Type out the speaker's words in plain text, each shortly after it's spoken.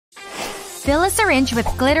Fill a syringe with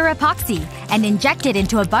glitter epoxy and inject it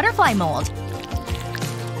into a butterfly mold.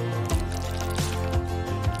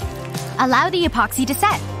 Allow the epoxy to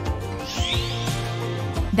set.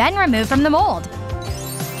 Then remove from the mold.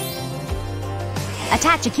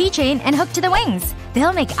 Attach a keychain and hook to the wings.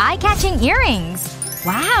 They'll make eye-catching earrings.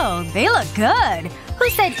 Wow, they look good. Who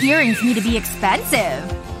said earrings need to be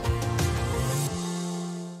expensive?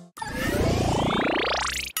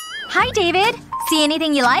 Hi, David. See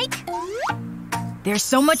anything you like? There's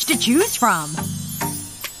so much to choose from.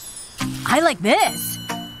 I like this.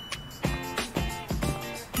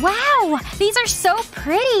 Wow, these are so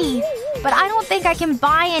pretty. But I don't think I can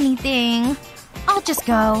buy anything. I'll just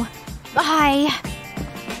go. Bye.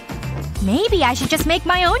 Maybe I should just make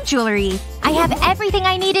my own jewelry. I have everything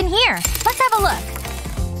I need in here. Let's have a look.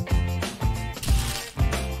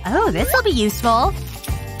 Oh, this'll be useful.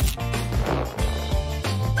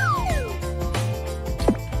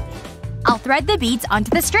 I'll thread the beads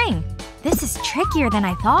onto the string. This is trickier than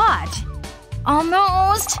I thought.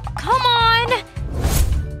 Almost. Come on!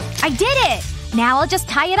 I did it! Now I'll just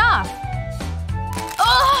tie it off.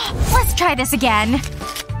 Ugh! Let's try this again.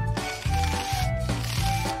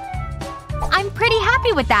 I'm pretty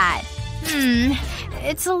happy with that.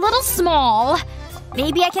 It's a little small.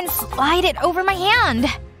 Maybe I can slide it over my hand.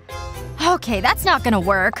 Okay, that's not gonna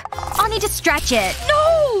work. I'll need to stretch it.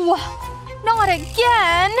 No! Not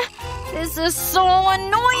again! This is so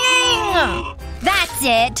annoying! That's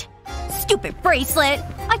it! Stupid bracelet.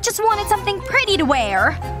 I just wanted something pretty to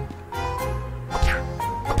wear.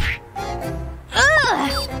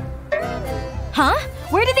 Ugh! Huh?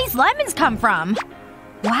 Where did these lemons come from?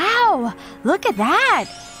 Wow! Look at that!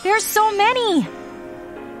 There's so many!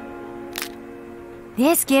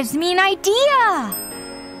 This gives me an idea!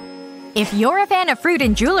 If you're a fan of fruit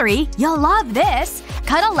and jewelry, you'll love this!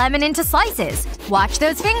 Cut a lemon into slices. Watch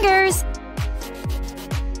those fingers!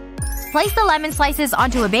 Place the lemon slices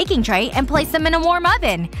onto a baking tray and place them in a warm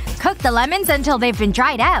oven. Cook the lemons until they've been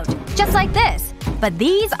dried out. Just like this. But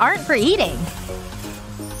these aren't for eating.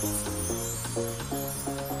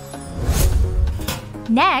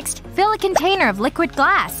 Next, fill a container of liquid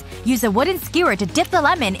glass. Use a wooden skewer to dip the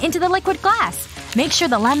lemon into the liquid glass. Make sure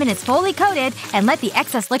the lemon is fully coated and let the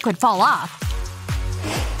excess liquid fall off.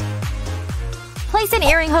 Place an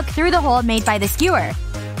earring hook through the hole made by the skewer.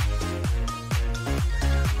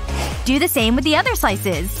 Do the same with the other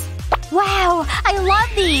slices. Wow! I love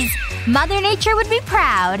these! Mother Nature would be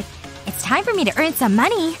proud. It's time for me to earn some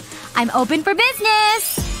money. I'm open for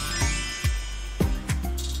business!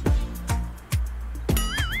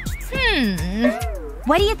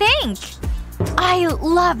 What do you think? I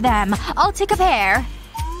love them. I'll take a pair.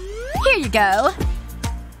 Here you go.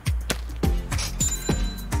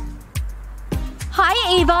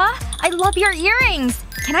 Hi, Ava. I love your earrings.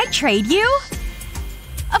 Can I trade you?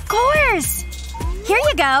 Of course! Here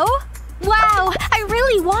you go. Wow, I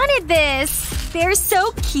really wanted this. They're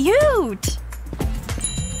so cute.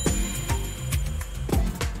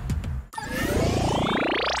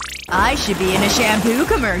 I should be in a shampoo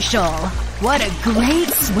commercial. What a great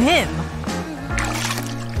swim.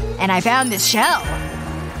 And I found this shell.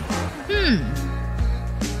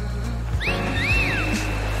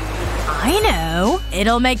 I know.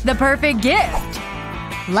 It'll make the perfect gift.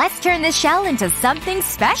 Let's turn this shell into something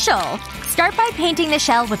special. Start by painting the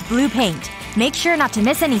shell with blue paint. Make sure not to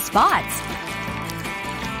miss any spots.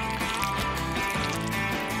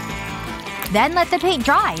 Then let the paint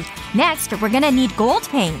dry. Next, we're gonna need gold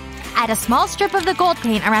paint. Add a small strip of the gold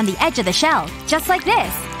paint around the edge of the shell. Just like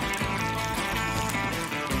this.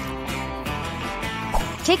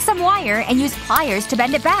 Take some wire and use pliers to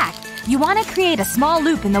bend it back. You want to create a small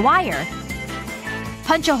loop in the wire.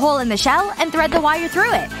 Punch a hole in the shell and thread the wire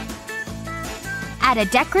through it. Add a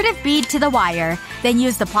decorative bead to the wire. Then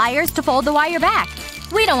use the pliers to fold the wire back.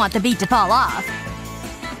 We don't want the bead to fall off.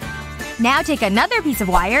 Now take another piece of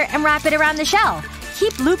wire and wrap it around the shell.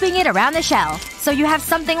 Keep looping it around the shell, so you have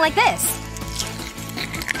something like this.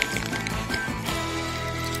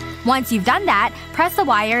 Once you've done that, press the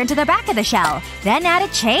wire into the back of the shell. Then add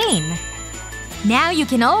a chain. Now you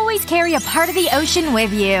can always carry a part of the ocean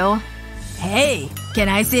with you. Hey, can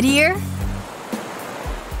I sit here?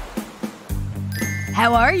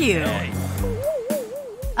 How are you?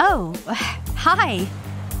 Oh, hi.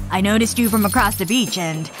 I noticed you from across the beach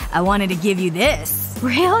and I wanted to give you this.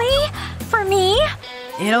 Really? For me?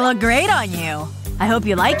 It'll look great on you. I hope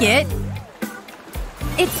you like it.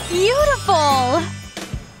 It's beautiful!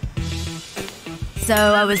 So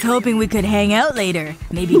I was hoping we could hang out later.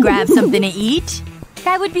 Maybe grab something to eat?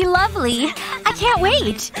 That would be lovely. I can't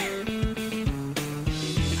wait.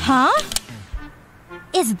 Huh?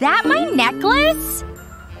 Is that my necklace?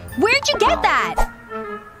 Where'd you get that?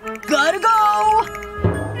 Gotta go!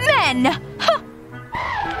 Men! Huh.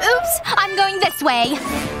 Oops, I'm going this way.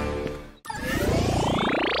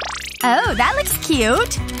 Oh, that looks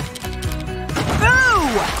cute.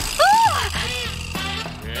 Boo!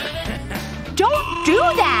 Don't do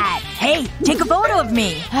that! Hey, take a photo of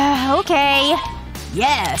me. Okay.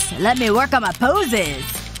 Yes, let me work on my poses.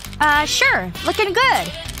 Sure. Looking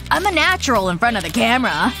good. I'm a natural in front of the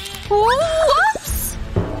camera. Whoops!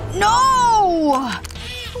 No!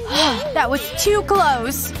 That was too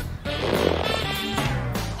close.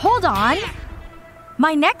 Hold on.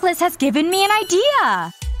 My necklace has given me an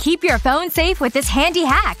idea. Keep your phone safe with this handy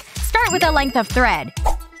hack. Start with a length of thread.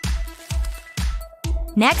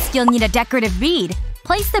 Next, you'll need a decorative bead.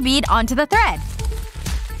 Place the bead onto the thread.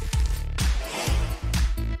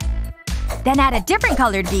 Then add a different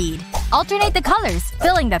colored bead. Alternate the colors,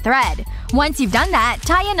 filling the thread. Once you've done that,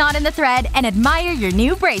 tie a knot in the thread and admire your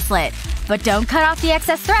new bracelet. But don't cut off the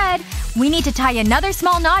excess thread. We need to tie another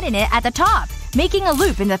small knot in it at the top, making a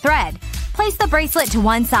loop in the thread. Place the bracelet to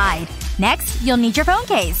one side. Next, you'll need your phone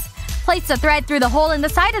case. Place the thread through the hole in the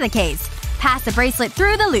side of the case. Pass the bracelet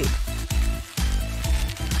through the loop.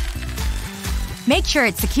 Make sure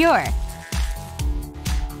it's secure.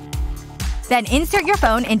 Then insert your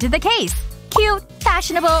phone into the case. Cute,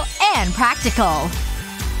 fashionable, and practical.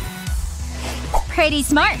 Pretty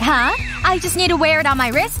smart, huh? I just need to wear it on my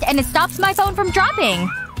wrist and it stops my phone from dropping.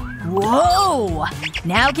 Whoa!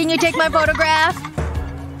 Now can you take my photograph?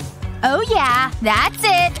 Oh yeah, that's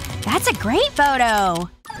it. That's a great photo.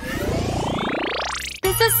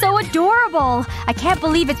 This is so adorable. I can't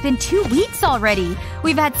believe it's been 2 weeks already.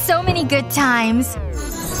 We've had so many good times.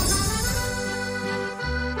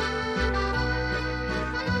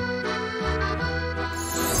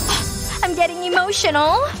 I'm getting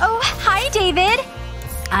emotional. Oh, hi, David.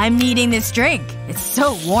 I'm needing this drink. It's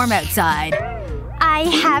so warm outside. I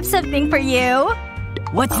have something for you.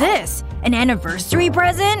 What's this? An anniversary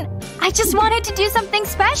present? I just wanted to do something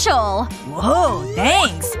special. Whoa,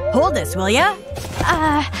 thanks. Hold this, will ya?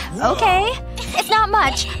 Okay. It's not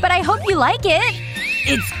much, but I hope you like it.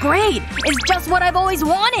 It's great! It's just what I've always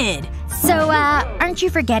wanted! So, aren't you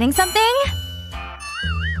forgetting something?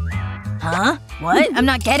 Huh? What? I'm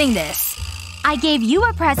not getting this. I gave you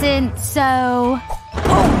a present, so…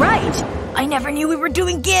 Oh, right! I never knew we were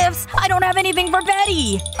doing gifts! I don't have anything for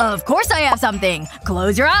Betty! Of course I have something!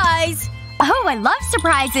 Close your eyes! Oh, I love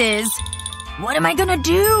surprises! What am I gonna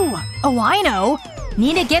do? Oh, I know!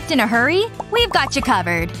 Need a gift in a hurry? We've got you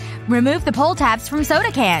covered. Remove the pull tabs from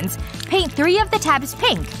soda cans. Paint 3 of the tabs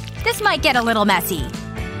pink. This might get a little messy.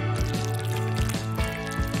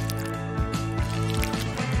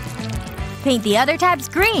 Paint the other tabs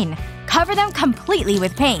green. Cover them completely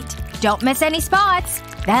with paint. Don't miss any spots.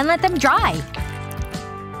 Then let them dry.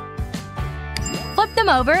 Flip them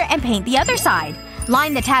over and paint the other side.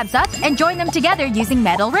 Line the tabs up and join them together using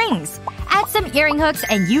metal rings. Add some earring hooks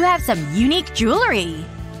and you have some unique jewelry.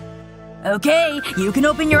 Okay, you can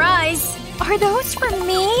open your eyes. Are those for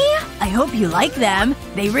me? I hope you like them.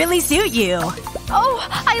 They really suit you. Oh,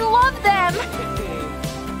 I love them!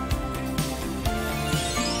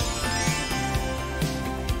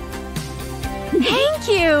 Thank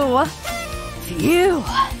you! Phew.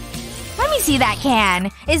 Let me see that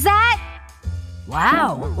can. Is that…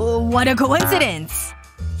 Wow. What a coincidence.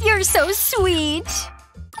 You're so sweet.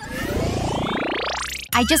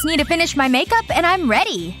 I just need to finish my makeup and I'm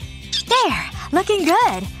ready. There. Looking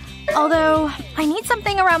good. Although, I need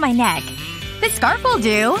something around my neck. This scarf will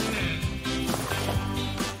do.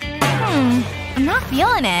 I'm not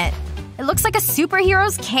feeling it. It looks like a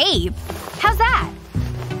superhero's cape. How's that?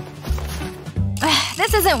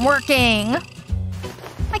 This isn't working.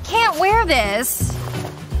 I can't wear this.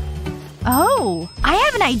 Oh, I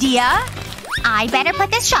have an idea. I better put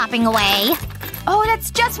this shopping away. Oh,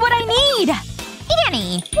 that's just what I need!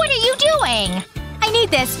 Annie, what are you doing? I need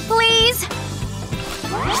this, please.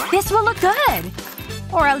 This will look good.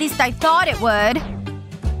 Or at least I thought it would.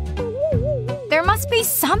 There must be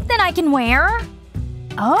something I can wear.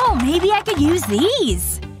 Oh, maybe I could use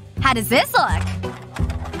these. How does this look?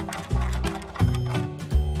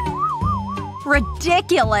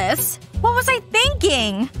 Ridiculous. What was I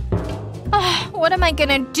thinking? What am I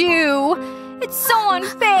gonna do? It's so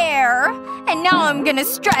unfair. And now I'm gonna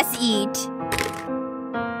stress eat.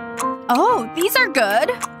 Oh, these are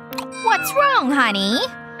good. What's wrong, honey?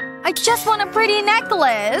 I just want a pretty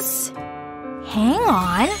necklace. Hang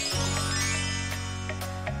on.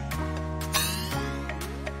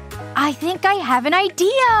 I think I have an idea.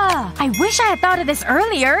 I wish I had thought of this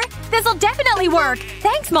earlier. This'll definitely work.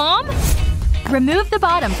 Thanks, Mom. Remove the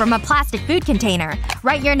bottom from a plastic food container.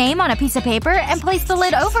 Write your name on a piece of paper and place the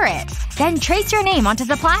lid over it. Then trace your name onto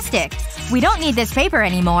the plastic. We don't need this paper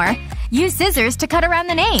anymore. Use scissors to cut around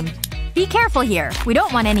the name. Be careful here. We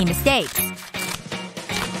don't want any mistakes.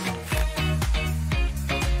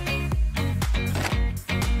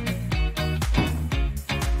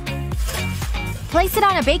 Place it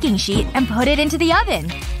on a baking sheet and put it into the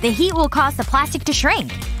oven. The heat will cause the plastic to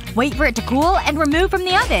shrink. Wait for it to cool and remove from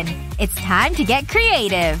the oven. It's time to get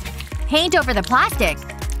creative. Paint over the plastic.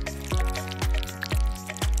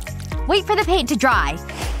 Wait for the paint to dry.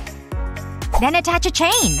 Then attach a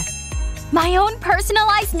chain. My own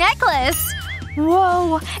personalized necklace!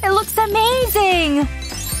 Whoa! It looks amazing!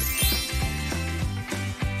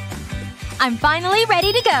 I'm finally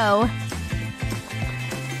ready to go.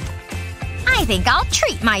 I think I'll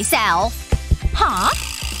treat myself. Huh?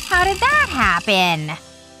 How did that happen?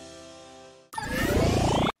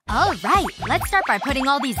 Alright, let's start by putting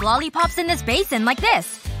all these lollipops in this basin like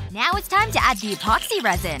this. Now it's time to add the epoxy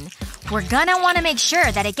resin. We're gonna want to make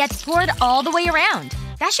sure that it gets poured all the way around.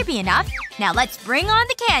 That should be enough. Now let's bring on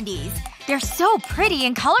the candies. They're so pretty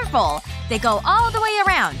and colorful. They go all the way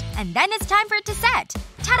around. And then it's time for it to set.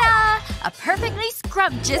 Ta-da! A perfectly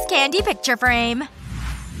scrumptious candy picture frame.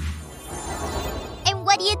 And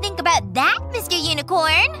what do you think about that, Mr.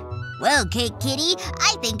 Unicorn? Well, Cake Kitty,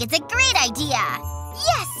 I think it's a great idea.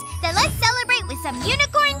 Yes! Then let's celebrate with some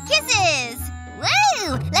unicorn kisses!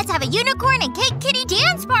 Woo! Let's have a unicorn and Cake Kitty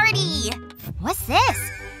dance party! What's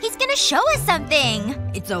this? He's gonna show us something!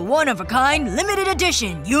 It's a one-of-a-kind, limited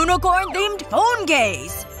edition, unicorn-themed phone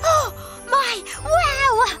case! Oh! My!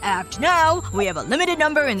 Wow! Act now! We have a limited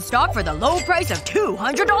number in stock for the low price of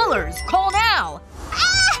 $200! Call now!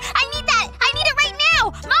 Ah! I need that! I need it right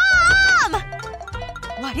now!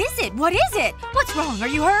 Mom! What is it? What is it? What's wrong? Are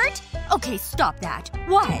you hurt? Okay, stop that.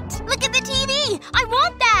 What? Look at the TV! I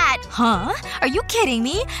want that! Huh? Are you kidding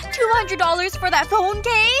me? $200 for that phone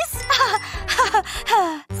case?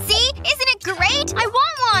 See? Isn't it great? I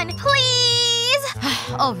want one! Please!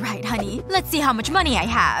 Alright, honey. Let's see how much money I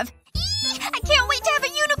have. I can't wait to have a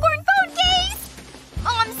unicorn phone case!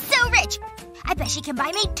 Oh, I'm so rich! I bet she can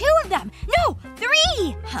buy me 2 of them! No!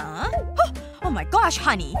 3! Huh? Oh my gosh,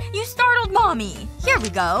 honey. You startled mommy. Here we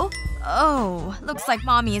go. Oh. Looks like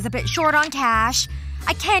mommy is a bit short on cash.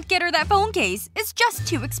 I can't get her that phone case. It's just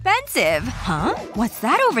too expensive. Huh? What's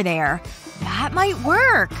that over there? That might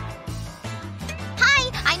work.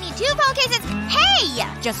 Hi! I need 2 phone cases! Hey!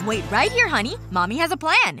 Just wait right here, honey. Mommy has a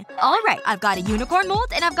plan. Alright, I've got a unicorn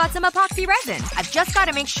mold and I've got some epoxy resin. I've just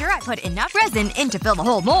gotta make sure I put enough resin in to fill the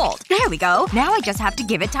whole mold. There we go. Now I just have to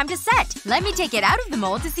give it time to set. Let me take it out of the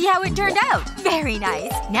mold to see how it turned out. Very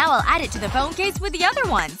nice. Now I'll add it to the phone case with the other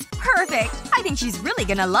ones. Perfect. I think she's really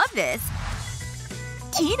gonna love this.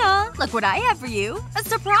 Tina, look what I have for you. A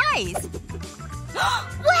surprise.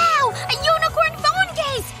 Wow! A unicorn phone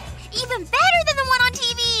case! Even better than the one on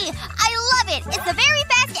TV! I love it! It's the very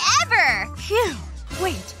best ever! Phew.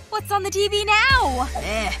 Wait. What's on the TV now?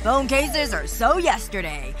 Phone cases are so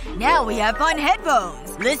yesterday. Now we have fun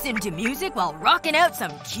headphones. Listen to music while rocking out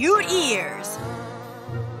some cute ears.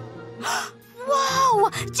 Whoa!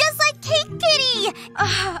 Just like Cake Kitty!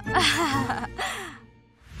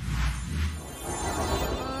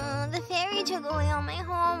 The fairy took away all my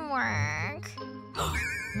homework.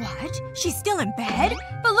 What? She's still in bed?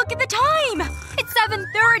 But look at the time! It's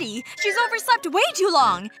 7:30! She's overslept way too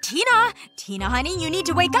long! Tina! Tina, honey, you need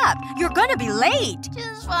to wake up! You're gonna be late!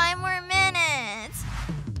 Just 5 more minutes.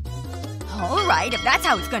 Alright, if that's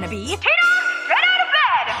how it's gonna be. Tina! Get out of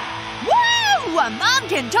bed! Woo! A mom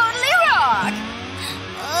can totally rock!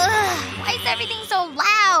 Ugh, why is everything so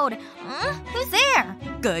loud? Huh? Who's there?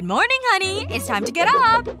 Good morning, honey. It's time to get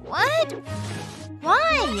up. What?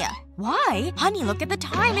 Why? Why? Honey, look at the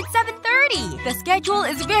time. It's 7:30. The schedule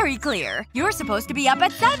is very clear. You're supposed to be up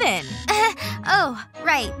at 7. Oh,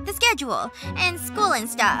 right. The schedule. And school and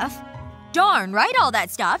stuff. Darn right, all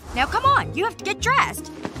that stuff. Now come on. You have to get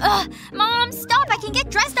dressed. Ugh. Mom, stop. I can get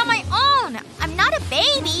dressed on my own. I'm not a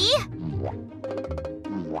baby.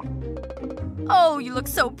 Oh, you look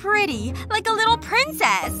so pretty. Like a little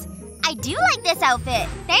princess. I do like this outfit.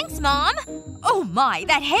 Thanks, Mom. Oh my,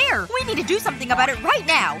 that hair! We need to do something about it right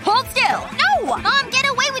now! Hold still! No! Mom, get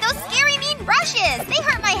away with those scary mean brushes! They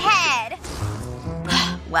hurt my head!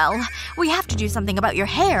 Well, we have to do something about your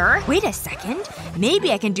hair. Wait a second.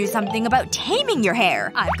 Maybe I can do something about taming your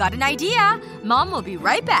hair. I've got an idea. Mom will be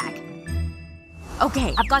right back.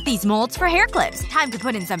 Okay, I've got these molds for hair clips. Time to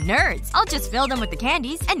put in some nerds. I'll just fill them with the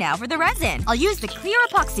candies, and now for the resin. I'll use the clear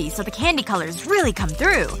epoxy so the candy colors really come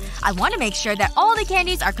through. I want to make sure that all the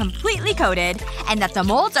candies are completely coated, and that the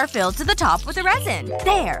molds are filled to the top with the resin.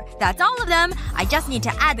 There. That's all of them. I just need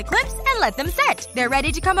to add the clips and let them set. They're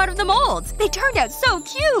ready to come out of the molds. They turned out so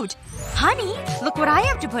cute! Honey, look what I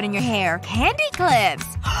have to put in your hair. Candy clips!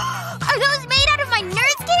 Are those made out of my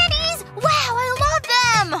Nerds candies? Wow, I love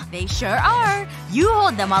them! They sure are. You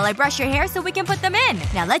hold them while I brush your hair so we can put them in.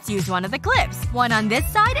 Now let's use one of the clips. One on this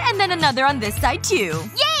side and then another on this side too.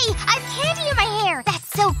 Yay! I have candy in my hair! That's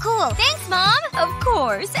so cool! Thanks, Mom! Of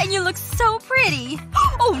course. And you look so pretty.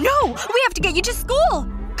 Oh no! We have to get you to school!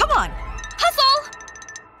 Come on. Hustle!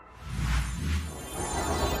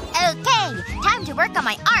 Okay, time to work on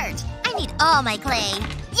my art. I need all my clay.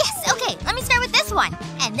 Yes, okay, let me start with this one.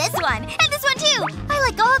 And this one. And this one too! I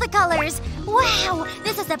like all the colors. Wow,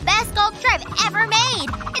 this is the best sculpture I've ever made!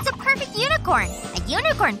 It's a perfect unicorn. A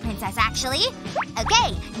unicorn princess, actually.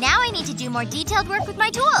 Okay, now I need to do more detailed work with my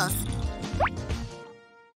tools.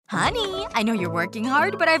 Honey, I know you're working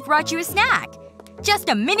hard, but I've brought you a snack. Just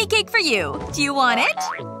a mini cake for you. Do you want it?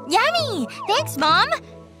 Yummy! Thanks, Mom!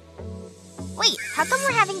 Wait, how come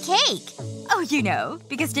we're having cake? Oh, you know.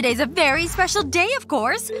 Because today's a very special day, of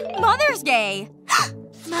course. Mother's Day.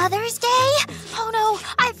 Mother's Day? Oh no,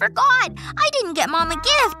 I forgot! I didn't get Mom a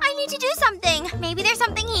gift! I need to do something! Maybe there's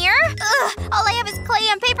something here? Ugh, all I have is clay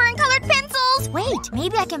and paper and colored pencils! Wait,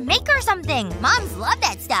 maybe I can make her something! Moms love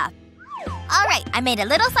that stuff! Alright, I made a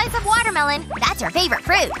little slice of watermelon. That's her favorite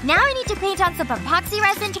fruit. Now I need to paint on some epoxy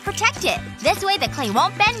resin to protect it. This way the clay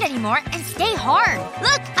won't bend anymore and stay hard.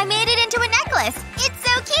 Look, I made it into a necklace! It's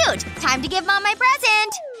so cute! Time to give Mom my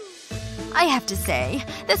present! I have to say,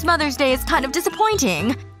 this Mother's Day is kind of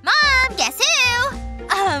disappointing. Mom, guess who?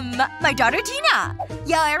 My daughter Tina.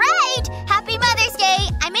 You're right! Happy Mother's Day!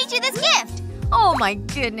 I made you this gift! Oh my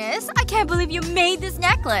goodness. I can't believe you made this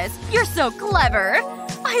necklace. You're so clever.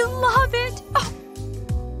 I love it. Oh.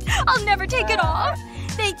 I'll never take it off.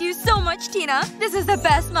 Thank you so much, Tina. This is the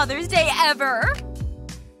best Mother's Day ever.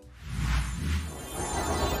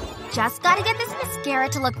 Just gotta get this mascara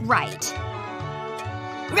to look right.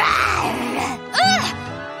 Ava!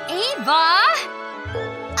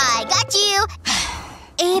 I got you!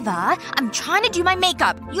 Ava, I'm trying to do my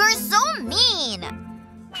makeup. You're so mean!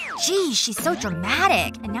 Geez, she's so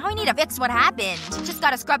dramatic. And now I need to fix what happened. Just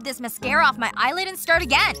gotta scrub this mascara off my eyelid and start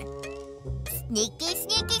again. Sneaky,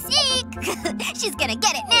 sneaky, sneak! She's gonna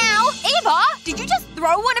get it now! Ava! Did you just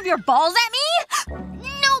throw one of your balls at me?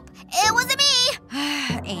 Nope, it wasn't me!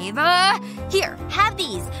 Ava? Here, have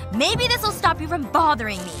these. Maybe this'll stop you from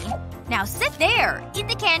bothering me. Now sit there, eat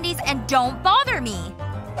the candies, and don't bother me.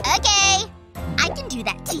 Okay. I can do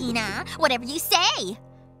that, Tina. Whatever you say.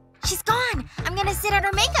 She's gone. I'm gonna sit at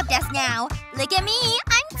her makeup desk now. Look at me.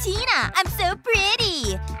 I'm Tina. I'm so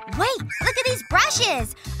pretty. Wait, look at these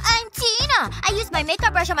brushes. I'm Tina. I used my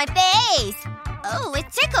makeup brush on my face. Oh, it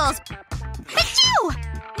tickles. Achoo!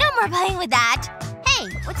 No more playing with that. Hey,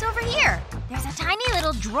 what's over here? There's a tiny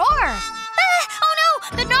little drawer. Oh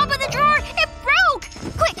no! The knob of the drawer! It broke!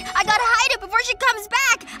 Quick! I gotta hide it before she comes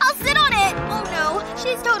back! I'll sit on it! Oh no.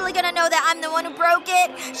 She's totally gonna know that I'm the one who broke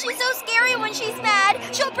it. She's so scary when she's mad.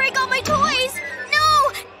 She'll break all my toys!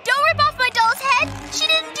 No! Don't rip off my doll's head! She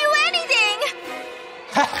didn't do anything!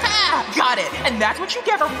 Ha ha! Got it! And that's what you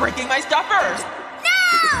get for breaking my stuff first!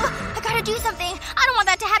 No! I gotta do something. I don't want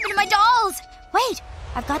that to happen to my dolls. Wait.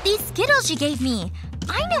 I've got these Skittles she gave me.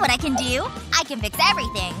 I know what I can do. I can fix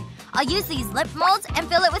everything. I'll use these lip molds and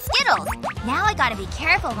fill it with Skittles. Now I gotta be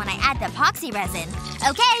careful when I add the epoxy resin.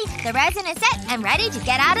 Okay, the resin is set and ready to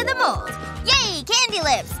get out of the mold. Yay, candy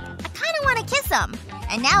lips! I kinda wanna kiss them.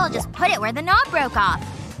 And now I'll just put it where the knob broke off.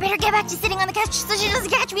 Better get back to sitting on the couch so she doesn't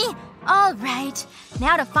catch me. Alright.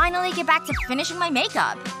 Now to finally get back to finishing my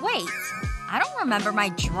makeup. Wait. I don't remember my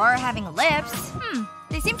drawer having lips.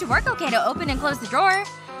 They seem to work okay to open and close the drawer.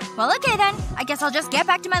 Well, okay then. I guess I'll just get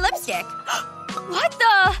back to my lipstick. What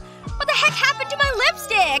the heck happened to my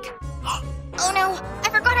lipstick? Oh no. I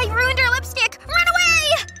forgot I ruined her lipstick. Run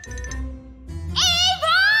away!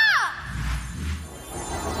 Ava!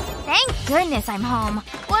 Thank goodness I'm home.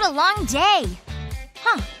 What a long day.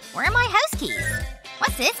 Huh. Where are my house keys?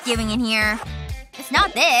 What's this doing in here? It's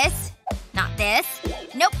not this. Not this.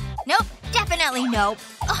 Nope. Nope. Definitely nope.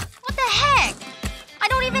 Ugh, what the heck? I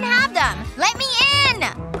don't even have them. Let me in!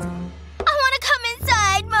 I wanna come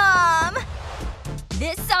inside, Mom!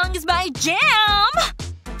 This song is my jam!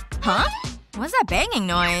 Huh? What's that banging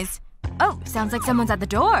noise? Oh, sounds like someone's at the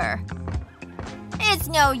door. It's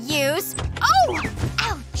no use. Oh!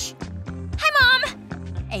 Ouch! Hi, Mom!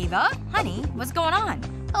 Ava? Honey, what's going on?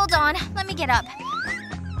 Hold on. Let me get up.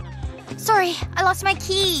 Sorry, I lost my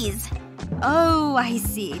keys. Oh, I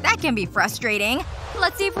see. That can be frustrating.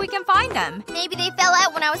 Let's see if we can find them. Maybe they fell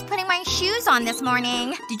out when I was putting my shoes on this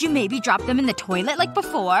morning. Did you maybe drop them in the toilet like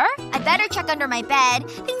before? I better check under my bed.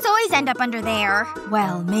 Things always end up under there.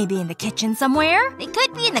 Well, maybe in the kitchen somewhere? They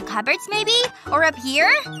could be in the cupboards, maybe? Or up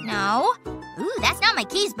here? No. Ooh, that's not my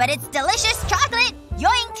keys, but it's delicious chocolate!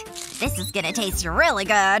 Yoink! This is gonna taste really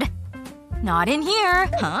good. Not in here.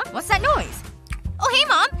 Huh? What's that noise? Oh, hey,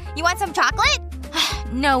 Mom. You want some chocolate?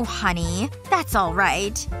 No, honey. That's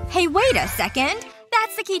alright. Hey, wait a second.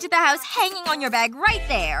 That's the key to the house hanging on your bag right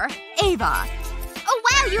there. Ava. Oh,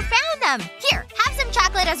 wow, you found them! Here, have some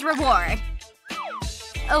chocolate as reward.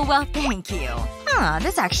 Oh, well, thank you. Huh,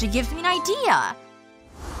 this actually gives me an idea.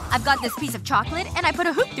 I've got this piece of chocolate, and I put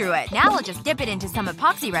a hoop through it. Now I'll just dip it into some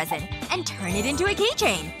epoxy resin and turn it into a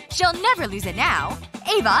keychain. She'll never lose it now.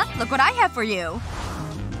 Ava, look what I have for you.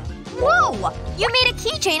 Whoa! You made a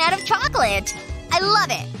keychain out of chocolate! I love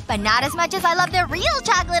it! But not as much as I love the real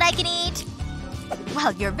chocolate I can eat!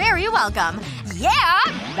 Well, you're very welcome. Yeah!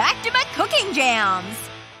 Back to my cooking jams!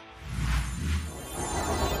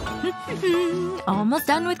 Almost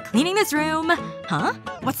done with cleaning this room. Huh?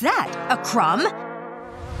 What's that? A crumb?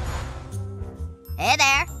 Hey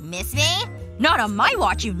there. Miss me? Not on my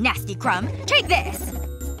watch, you nasty crumb. Take this!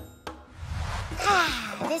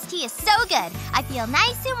 This tea is so good. I feel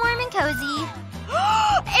nice and warm and cozy.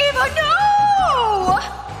 Ava, no!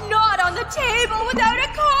 Not on the table without a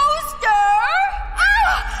coaster!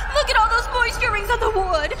 Ah! Look at all those moisture rings on the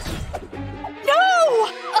wood! No!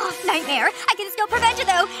 Oh, nightmare. I can still prevent it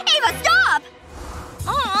though. Ava, stop!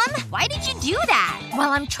 Mom, why did you do that?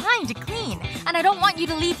 Well, I'm trying to clean. And I don't want you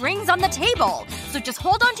to leave rings on the table. So just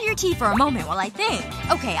hold on to your tea for a moment while I think.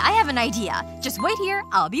 Okay, I have an idea. Just wait here.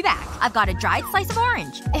 I'll be back. I've got a dried slice of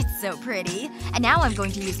orange. It's so pretty. And now I'm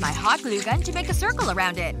going to use my hot glue gun to make a circle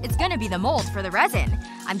around it. It's gonna be the mold for the resin.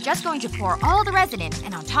 I'm just going to pour all the resin in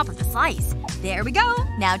and on top of the slice. There we go.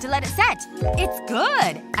 Now to let it set. It's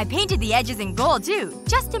good. I painted the edges in gold too,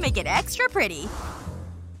 just to make it extra pretty.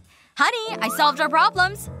 Honey, I solved our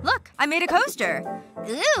problems. Look, I made a coaster.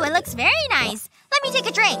 Ooh, it looks very nice. Let me take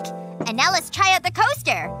a drink. And now let's try out the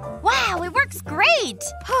coaster. Wow, it works great!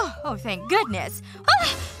 Oh, thank goodness.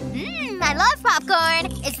 I love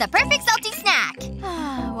popcorn. It's the perfect salty snack.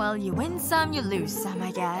 Well, you win some, you lose some,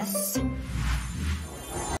 I guess.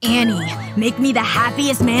 Annie, make me the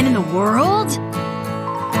happiest man in the world?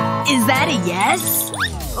 Is that a yes?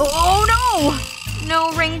 Oh no!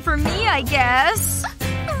 No ring for me, I guess.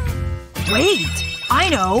 Wait! I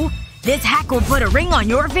know! This hack will put a ring on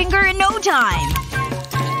your finger in no time!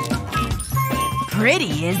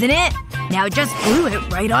 Pretty, isn't it? Now just glue it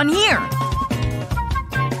right on here.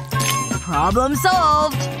 Problem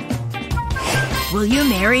solved. Will you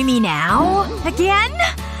marry me now? Again?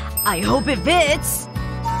 I hope it fits.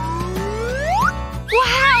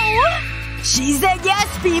 Wow! She said yes,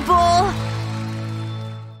 people!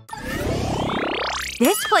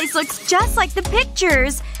 This place looks just like the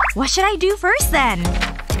pictures. What should I do first, then?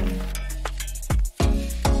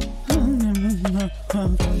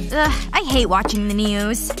 Ugh, I hate watching the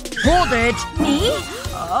news. Hold it! Me?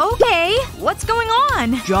 Okay. What's going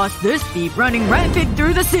on? Just this thief running rampant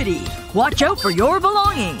through the city. Watch out for your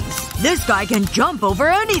belongings. This guy can jump over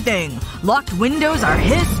anything. Locked windows are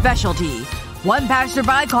his specialty. One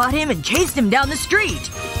passerby caught him and chased him down the street.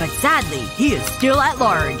 But sadly, he is still at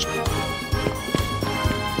large.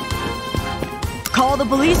 Call the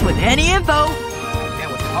police with any info.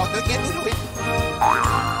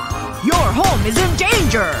 Your home is in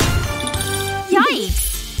danger!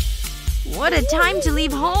 Yikes. What a time to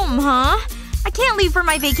leave home, huh? I can't leave for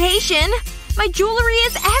my vacation. My jewelry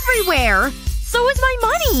is everywhere. So is my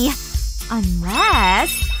money.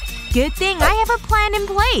 Unless… Good thing I have a plan in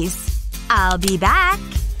place. I'll be back.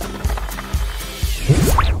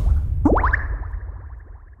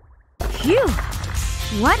 Phew.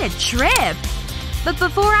 What a trip. But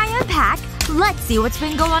before I unpack, let's see what's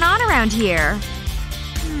been going on around here.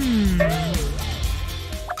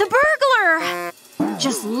 The burglar!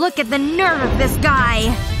 Just look at the nerve of this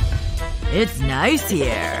guy. It's nice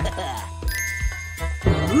here.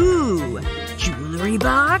 Ooh. Jewelry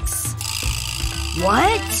box?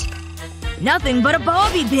 What? Nothing but a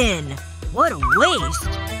bobby pin. What a waste.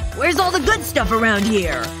 Where's all the good stuff around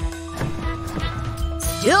here?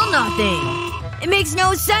 Still nothing. It makes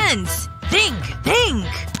no sense. Think!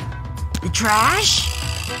 The trash?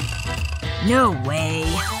 No way.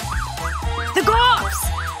 The cops!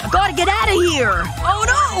 I gotta get out of here! Oh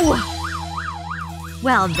no!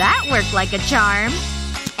 Well, that worked like a charm.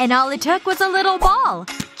 And all it took was a little ball.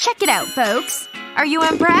 Check it out, folks. Are you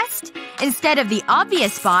impressed? Instead of the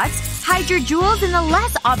obvious spots, hide your jewels in the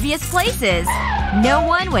less obvious places. No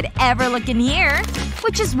one would ever look in here.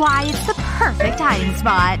 Which is why it's the perfect hiding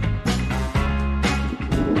spot.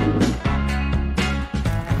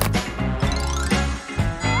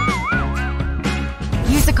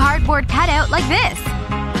 Use a cardboard cutout like this.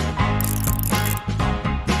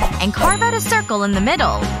 And carve out a circle in the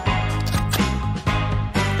middle.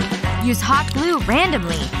 Use hot glue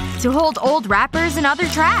randomly to hold old wrappers and other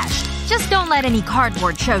trash. Just don't let any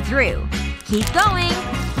cardboard show through. Keep going.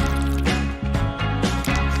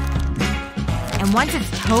 And once it's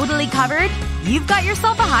totally covered, you've got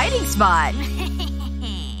yourself a hiding spot.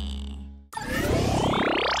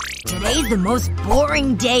 Today's the most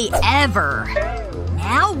boring day ever.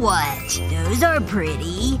 Now what? Those are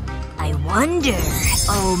pretty. I wonder…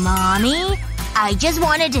 Oh, Mommy? I just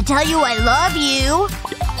wanted to tell you I love you.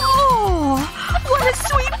 Oh, what a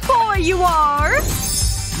sweet boy you are!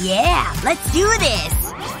 Yeah, let's do this.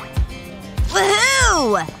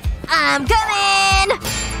 Woohoo! I'm coming!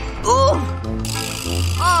 Ooh!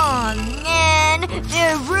 Oh, man.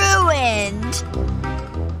 They're ruined.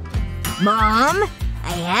 Mom,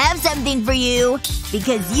 I have something for you.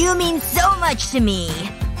 Because you mean so much to me.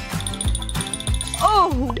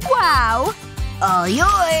 Oh, wow! All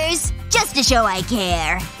yours. Just to show I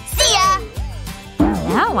care. See ya!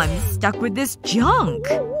 Now I'm stuck with this junk.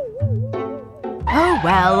 Oh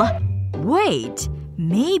well. Wait.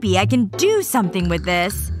 Maybe I can do something with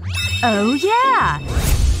this. Oh yeah!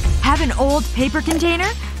 Have an old paper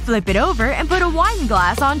container, flip it over, and put a wine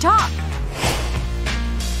glass on top.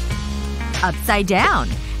 Upside down.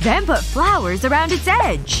 Then put flowers around its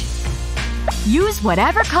edge. Use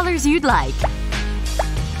whatever colors you'd like.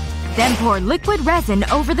 Then pour liquid resin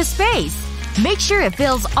over the space. Make sure it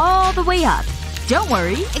fills all the way up. Don't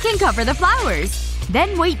worry, it can cover the flowers.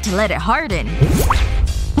 Then wait to let it harden.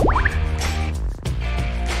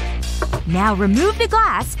 Now remove the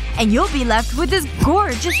glass, and you'll be left with this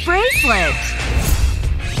gorgeous bracelet.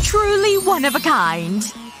 Truly one of a kind.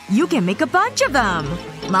 You can make a bunch of them.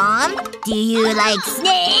 Mom, do you like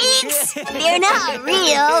snakes? They're not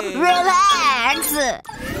real. Relax.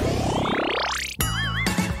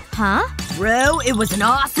 Huh? Bro, it was an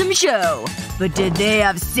awesome show. But did they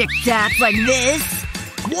have sick tats like this?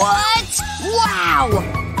 What? Wow!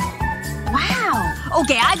 Wow.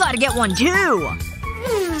 Okay, I gotta get one too.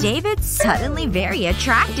 David's suddenly very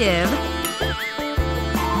attractive.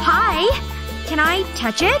 Hi. Can I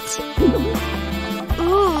touch it?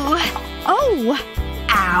 Ooh. Oh.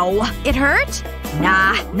 Ow. It hurt?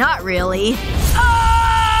 Nah, not really.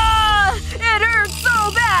 Ah! It hurts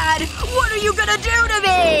so bad! What are you gonna do to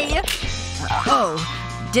me? Oh.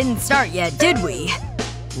 Didn't start yet, did we?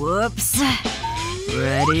 Whoops.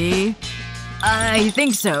 Ready? I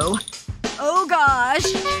think so. Oh gosh.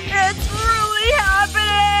 It's really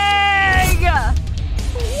happening!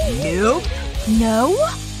 Nope. No?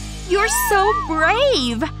 You're so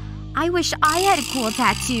brave. I wish I had a cool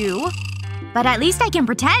tattoo. But at least I can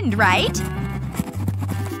pretend, right?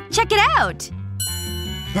 Check it out!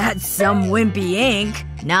 That's some wimpy ink.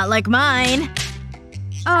 Not like mine.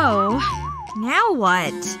 Oh. Now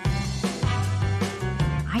what?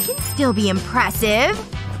 I can still be impressive.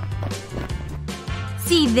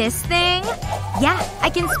 See this thing? Yeah, I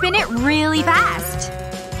can spin it really fast.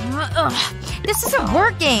 Ugh. This isn't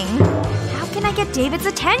working. How can I get David's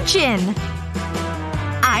attention?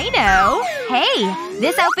 I know. Hey,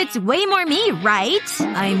 this outfit's way more me, right?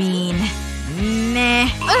 I mean… meh.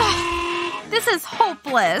 Ugh. This is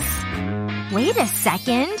hopeless. Wait a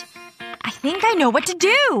second. I think I know what to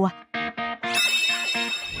do.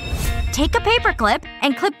 Take a paper clip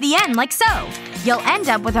and clip the end like so. You'll end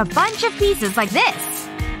up with a bunch of pieces like this.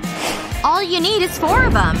 All you need is 4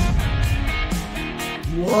 of them.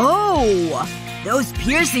 Whoa! Those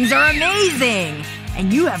piercings are amazing!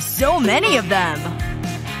 And you have so many of them!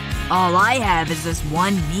 All I have is this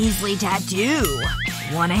one measly tattoo.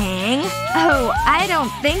 Wanna hang? Oh, I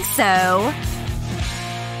don't think so.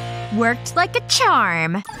 Worked like a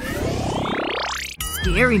charm.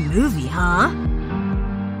 Scary movie, huh?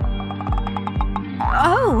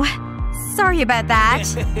 Oh. Sorry about that.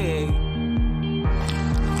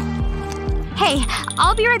 Hey,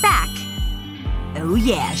 I'll be right back. Oh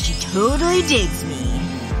yeah, she totally digs me.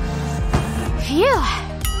 Phew.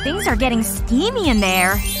 Things are getting steamy in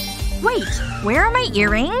there. Wait, where are my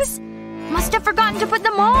earrings? Must have forgotten to put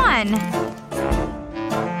them on.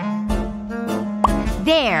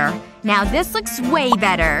 There. Now this looks way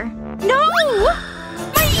better. No!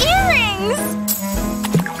 My earrings!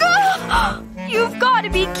 You've gotta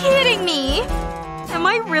be kidding me! Am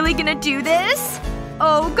I really gonna do this?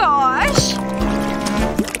 Oh gosh.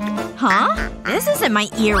 Huh? This isn't my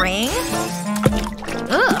earring.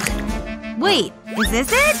 Ugh. Wait, is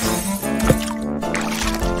this it?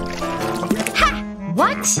 Ha!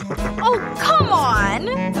 What? Oh, come on!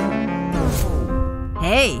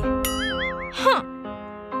 Hey. Huh.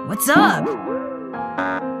 What's up?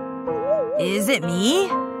 Is it me?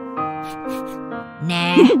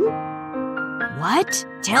 Nah. What?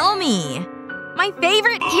 Tell me. My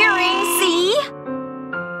favorite earring, see?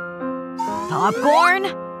 Popcorn?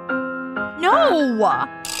 No!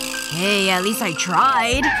 Hey, at least I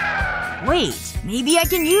tried. Wait, maybe I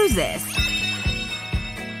can use this.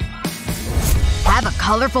 Have a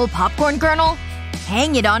colorful popcorn kernel?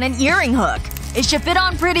 Hang it on an earring hook. It should fit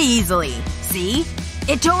on pretty easily. See?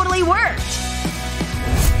 It totally worked!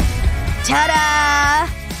 Ta-da!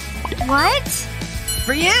 What?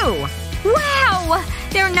 For you! Wow!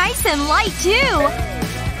 They're nice and light, too!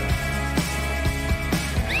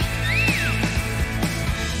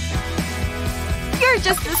 You're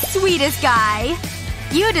just the sweetest guy.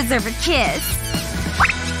 You deserve a kiss.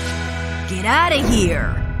 Get out of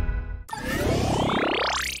here.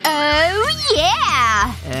 Oh,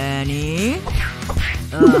 yeah! Annie?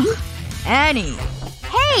 Ugh. Annie.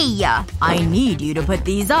 Hey! I need you to put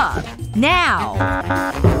these up. Now.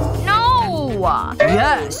 No!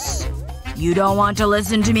 Yes. You don't want to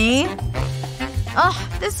listen to me? Ugh,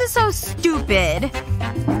 this is so stupid.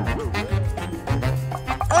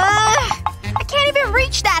 I can't even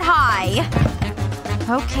reach that high.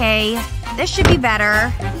 Okay. This should be better.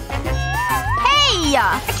 Hey!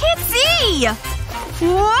 I can't see!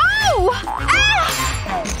 Whoa! Ah!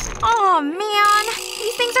 Aw, man.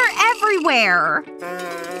 These things are everywhere.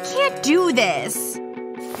 I can't do this.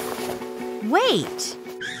 Wait.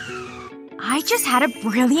 I just had a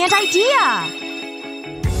brilliant idea!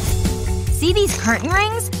 See these curtain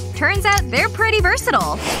rings? Turns out they're pretty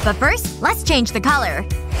versatile. But first, let's change the color.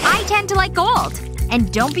 I tend to like gold.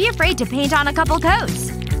 And don't be afraid to paint on a couple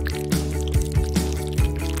coats.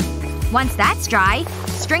 Once that's dry,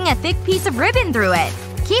 string a thick piece of ribbon through it.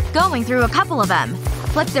 Keep going through a couple of them.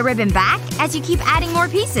 Flip the ribbon back as you keep adding more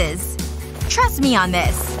pieces. Trust me on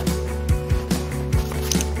this.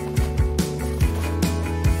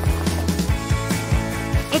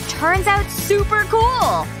 It turns out super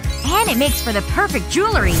cool! And it makes for the perfect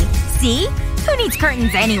jewelry. See? Who needs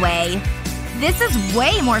curtains anyway? This is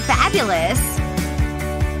way more fabulous.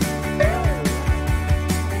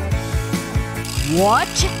 What?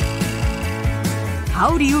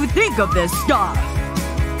 How do you think of this stuff?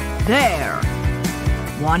 There.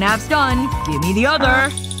 One half's done. Give me the other.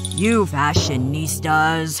 You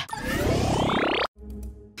fashionistas.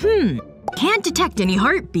 Can't detect any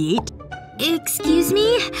heartbeat. Excuse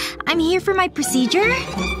me? I'm here for my procedure?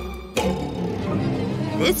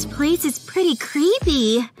 This place is pretty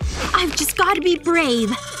creepy. I've just gotta be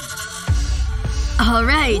brave.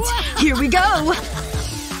 Alright, here we go!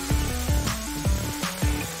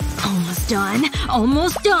 Almost done.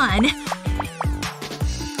 Almost done.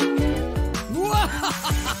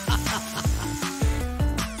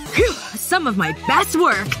 Phew, some of my best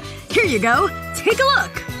work. Here you go. Take a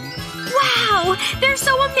look. Wow! They're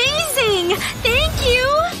so amazing! Thank you!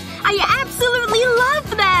 I absolutely love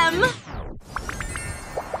them!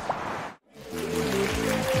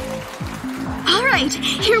 Alright,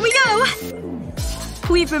 here we go!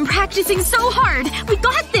 We've been practicing so hard! We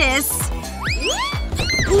got this!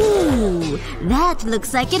 Ooh, that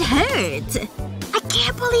looks like it hurt. I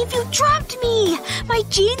can't believe you dropped me! My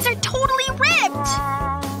jeans are totally ripped!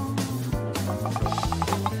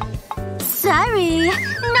 Sorry.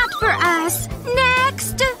 Not for us.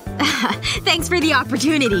 Next! Thanks for the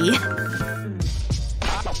opportunity.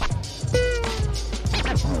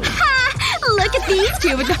 Ha! Look at these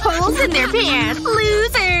two with the holes in their pants.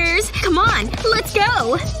 Losers! Come on, let's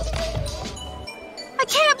go! I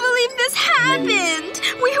can't believe this happened!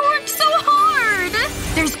 We worked so hard!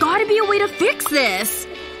 There's gotta be a way to fix this!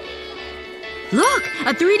 Look!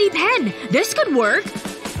 A 3D pen! This could work!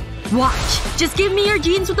 Watch. Just give me your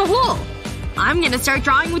jeans with a hole. I'm gonna start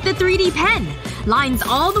drawing with the 3D pen. Lines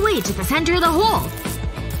all the way to the center of the hole.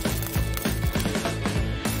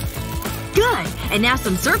 Good. And now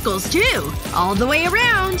some circles, too. All the way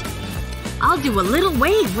around. I'll do a little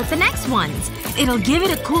wave with the next ones. It'll give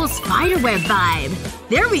it a cool spiderweb vibe.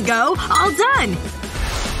 There we go. All done.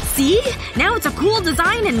 See? Now it's a cool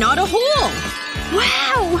design and not a hole.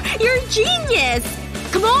 Wow! You're a genius!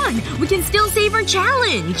 Come on! We can still save our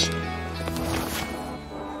challenge!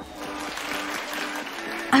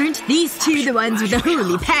 Aren't these two the ones with the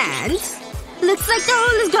holy pants? Looks like the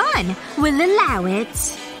hole is gone. We'll allow it.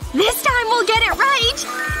 This time we'll get it right!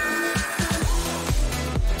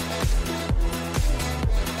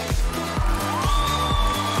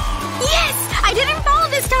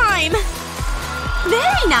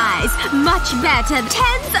 Very nice! Much better.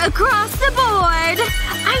 10s across the board!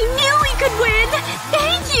 I knew we could win!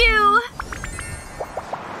 Thank you!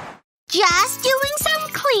 Just doing some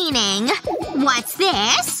cleaning. What's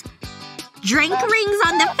this? Drink rings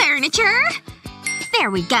on the furniture?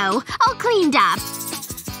 There we go. All cleaned up.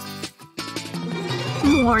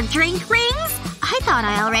 More drink rings? I thought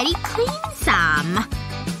I already cleaned some.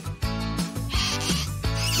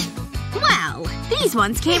 Well, these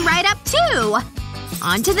ones came right up too!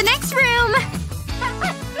 On to the next room!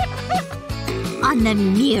 On the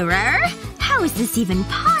mirror? How is this even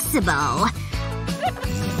possible?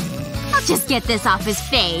 I'll just get this off his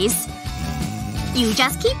face. You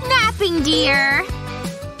just keep napping, dear.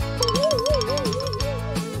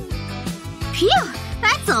 Phew!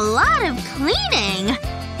 That's a lot of cleaning.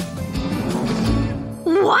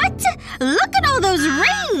 What? Look at all those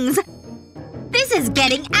rings! This is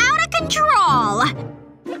getting out of control!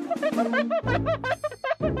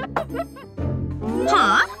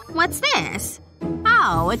 Huh? What's this?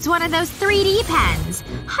 Oh, it's one of those 3D pens.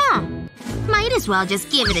 Huh. Might as well just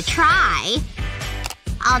give it a try.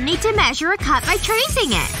 I'll need to measure a cut by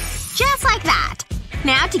tracing it. Just like that.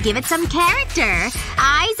 Now to give it some character.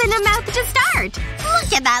 Eyes and a mouth to start.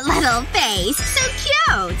 Look at that little face. So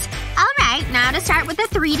cute. Alright, now to start with the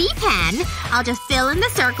 3D pen. I'll just fill in the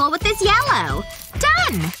circle with this yellow.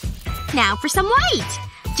 Done! Now for some white.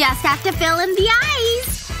 Just have to fill in the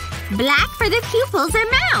eyes. Black for the pupils and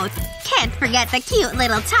mouth. Can't forget the cute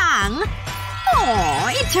little tongue. Oh,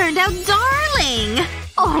 it turned out darling!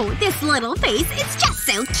 Oh, this little face, it's just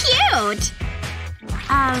so cute!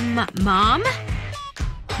 Mom?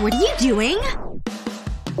 What are you doing?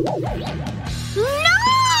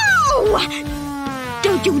 No!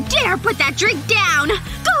 Don't you dare put that drink down!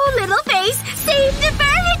 Go, little face! Save the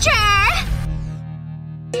furniture!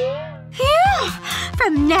 Phew!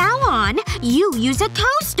 From now on, you use a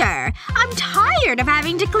coaster. I'm tired of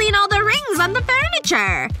having to clean all the rings on the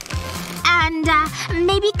furniture. And,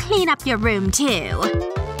 maybe clean up your room, too.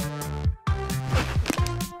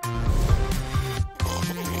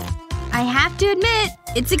 I have to admit,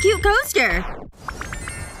 it's a cute coaster.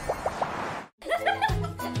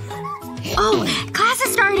 Oh, class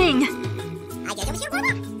is starting!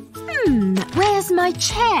 Where's my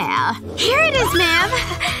chair? Here it is, ma'am!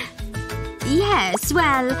 Yes,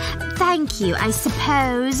 well, thank you, I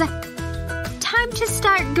suppose. Time to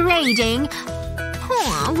start grading.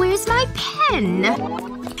 Oh, where's my pen?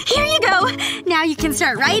 Here you go! Now you can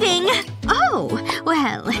start writing. Oh,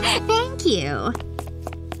 well, thank you.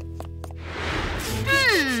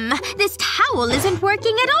 This towel isn't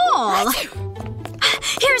working at all.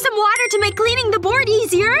 Here's some water to make cleaning the board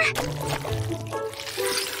easier.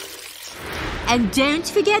 And don't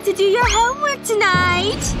forget to do your homework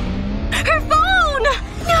tonight. Her phone!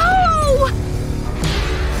 No!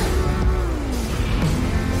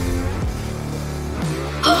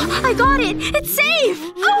 I got it! It's safe!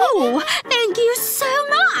 Oh! Thank you so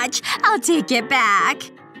much! I'll take it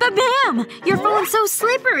back. But ma'am, your phone's so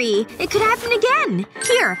slippery. It could happen again.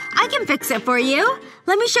 Here, I can fix it for you.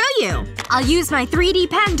 Let me show you. I'll use my 3D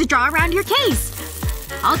pen to draw around your case.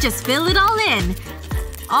 I'll just fill it all in.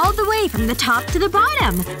 All the way from the top to the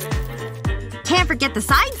bottom. Can't forget the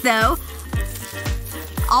sides, though.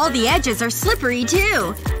 All the edges are slippery,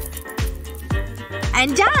 too.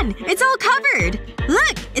 And done! It's all covered!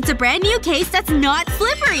 Look! It's a brand new case that's not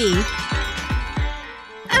slippery!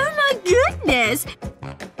 Oh my goodness!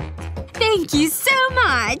 Thank you so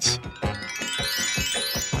much!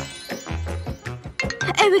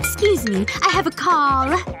 Oh, excuse me. I have a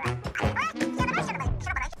call.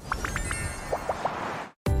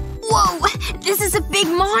 Whoa! This is a big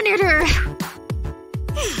monitor!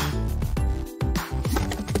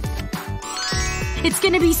 It's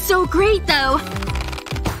gonna be so great, though!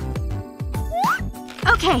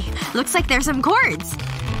 Okay. Looks like there's some cords.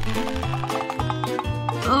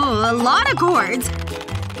 Oh, a lot of cords.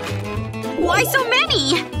 Why so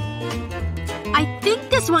many? I think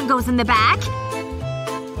this one goes in the back.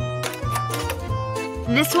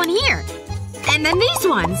 This one here. And then these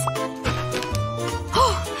ones.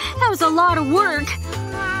 Oh, that was a lot of work.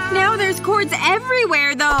 Now there's cords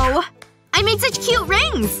everywhere, though. I made such cute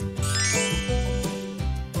rings.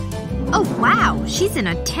 Oh wow, she's in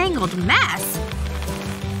a tangled mess.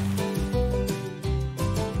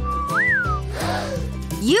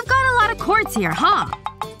 You've got a lot of cords here, huh?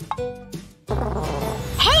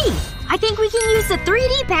 Hey! I think we can use the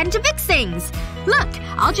 3D pen to fix things! Look,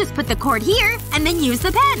 I'll just put the cord here, and then use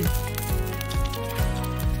the pen.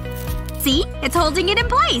 See? It's holding it in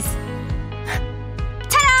place.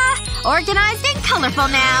 Ta-da! Organized and colorful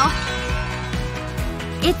now.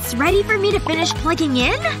 It's ready for me to finish plugging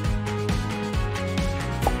in?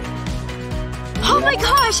 Oh my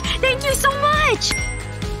gosh! Thank you so much!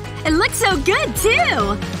 It looks so good,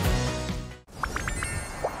 too!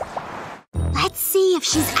 Let's see if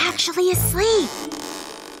she's actually asleep.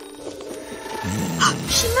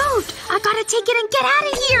 She moved! I gotta take it and get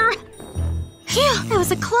out of here! Phew, that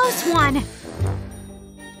was a close one.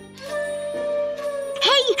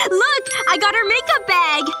 Hey, look! I got her makeup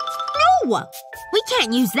bag! No! We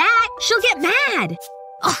can't use that. She'll get mad.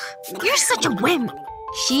 Ugh, you're such a wimp.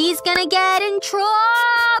 She's gonna get in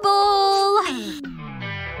trouble.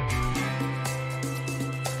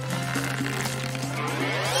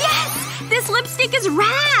 Yes! This lipstick is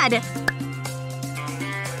rad!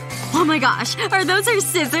 Oh my gosh, are those her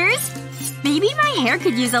scissors? Maybe my hair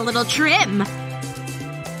could use a little trim.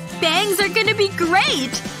 Bangs are gonna be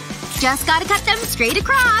great! Just gotta cut them straight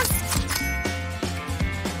across.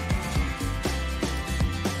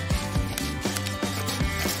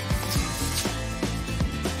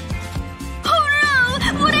 Oh no!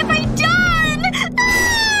 What have I done?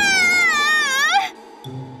 Ah!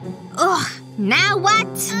 Ugh. Now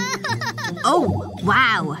what? Oh,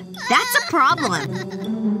 wow. That's a problem.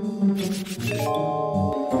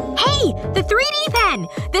 Hey! The 3D pen!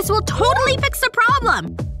 This will totally fix the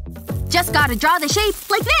problem! Just gotta draw the shape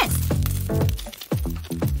like this.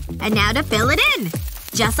 And now to fill it in.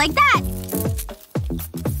 Just like that.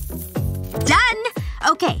 Done!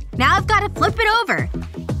 Okay, now I've gotta flip it over.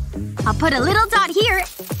 I'll put a little dot here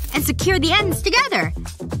and secure the ends together.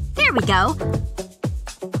 There we go.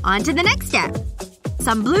 On to the next step.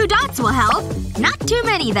 Some blue dots will help. Not too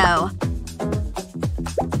many, though.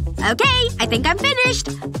 Okay, I think I'm finished.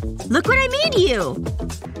 Look what I made you.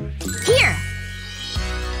 Here.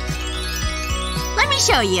 Let me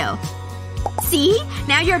show you. See?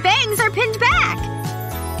 Now your bangs are pinned back.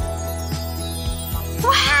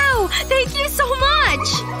 Wow! Thank you so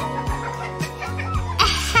much!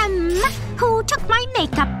 Ahem. Who took my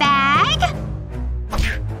makeup bag?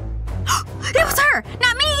 It was her!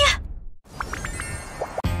 Not me!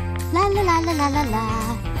 La la la la la la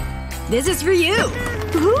la. This is for you!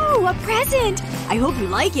 Ooh, a present! I hope you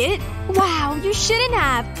like it. Wow, you shouldn't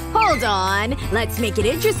have. Hold on. Let's make it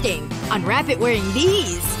interesting. Unwrap it wearing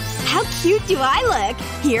these. How cute do I look?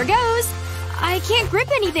 Here goes. I can't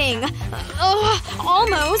grip anything. Ugh,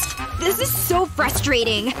 almost. This is so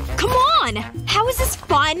frustrating. Come on! How is this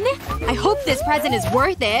fun? I hope this present is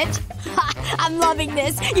worth it. Ha! I'm loving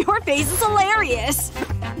this. Your face is hilarious.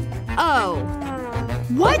 Oh.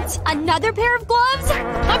 What? Another pair of gloves?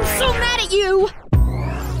 I'm so mad at you!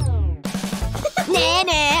 Nah,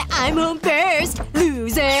 nah. I'm home first.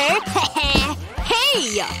 Loser. Hey!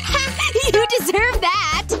 You deserve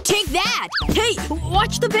that! Take that! Hey!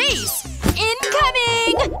 Watch the base!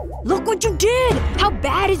 Incoming! Look what you did! How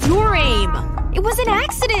bad is your aim? It was an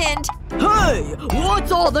accident! Hey!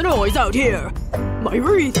 What's all the noise out here? My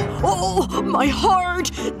wreath! Oh! My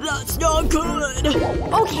heart! That's not good!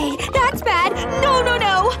 Okay, that's bad. No, no,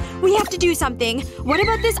 no! We have to do something. What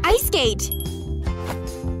about this ice skate?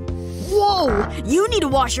 Whoa! You need to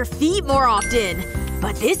wash your feet more often.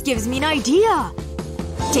 But this gives me an idea.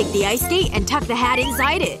 Take the ice skate and tuck the hat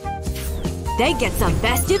inside it. Then get some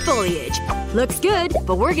festive foliage. Looks good,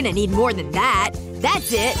 but we're gonna need more than that.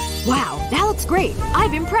 That's it. Wow, that looks great.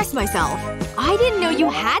 I've impressed myself. I didn't know you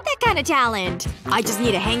had that kind of talent. I just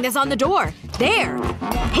need to hang this on the door. There.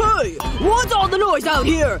 Hey! What's all the noise out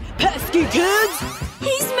here? Pesky kids?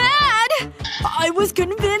 He's mad! I was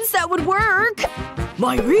convinced that would work.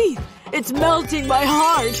 My wreath! It's melting my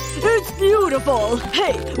heart! It's beautiful!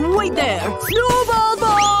 Hey, wait there! Snowball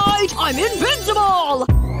fight! I'm invincible!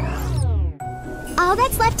 All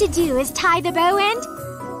that's left to do is tie the bow end.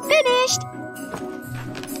 Finished!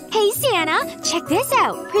 Hey, Santa. Check this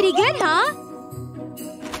out. Pretty good, huh?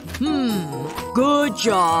 Good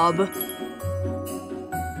job.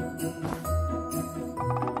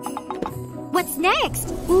 What's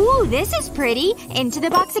next? Ooh, this is pretty. Into the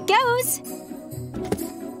box it goes.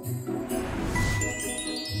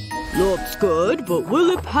 Looks good, but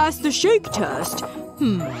will it pass the shake test?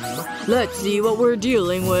 Let's see what we're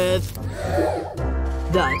dealing with.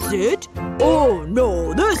 That's it? Oh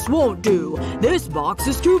no, this won't do. This box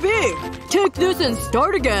is too big. Take this and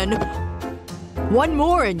start again. One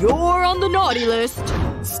more and you're on the naughty list.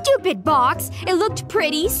 Stupid box. It looked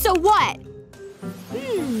pretty, so what?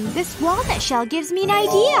 This walnut shell gives me an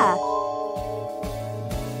idea.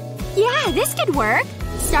 Yeah, this could work.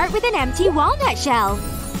 Start with an empty walnut shell.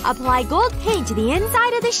 Apply gold paint to the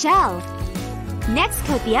inside of the shell. Next,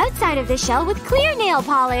 coat the outside of the shell with clear nail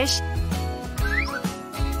polish.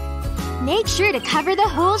 Make sure to cover the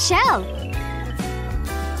whole shell.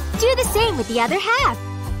 do the same with the other half.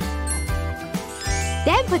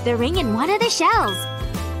 Then put the ring in one of the shells.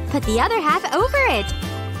 Put the other half over it.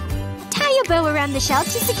 Tie a bow around the shell to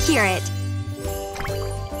secure it.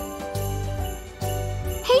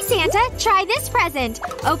 Hey Santa, try this present.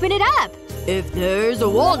 Open it up. If there's a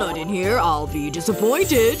walnut in here, I'll be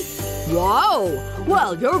disappointed. Wow!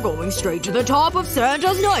 Well, you're going straight to the top of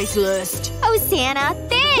Santa's nice list. Oh, Santa,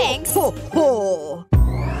 thanks! Ho, ho.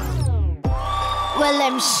 Well,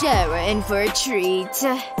 I'm sure we're in for a treat.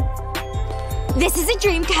 This is a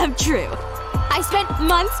dream come true. I spent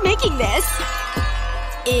months making this.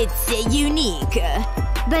 It's unique.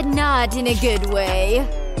 But not in a good way.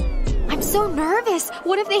 I'm so nervous.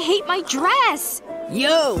 What if they hate my dress?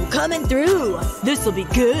 Yo, coming through. This'll be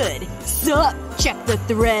good. Sup? Check the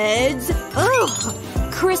threads.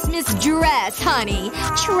 Ugh. Christmas dress, honey.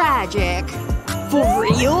 Tragic. For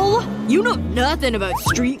real? You know nothing about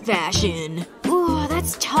street fashion. Ooh,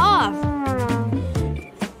 that's tough.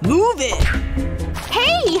 Move it!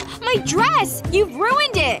 Hey! My dress! You've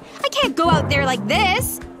ruined it! I can't go out there like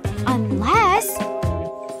this. Unless…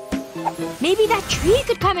 maybe that tree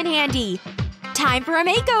could come in handy. Time for a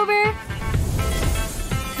makeover.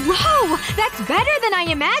 Whoa! That's better than I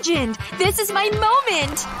imagined! This is my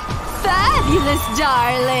moment! Fabulous,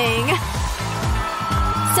 darling!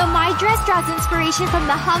 So my dress draws inspiration from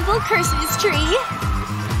the humble Christmas tree.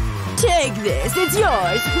 Take this. It's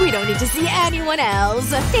yours. We don't need to see anyone else.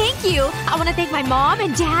 Thank you! I want to thank my mom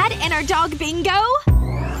and dad and our dog Bingo.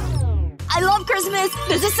 I love Christmas!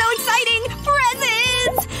 This is so exciting!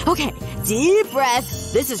 Presents! Okay, deep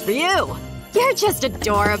breath. This is for you. You're just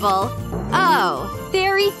adorable. Oh,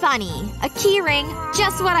 very funny. A keyring.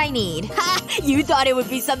 Just what I need. Ha! You thought it would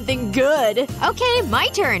be something good. Okay, my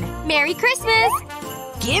turn. Merry Christmas!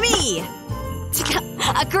 Gimme!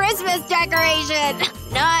 A Christmas decoration!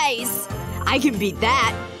 Nice! I can beat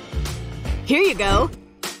that. Here you go.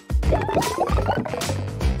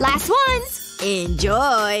 Last ones!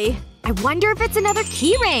 Enjoy. I wonder if it's another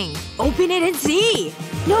keyring. Open it and see.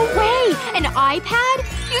 No way! An iPad?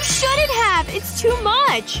 You shouldn't have! It's too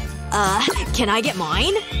much! Can I get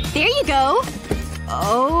mine? There you go.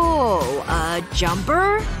 Oh, a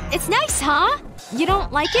jumper? It's nice, huh? You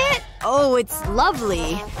don't like it? Oh, it's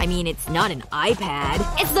lovely. I mean, it's not an iPad.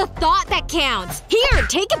 It's the thought that counts. Here,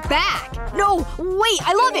 take it back. No! Wait!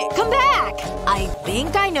 I love it! Come back! I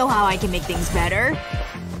think I know how I can make things better.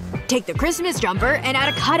 Take the Christmas jumper and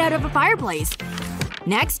add a cutout of a fireplace.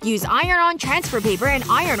 Next, use iron-on transfer paper and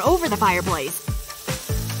iron over the fireplace.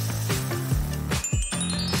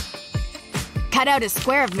 Cut out a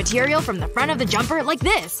square of material from the front of the jumper like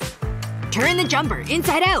this. Turn the jumper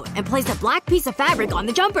inside out and place a black piece of fabric on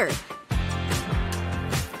the jumper.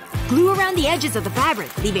 Glue around the edges of the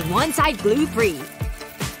fabric, leaving one side glue-free.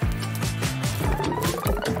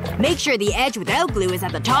 Make sure the edge without glue is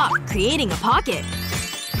at the top, creating a pocket.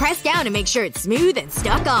 Press down to make sure it's smooth and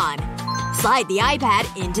stuck on. Slide the iPad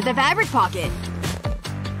into the fabric pocket.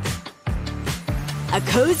 A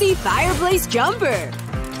cozy fireplace jumper!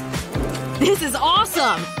 This is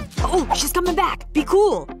awesome! Oh, she's coming back. Be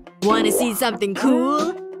cool. Wanna see something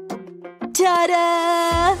cool?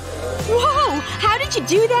 Ta-da! Whoa! How did you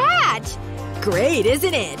do that? Great,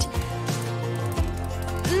 isn't it?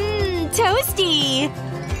 Toasty!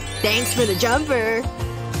 Thanks for the jumper.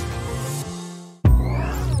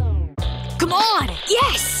 Come on!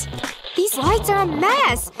 Yes! These lights are a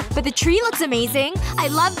mess. But the tree looks amazing. I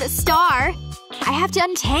love the star. I have to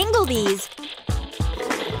untangle these.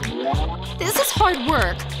 This is hard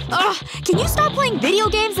work. Ugh. Can you stop playing video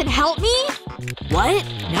games and help me? What?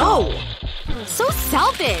 No. So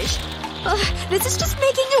selfish. Ugh, this is just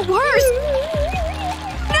making it worse.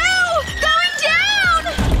 No! Going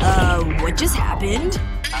down! What just happened?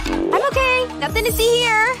 I'm okay. Nothing to see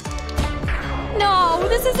here. No,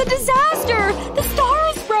 this is a disaster! The star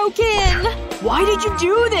is broken! Why did you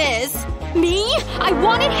do this? Me? I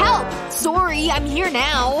wanted help! Sorry, I'm here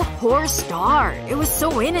now. Poor star. It was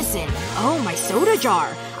so innocent. Oh, my soda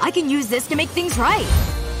jar. I can use this to make things right.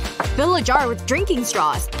 Fill a jar with drinking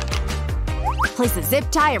straws. Place a zip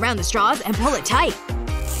tie around the straws and pull it tight.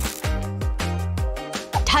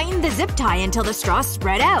 Tighten the zip tie until the straws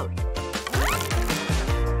spread out.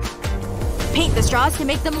 Paint the straws to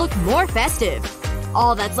make them look more festive.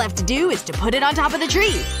 All that's left to do is to put it on top of the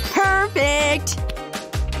tree. Perfect!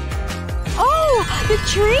 Oh! The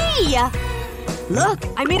tree! Look!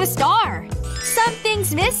 I made a star!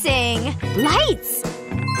 Something's missing. Lights!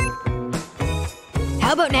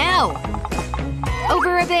 How about now?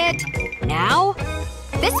 Over a bit. Now?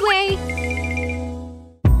 This way.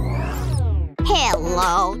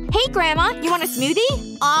 Hello. Hey, Grandma. You want a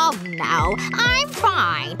smoothie? Oh no. I'm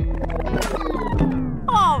fine.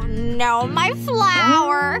 Oh no, my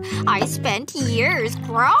flower! I spent years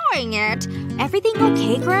growing it. Everything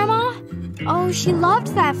okay, Grandma? Oh, she loved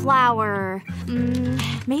that flower.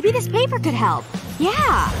 Maybe this paper could help.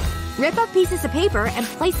 Yeah! Rip up pieces of paper and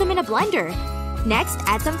place them in a blender. Next,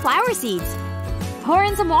 add some flower seeds. Pour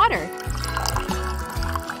in some water.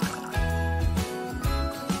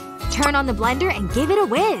 Turn on the blender and give it a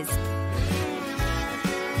whiz.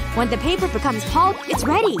 When the paper becomes pulp, it's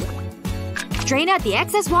ready. Drain out the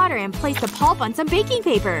excess water and place the pulp on some baking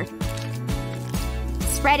paper.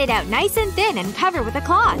 Spread it out nice and thin and cover with a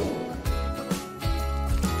cloth.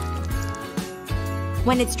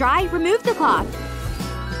 When it's dry, remove the cloth.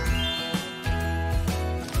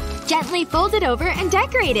 Gently fold it over and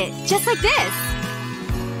decorate it, just like this.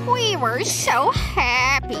 We were so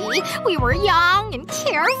happy. We were young and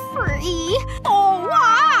carefree. Oh,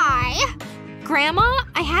 why? Grandma,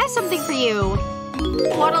 I have something for you.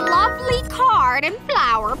 What a lovely card and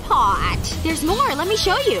flower pot. There's more, let me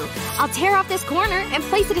show you. I'll tear off this corner and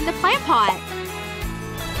place it in the plant pot.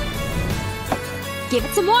 Give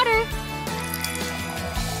it some water.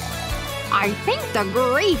 I think the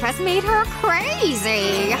grief has made her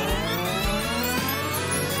crazy.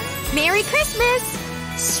 Merry Christmas!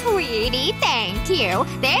 Sweetie, thank you.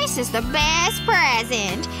 This is the best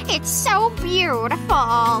present. It's so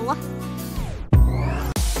beautiful.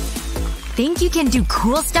 Think you can do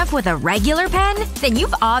cool stuff with a regular pen? Then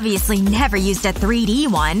you've obviously never used a 3D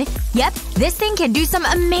one. Yep, this thing can do some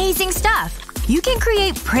amazing stuff. You can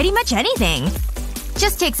create pretty much anything.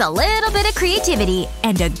 Just takes a little bit of creativity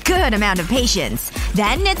and a good amount of patience.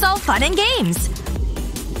 Then it's all fun and games.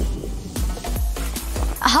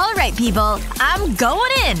 Alright, people. I'm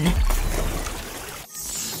going in!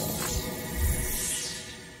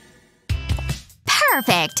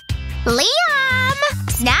 Perfect. Liam!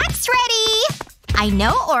 Snacks ready! I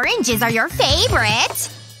know oranges are your favorite.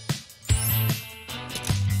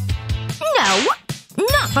 No!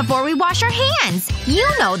 Not before we wash our hands! You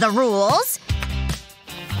know the rules!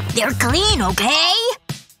 They're clean, okay?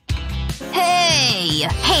 Hey!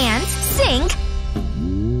 Hands, sink!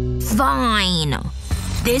 Fine.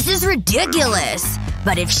 This is ridiculous!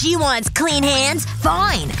 But if she wants clean hands,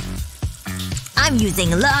 fine! I'm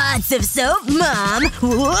using lots of soap, Mom!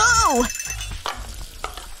 Whoa!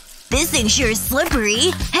 This thing sure is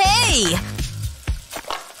slippery. Hey!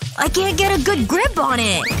 I can't get a good grip on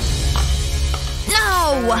it!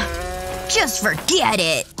 No! Just forget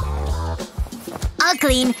it! I'll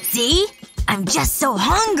clean. See? I'm just so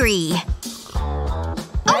hungry.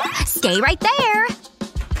 Oh, stay right there.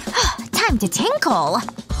 Time to tinkle.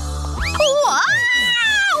 Whoa!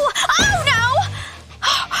 Oh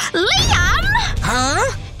no! Liam!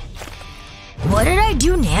 Huh? What did I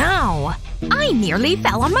do now? I nearly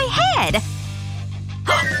fell on my head.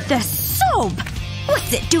 The soap!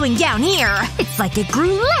 What's it doing down here? It's like it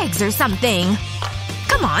grew legs or something.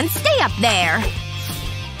 Come on, stay up there.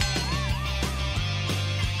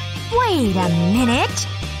 Wait a minute.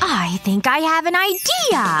 I think I have an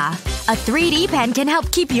idea. A 3D pen can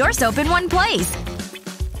help keep your soap in one place.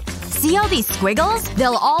 See all these squiggles?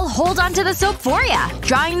 They'll all hold onto the soap for ya.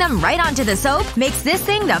 Drawing them right onto the soap makes this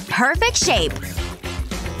thing the perfect shape.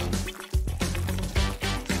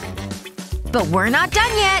 But we're not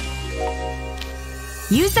done yet.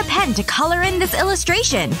 Use the pen to color in this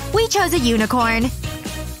illustration. We chose a unicorn.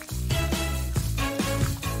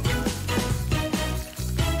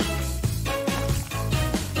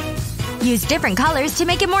 Use different colors to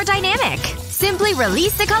make it more dynamic. Simply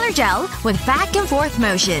release the color gel with back and forth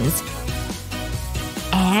motions.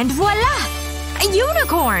 And voila! A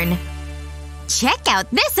unicorn! Check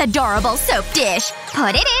out this adorable soap dish!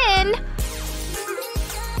 Put it in!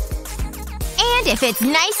 And if it's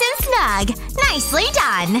nice and snug, nicely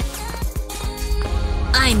done!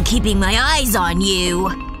 I'm keeping my eyes on you.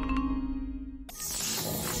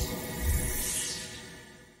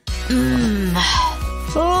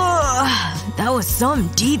 Oh, that was some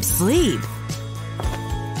deep sleep.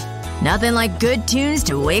 Nothing like good tunes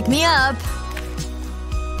to wake me up.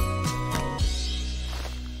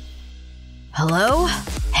 Hello?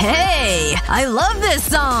 Hey! I love this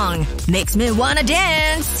song! Makes me wanna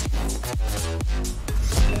dance!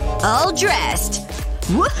 All dressed.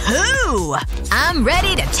 Woohoo! I'm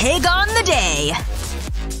ready to take on the day.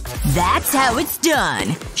 That's how it's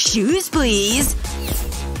done. Shoes, please.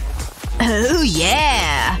 Oh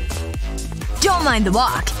yeah! Don't mind the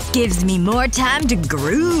walk. Gives me more time to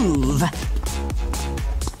groove.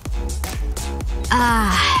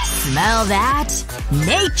 Ah, smell that?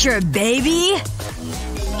 Nature, baby!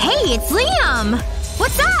 Hey, it's Liam!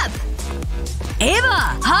 What's up?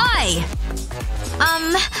 Ava, hi!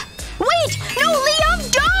 Wait! No, Liam,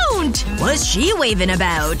 don't! What's she waving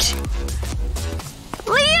about?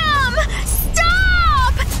 Liam!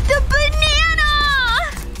 Stop! The banana!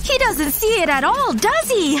 He doesn't see it at all, does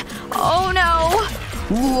he? Oh no.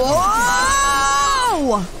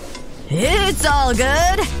 Whoa! It's all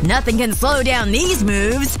good. Nothing can slow down these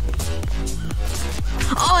moves.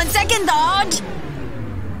 On second thought…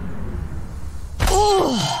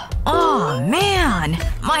 Oh man.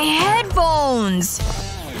 My headphones!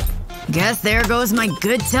 Guess there goes my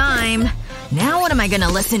good time. Now what am I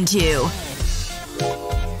gonna listen to?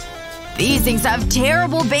 These things have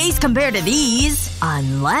terrible bass compared to these.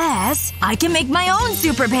 Unless I can make my own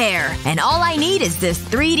super pair. And all I need is this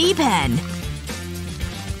 3D pen.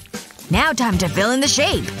 Now time to fill in the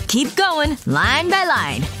shape. Keep going, line by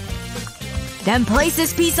line. Then place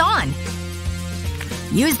this piece on.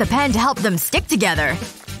 Use the pen to help them stick together.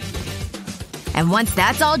 And once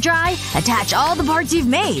that's all dry, attach all the parts you've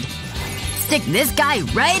made. Stick this guy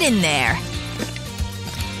right in there.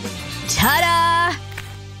 Ta-da!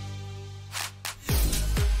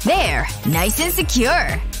 There. Nice and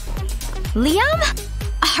secure. Liam?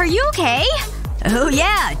 Are you okay? Oh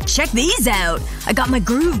yeah. Check these out. I got my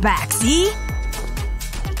groove back, see?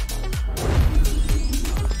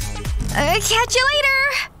 Catch you later!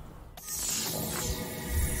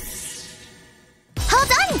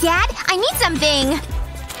 Hold on, Dad! I need something!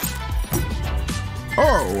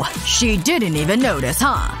 Oh, she didn't even notice,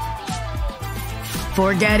 huh?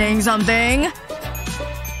 Forgetting something?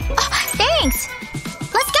 Oh, thanks!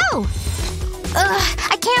 Let's go! Ugh,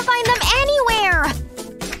 I can't find them anywhere!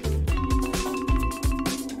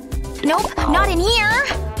 Nope, not in here!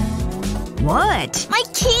 What? My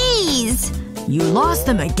keys! You lost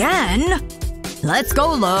them again? Let's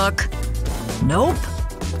go look. Nope.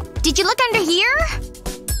 Did you look under here?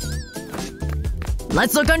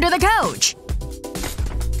 Let's look under the couch.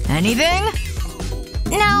 Anything?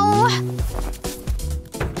 No.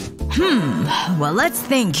 Well, let's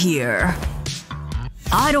think here.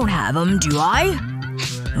 I don't have them, do I?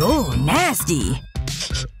 Oh, nasty.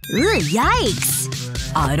 Ugh, yikes.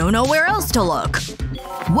 I don't know where else to look.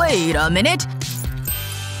 Wait a minute.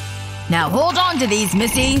 Now hold on to these,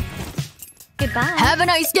 Missy. Goodbye. Have a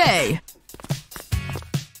nice day.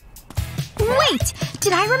 Wait!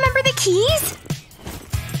 Did I remember the keys?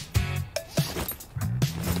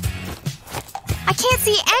 I can't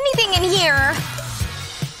see anything in here.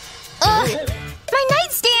 Ugh! My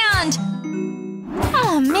nightstand!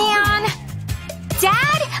 Oh, man.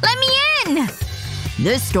 Dad? Let me in!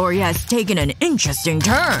 This story has taken an interesting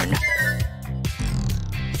turn.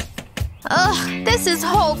 Ugh, this is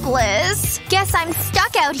hopeless. Guess I'm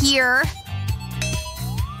stuck out here.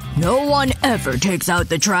 No one ever takes out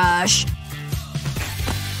the trash.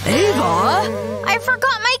 Ava? I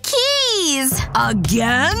forgot my keys!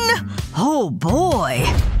 Again? Oh boy.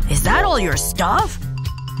 Is that all your stuff?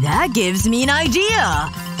 That gives me an idea.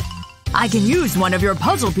 I can use one of your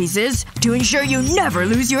puzzle pieces to ensure you never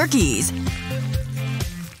lose your keys.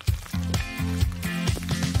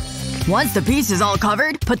 Once the piece is all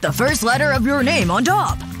covered, put the first letter of your name on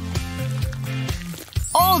top.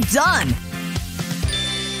 All done!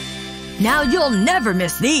 Now you'll never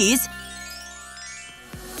miss these.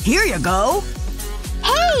 Here you go.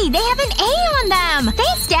 Hey! They have an A on them!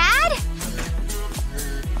 Thanks, Dad!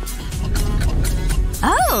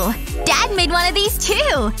 Oh! Dad made one of these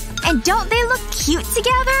too! And don't they look cute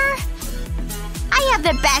together? I have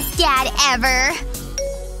the best dad ever!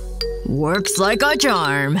 Works like a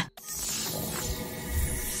charm.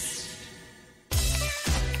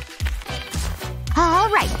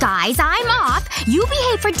 Alright, guys, I'm off. You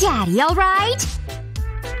behave for Daddy, alright?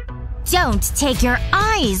 Don't take your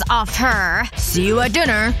eyes off her. See you at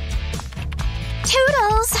dinner.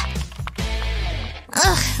 Toodles!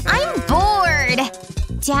 Ugh, I'm bored.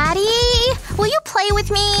 Daddy? Will you play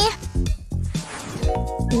with me?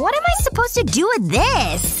 What am I supposed to do with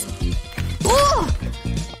this? Ooh!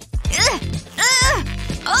 Ugh! Ugh!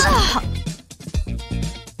 Ugh!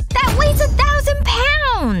 That weighs 1,000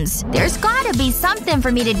 pounds! There's gotta be something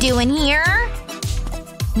for me to do in here.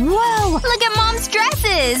 Whoa! Look at Mom's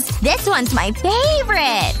dresses! This one's my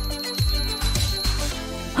favorite!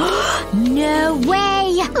 No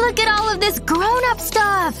way! Look at all of this grown-up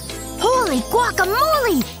stuff! Holy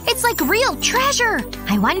guacamole! It's like real treasure!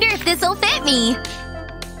 I wonder if this'll fit me.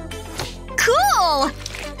 Cool!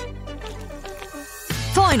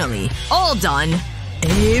 Finally. All done.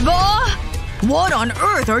 Ava? What on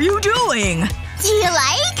earth are you doing? Do you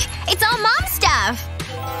like? It's all Mom stuff.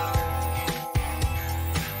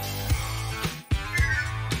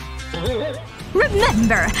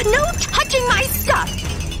 Remember, no touching my stuff!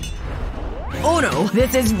 Oh no,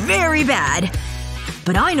 this is very bad.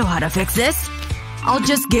 But I know how to fix this. I'll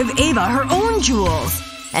just give Ava her own jewels.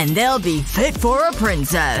 And they'll be fit for a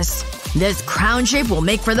princess. This crown shape will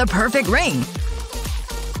make for the perfect ring.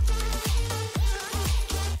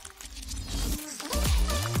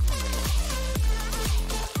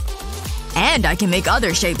 And I can make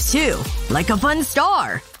other shapes too. Like a fun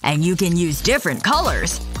star. And you can use different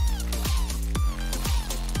colors.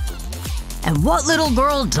 And what little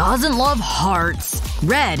girl doesn't love hearts?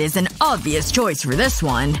 Red is an obvious choice for this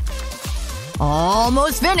one.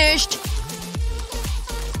 Almost finished.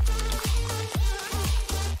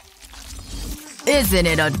 Isn't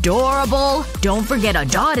it adorable? Don't forget a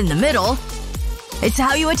dot in the middle. It's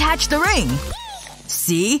how you attach the ring.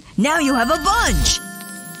 See? Now you have a bunch!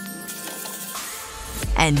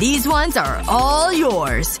 And these ones are all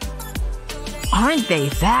yours. Aren't they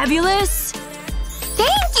fabulous?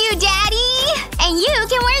 Thank you, Daddy! And you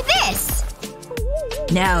can wear this!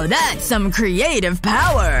 Now that's some creative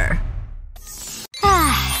power!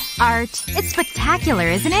 Art. It's spectacular,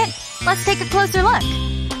 isn't it? Let's take a closer look.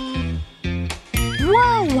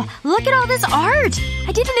 Whoa! Look at all this art!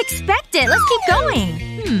 I didn't expect it. Let's keep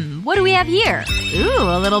going. What do we have here? Ooh,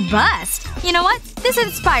 a little bust. You know what? This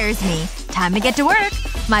inspires me. Time to get to work.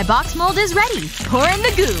 My box mold is ready. Pour in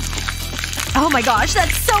the goop. Oh my gosh,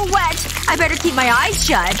 that's so wet! I better keep my eyes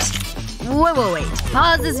shut. Wait.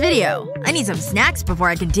 Pause this video. I need some snacks before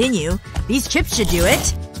I continue. These chips should do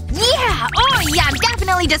it. Yeah! Oh yeah, I'm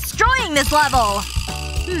definitely destroying this level!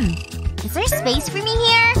 Is there space for me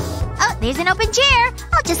here? Oh, there's an open chair.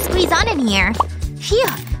 I'll just squeeze on in here. Phew.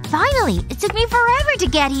 Finally! It took me forever to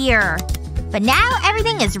get here. But now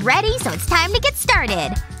everything is ready, so it's time to get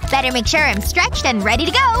started. Better make sure I'm stretched and ready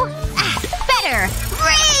to go. Better!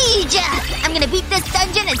 Rage! I'm gonna beat this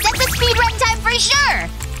dungeon and set the speedrun time for sure!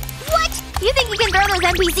 What? You think you can throw those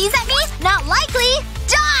NPCs at me? Not likely!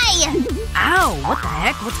 Die! Ow, what the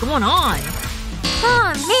heck? What's going on?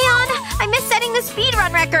 Oh man! I missed setting the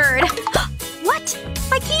speedrun record! What?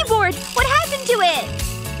 My keyboard! What happened to it?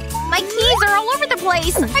 My keys are all over the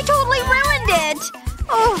place! I totally ruined it!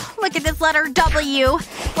 Oh, look at this letter W.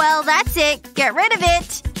 Well, that's it. Get rid of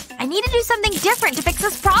it. I need to do something different to fix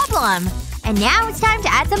this problem. And now it's time to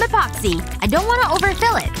add some epoxy. I don't want to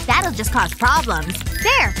overfill it. That'll just cause problems.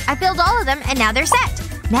 There! I filled all of them and now they're set.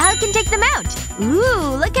 Now I can take them out.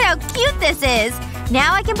 Ooh, look at how cute this is.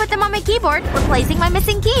 Now I can put them on my keyboard, replacing my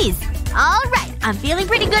missing keys. Alright, I'm feeling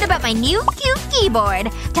pretty good about my new cute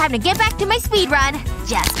keyboard. Time to get back to my speedrun.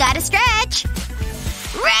 Just gotta stretch.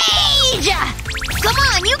 Rage! Come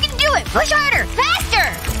on, you can do it! Push harder! Faster!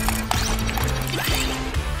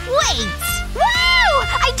 Wait! Woo!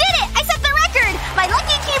 I did it! I set the record! My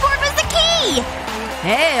lucky keyboard was the key!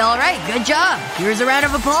 Hey, alright, good job. Here's a round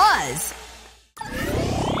of applause.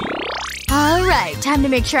 Alright, time to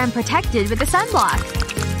make sure I'm protected with the sunblock.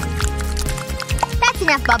 That's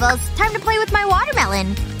enough, Bubbles. Time to play with my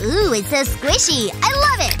watermelon. Ooh, it's so squishy. I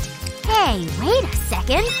love it! Hey, wait a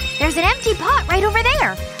second. There's an empty pot right over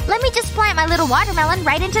there. Let me just plant my little watermelon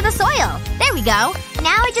right into the soil. There we go.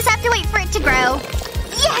 Now I just have to wait for it to grow.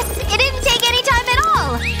 Yes! It didn't take any time at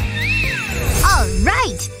all!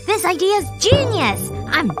 Alright! This idea's genius!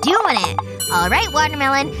 I'm doing it! Alright,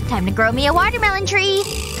 watermelon. Time to grow me a watermelon tree.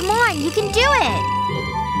 Come on, you can do it!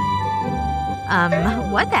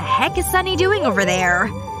 What the heck is Sunny doing over there?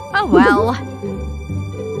 Oh well.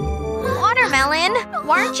 Watermelon,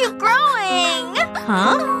 why aren't you growing?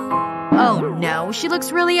 Huh? Oh no, she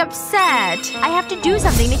looks really upset. I have to do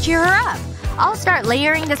something to cheer her up. I'll start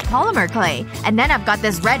layering this polymer clay. And then I've got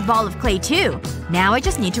this red ball of clay too. Now I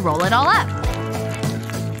just need to roll it all up.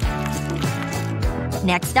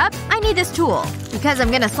 Next up, I need this tool. Because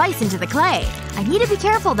I'm gonna slice into the clay. I need to be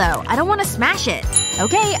careful though. I don't want to smash it.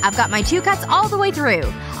 Okay, I've got my 2 cuts all the way through.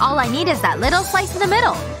 All I need is that little slice in the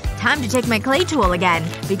middle. Time to take my clay tool again.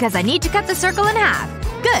 Because I need to cut the circle in half.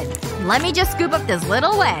 Good. Let me just scoop up this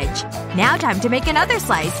little wedge. Now time to make another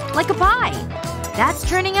slice, like a pie. That's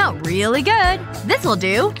turning out really good. This'll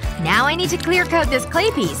do. Now I need to clear coat this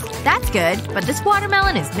clay piece. That's good, but this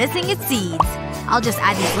watermelon is missing its seeds. I'll just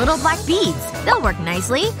add these little black beads. They'll work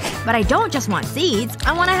nicely. But I don't just want seeds.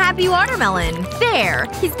 I want a happy watermelon. There!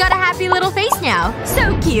 He's got a happy little face now.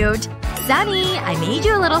 So cute. Sunny, I made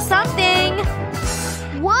you a little something.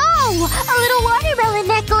 Whoa! A little watermelon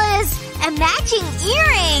necklace! And matching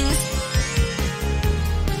earrings!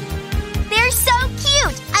 They're so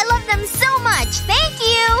cute! I love them so much! Thank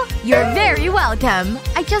you! You're very welcome.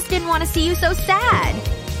 I just didn't want to see you so sad.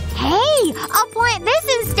 Hey! I'll plant this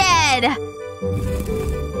instead!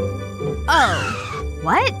 Oh.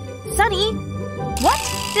 What? Sunny? What?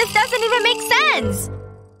 This doesn't even make sense!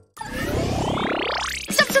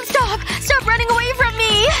 Stop! Stop running away from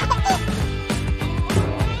me!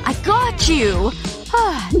 I got you!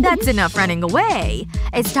 That's enough running away.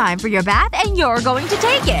 It's time for your bath and you're going to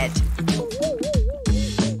take it.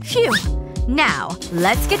 Phew. Now,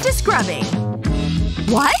 let's get to scrubbing.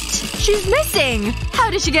 What? She's missing! How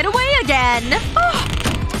did she get away again?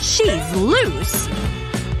 Oh, she's loose.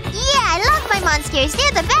 Yeah, I love my monsters.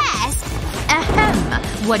 They're the best.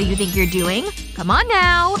 Ahem. What do you think you're doing? Come on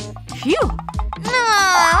now. Phew. No,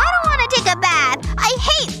 I don't want to take a bath. I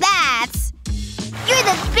hate baths. You're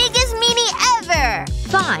the biggest meanie ever.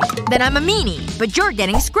 Fine. Then I'm a meanie. But you're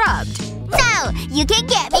getting scrubbed. No, you can't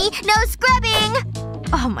get me. No scrubbing.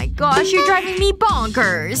 Oh my gosh, you're driving me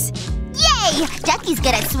bonkers. Yay! Ducky's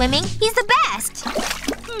good at swimming. He's the best.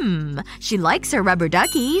 She likes her rubber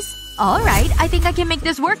duckies. Alright, I think I can make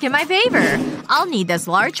this work in my favor. I'll need this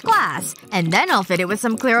large glass. And then I'll fit it with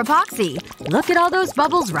some clear epoxy. Look at all those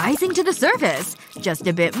bubbles rising to the surface. Just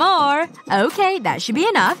a bit more. Okay, that should be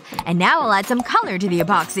enough. And now I'll add some color to the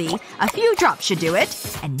epoxy. A few drops should do it.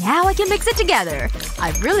 And now I can mix it together.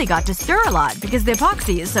 I've really got to stir a lot because the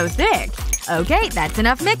epoxy is so thick. Okay, that's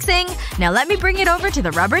enough mixing. Now let me bring it over to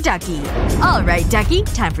the rubber ducky. Alright, ducky.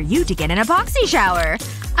 Time for you to get an epoxy shower.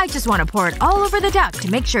 I just want to pour it all over the duck to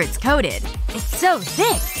make sure it's coated. It's so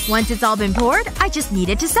thick. Once it's all been poured, I just need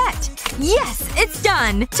it to set. Yes! It's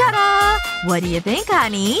done! Ta-da! What do you think,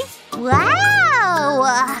 honey?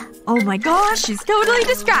 Wow! Oh my gosh, she's totally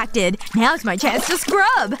distracted. Now's my chance to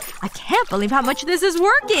scrub. I can't believe how much this is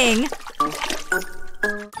working.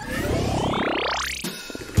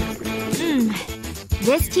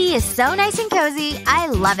 This tea is so nice and cozy. I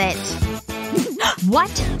love it. What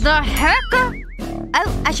the heck?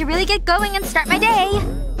 Oh, I should really get going and start my day.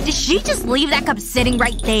 Did she just leave that cup sitting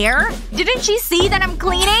right there? Didn't she see that I'm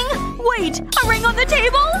cleaning? Wait, a ring on the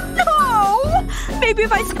table? No! Maybe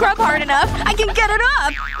if I scrub hard enough, I can get it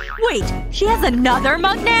up. Wait, she has another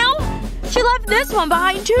mug now? She left this one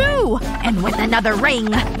behind too. And with another ring.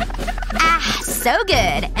 Ah, so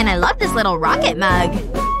good. And I love this little rocket mug.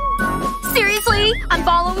 Seriously? I'm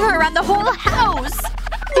following her around the whole house.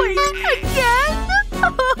 Wait, again?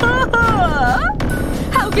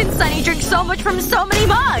 How can Sunny drink so much from so many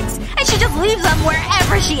mugs? And she just leaves them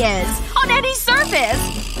wherever she is. On any surface.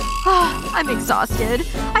 I'm exhausted.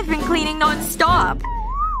 I've been cleaning non-stop.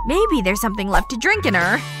 Maybe there's something left to drink in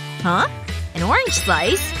her. Huh? An orange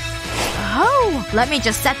slice? Oh. Let me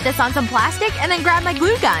just set this on some plastic and then grab my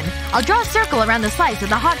glue gun. I'll draw a circle around the slice with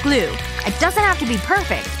the hot glue. It doesn't have to be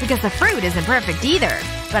perfect, because the fruit isn't perfect either.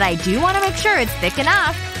 But I do want to make sure it's thick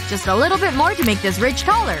enough. Just a little bit more to make this ridge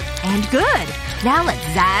taller. And good. Now let's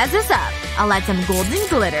zazz this up. I'll add some golden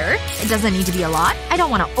glitter. It doesn't need to be a lot. I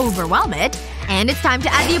don't want to overwhelm it. And it's time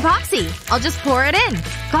to add the epoxy. I'll just pour it in.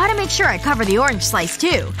 Gotta make sure I cover the orange slice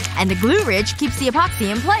too. And the glue ridge keeps the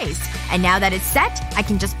epoxy in place. And now that it's set, I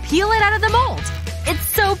can just peel it out of the mold. It's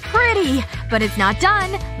so pretty! But it's not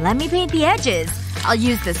done. Let me paint the edges. I'll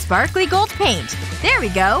use the sparkly gold paint. There we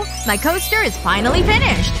go. My coaster is finally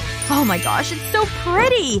finished. Oh my gosh, it's so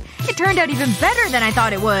pretty! It turned out even better than I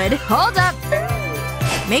thought it would. Hold up.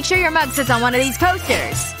 Make sure your mug sits on one of these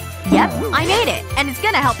coasters. Yep, I made it. And it's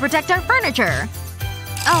gonna help protect our furniture.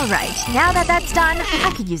 Alright, now that that's done,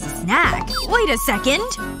 I could use a snack. Wait a second.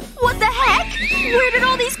 What the heck? Where did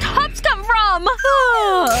all these cups come from?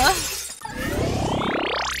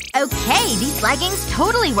 Okay, these leggings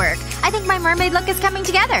totally work. I think my mermaid look is coming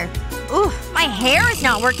together. Oof, my hair is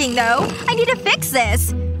not working though. I need to fix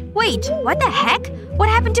this. Wait, what the heck? What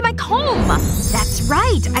happened to my comb? That's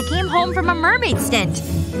right, I came home from a mermaid stint.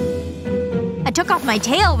 I took off my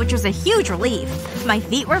tail, which was a huge relief. My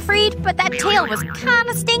feet were freed, but that tail was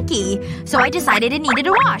kinda stinky. So I decided it needed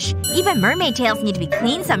a wash. Even mermaid tails need to be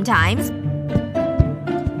cleaned sometimes.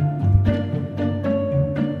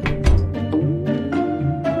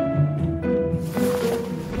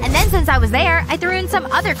 And then since I was there, I threw in some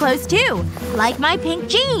other clothes too. Like my pink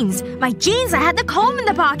jeans. My jeans that had the comb in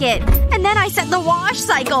the pocket. And then I set the wash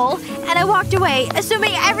cycle. And I walked away,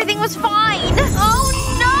 assuming everything was fine. Oh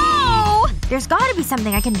no! There's gotta be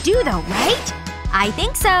something I can do though, right? I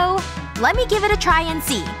think so. Let me give it a try and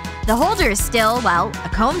see. The holder is still, well, a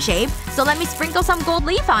comb shape, so let me sprinkle some gold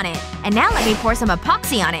leaf on it. And now let me pour some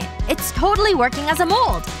epoxy on it. It's totally working as a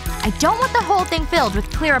mold. I don't want the whole thing filled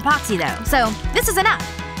with clear epoxy though, so this is enough.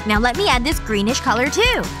 Now let me add this greenish color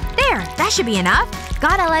too. There, that should be enough.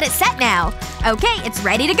 Gotta let it set now. Okay, it's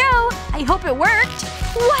ready to go. I hope it worked.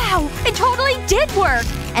 Wow! It totally did work!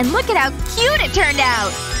 And look at how cute it turned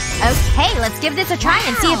out! Okay, let's give this a try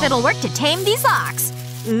and see if it'll work to tame these locks.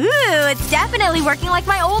 Ooh, it's definitely working like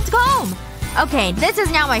my old comb. Okay, this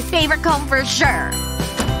is now my favorite comb for sure.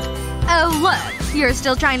 Oh look, You're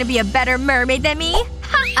still trying to be a better mermaid than me?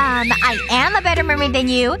 I am a better mermaid than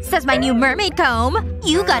you, says my new mermaid comb.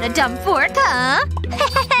 You got a dumb fork, huh?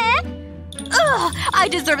 Ugh, I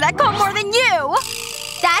deserve that comb more than you!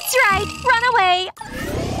 That's right. Run away.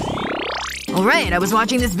 Alright, I was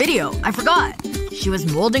watching this video. I forgot. She was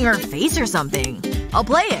molding her face or something. I'll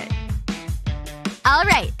play it.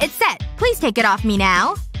 Alright, it's set. Please take it off me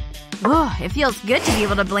now. Ugh, it feels good to be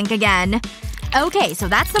able to blink again. Okay, so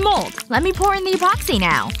that's the mold. Let me pour in the epoxy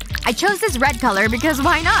now. I chose this red color because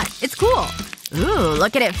why not? It's cool. Ooh,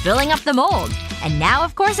 look at it filling up the mold. And now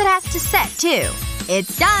of course it has to set, too.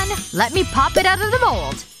 It's done. Let me pop it out of the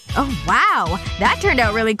mold. Oh wow. That turned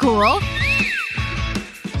out really cool.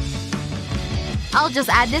 I'll just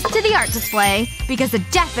add this to the art display, because it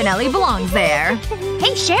definitely belongs there.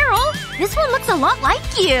 Hey, Cheryl. This one looks a lot like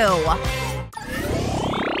you.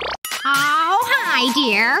 Oh, hi,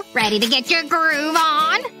 dear. Ready to get your groove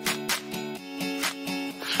on?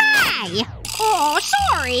 Hey! Oh,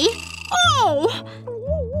 sorry. Oh!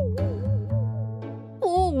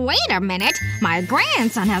 Oh, wait a minute. My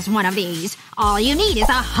grandson has one of these. All you need is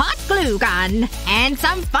a hot glue gun. And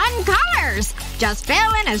some fun colors. Just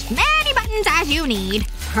fill in as many buttons as you need.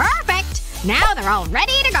 Perfect! Now they're all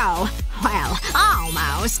ready to go. Well,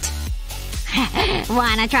 almost.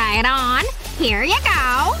 Wanna try it on? Here you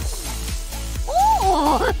go.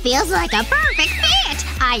 Ooh, feels like a perfect fit.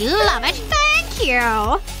 I love it. Thank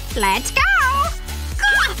you. Let's go.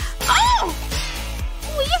 Oh!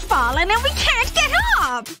 We've fallen and we can't get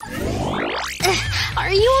up!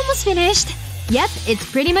 Are you almost finished? Yep, it's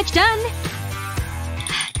pretty much done.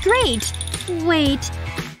 Great. Wait.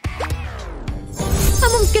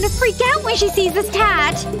 Someone's gonna freak out when she sees this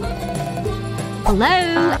tat.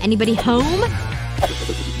 Hello? Anybody home?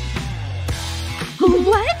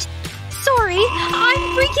 What? Sorry. I'm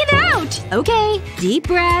freaking out. Okay. Deep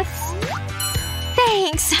breaths.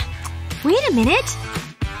 Thanks. Wait a minute.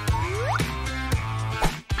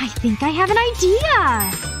 I think I have an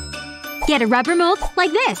idea. Get a rubber mold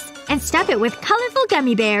like this and stuff it with colorful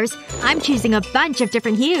gummy bears. I'm choosing a bunch of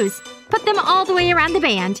different hues. Put them all the way around the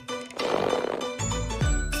band.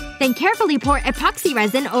 Then carefully pour epoxy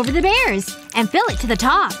resin over the bears and fill it to the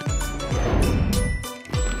top.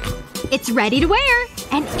 It's ready to wear.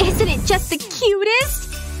 And isn't it just the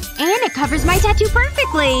cutest? And it covers my tattoo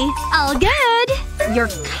perfectly. All good. You're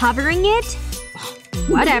covering it?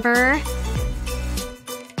 Whatever.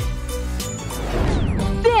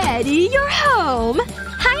 Betty, you're home.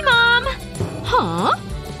 Hi, Mom. Huh?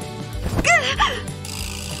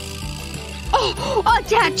 Oh, a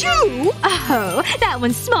tattoo? Oh, that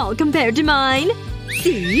one's small compared to mine.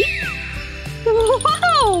 See?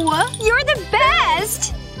 Whoa! You're the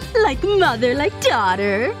best! Like mother, like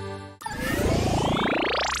daughter.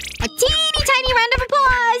 A teeny tiny round of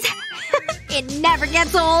applause! It never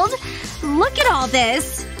gets old. Look at all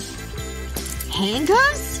this.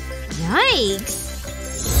 Handcuffs? Yikes.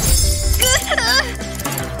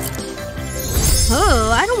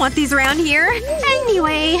 Oh, I don't want these around here.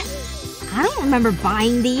 Anyway. I don't remember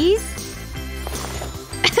buying these.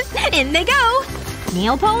 In they go.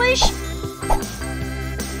 Nail polish?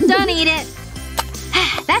 Don't eat it.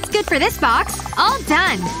 That's good for this box. All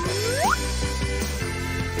done.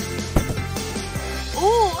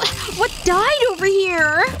 Oh, what died over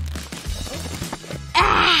here?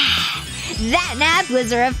 Ah, that nap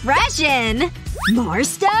was refreshing. More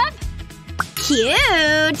stuff?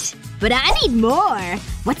 Cute. But I need more.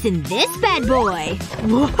 What's in this bad boy?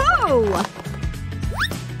 Whoa!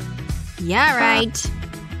 Yeah, right.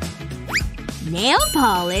 Nail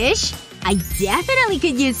polish? I definitely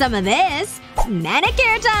could use some of this.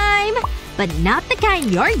 Manicure time! But not the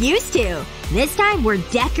kind you're used to. This time we're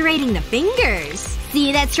decorating the fingers.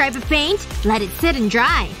 See that stripe of paint? Let it sit and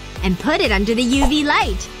dry. And put it under the UV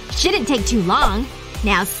light. Shouldn't take too long.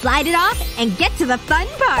 Now slide it off and get to the fun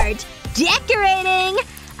part. Decorating!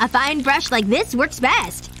 A fine brush like this works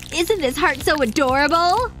best. Isn't this heart so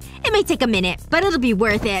adorable? It may take a minute, but it'll be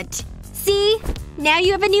worth it. See? Now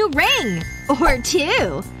you have a new ring. Or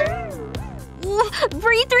two.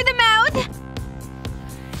 Breathe through the mouth.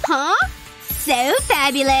 Huh? So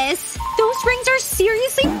fabulous. Those rings are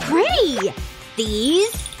seriously pretty.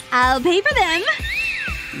 These? I'll pay for them.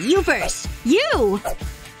 You first. You!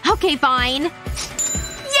 Okay, fine.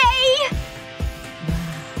 Yay!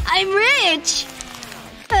 I'm rich!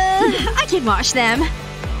 I can wash them.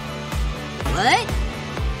 What?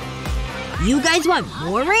 You guys want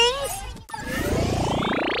more rings?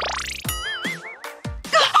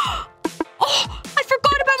 Oh! I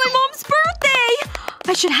forgot about my mom's birthday!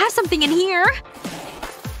 I should have something in here.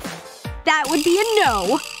 That would be a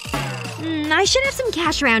no. I should have some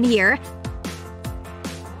cash around here.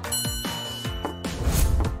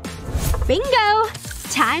 Bingo!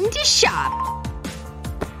 Time to shop.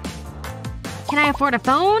 Can I afford a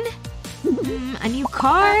phone? A new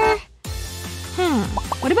car?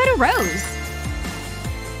 What about a rose?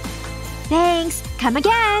 Thanks. Come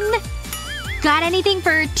again. Got anything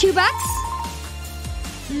for $2?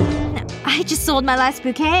 I just sold my last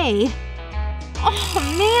bouquet. Oh,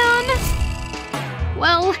 man.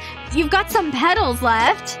 Well, you've got some petals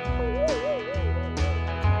left.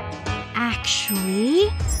 Actually…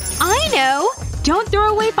 I know! Don't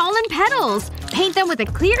throw away fallen petals. Paint them with a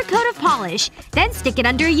clear coat of polish. Then stick it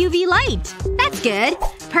under a UV light. That's good.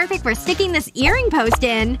 Perfect for sticking this earring post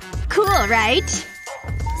in. Cool, right?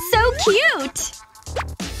 So cute!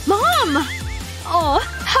 Mom! Oh,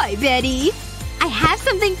 hi, Betty. I have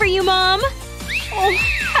something for you, Mom. Oh,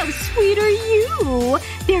 how sweet are you?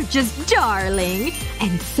 They're just darling.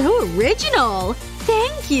 And so original.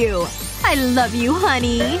 Thank you. I love you,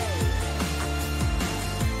 honey.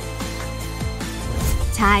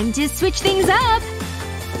 Time to switch things up.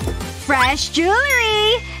 Fresh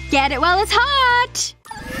jewelry! Get it while it's hot!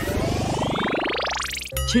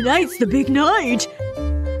 Tonight's the big night.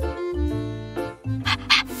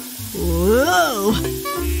 Whoa.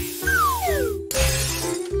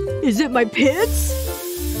 Is it my pits?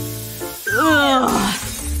 Ugh.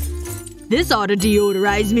 This ought to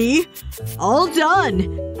deodorize me. All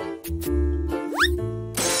done.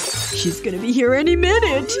 She's gonna be here any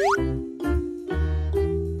minute.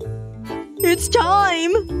 It's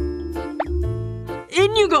time!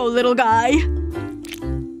 In you go, little guy.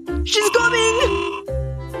 She's coming!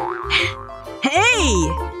 Hey!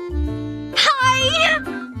 Hi!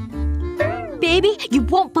 Baby, you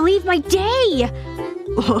won't believe my day!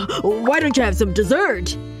 Why don't you have some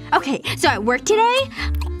dessert? Okay, so at work today…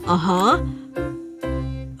 Uh-huh.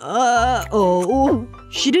 Oh.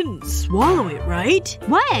 She didn't swallow it, right?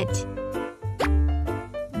 What?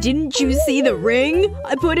 Didn't you see the ring?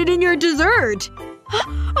 I put it in your dessert.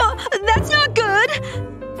 That's not good!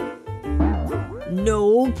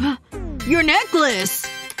 Nope. Your necklace!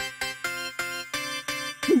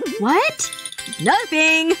 What?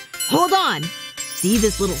 Nothing! Hold on. See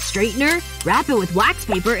this little straightener? Wrap it with wax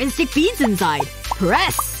paper and stick beads inside.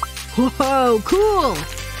 Press! Whoa, cool!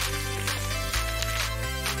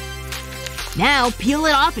 Now peel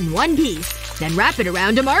it off in one piece. Then wrap it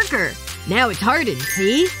around a marker. Now it's hardened,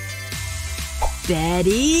 see?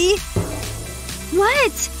 Betty?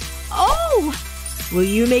 What? Oh! Will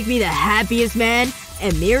you make me the happiest man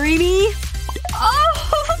and marry me?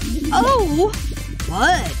 Oh! Oh!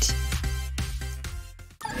 What?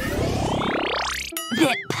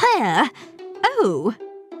 Oh.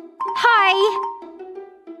 Hi.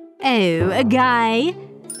 Oh, a guy.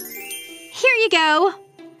 Here you go.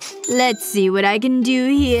 Let's see what I can do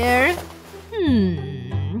here.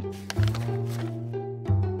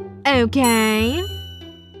 Okay.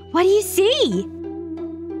 What do you see?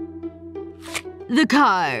 The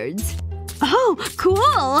cards. Oh,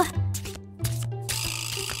 cool!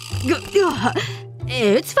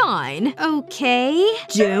 It's fine. Okay.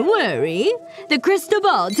 Don't worry. The crystal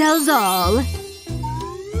ball tells all.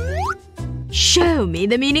 Show me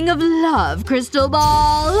the meaning of love, crystal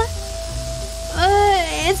ball.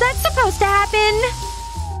 Is that supposed to happen?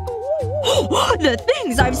 The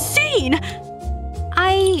things I've seen!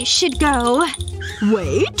 I should go.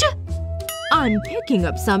 Wait. I'm picking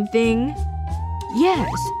up something. Yes,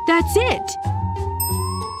 that's it.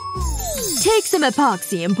 Take some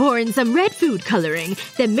epoxy and pour in some red food coloring,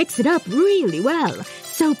 then mix it up really well.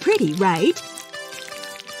 So pretty, right?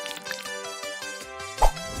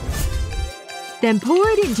 Then pour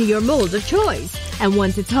it into your mold of choice. And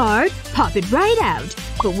once it's hard, pop it right out.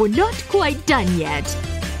 But we're not quite done yet.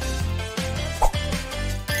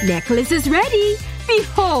 Necklace is ready!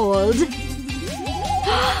 Behold!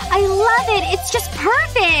 I love it! It's just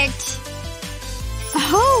perfect!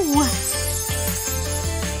 Oh!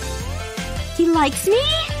 He likes me?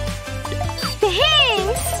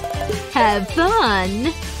 Thanks! Have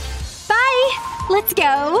fun! Bye! Let's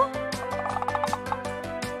go!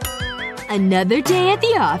 Another day at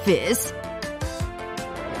the office.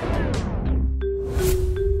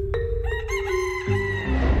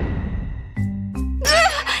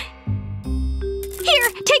 Here,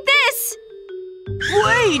 take this!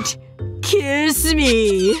 Wait! Kiss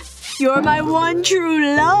me! You're my one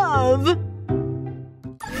true love!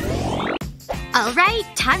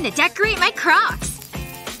 Alright, time to decorate my Crocs.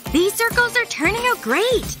 These circles are turning out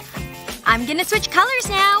great. I'm gonna switch colors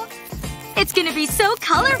now. It's gonna be so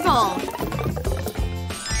colorful.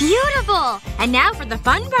 Beautiful! And now for the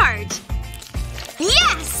fun part.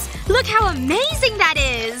 Yes! Look how amazing that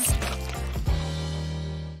is!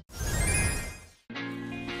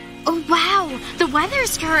 Oh wow! the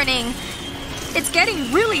weather's turning. It's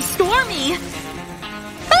getting really stormy.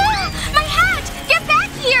 Ah! My hat! Get back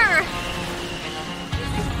here!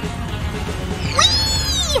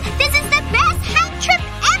 Whee! This is the best hat trip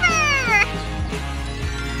ever!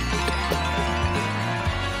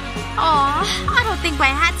 Aw, I don't think my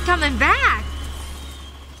hat's coming back.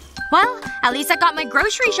 Well, at least I got my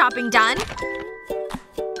grocery shopping done.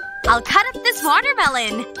 I'll cut up this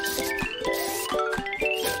watermelon.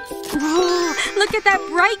 Ooh, look at that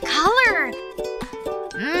bright color.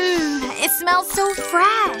 It smells so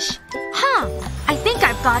fresh. Huh, I think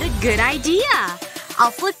I've got a good idea.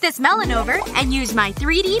 I'll flip this melon over and use my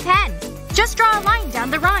 3D pen. Just draw a line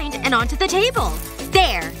down the rind and onto the table.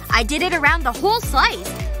 There, I did it around the whole slice.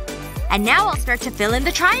 And now I'll start to fill in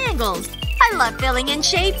the triangles. I love filling in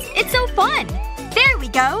shapes. It's so fun. There we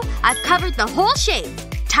go. I've covered the whole shape.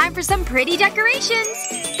 Time for some pretty decorations.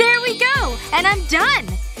 There we go. And I'm done.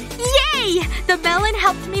 Yay! The melon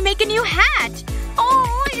helped me make a new hat.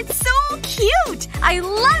 Oh, it's so cute. I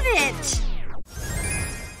love it.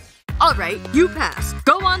 Alright, you pass.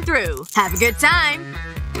 Go on through. Have a good time.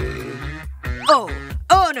 Oh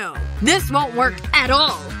no. This won't work at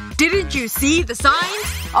all. Didn't you see the signs?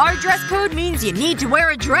 Our dress code means you need to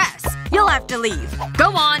wear a dress. You'll have to leave.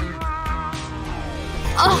 Go on.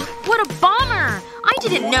 Oh, what a bummer. I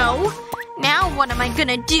didn't know. Now what am I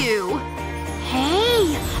gonna do?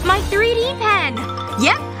 Hey, my 3D pen.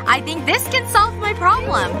 Yep, I think this can solve my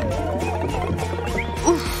problem.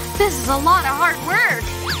 Oof, this is a lot of hard work.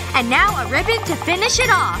 And now a ribbon to finish it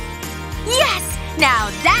off. Yes! Now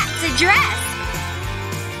that's a dress!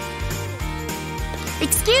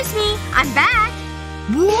 Excuse me, I'm back.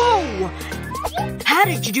 Whoa! How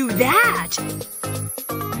did you do that?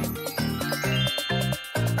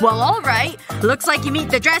 Well, alright. Looks like you meet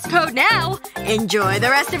the dress code now. Enjoy the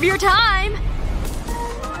rest of your time.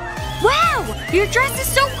 Wow! Your dress is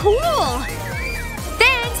so cool!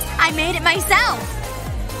 Thanks! I made it myself.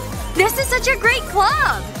 This is such a great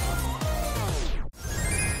club!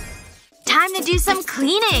 Time to do some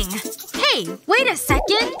cleaning. Hey, wait a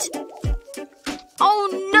second.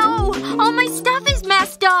 Oh no! All my stuff is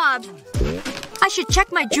messed up! I should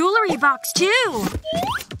check my jewelry box, too.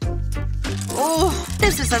 Oh,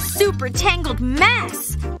 this is a super tangled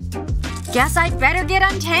mess. Guess I'd better get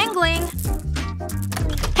untangling.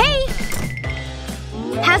 Hey!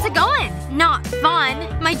 How's it going? Not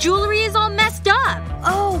fun. My jewelry is all messed up.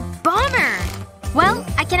 Oh, bummer. Well,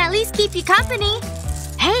 I can at least keep you company.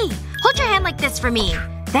 Hey, hold your hand like this for me.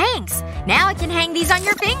 Thanks. Now I can hang these on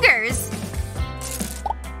your fingers.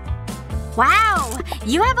 Wow,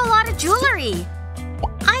 you have a lot of jewelry.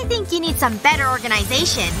 I think you need some better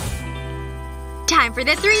organization. Time for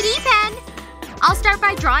the 3D pen. I'll start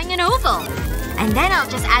by drawing an oval. And then I'll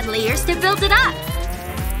just add layers to build it up.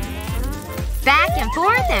 Back and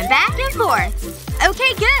forth and back and forth.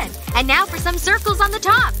 Okay, good. And now for some circles on the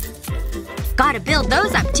top. Gotta build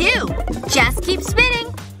those up, too. Just keep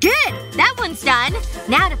spinning. Good! That one's done.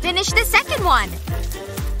 Now to finish the second one.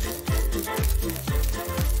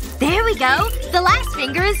 There we go. The last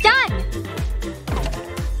finger is done.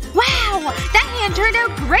 Wow! That hand turned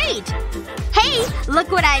out great! Hey!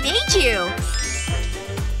 Look what I made you!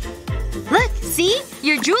 Look, see?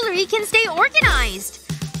 Your jewelry can stay organized.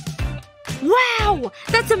 Wow!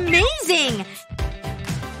 That's amazing!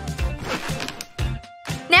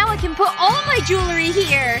 Now I can put all my jewelry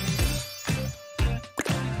here!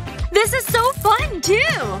 This is so fun,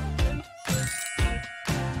 too!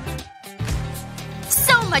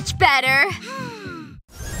 So much better!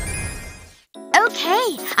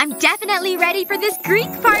 Okay, I'm definitely ready for this Greek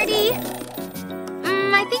party!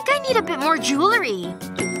 I think I need a bit more jewelry.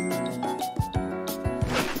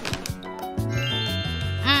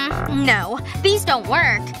 No. These don't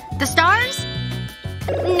work. The stars?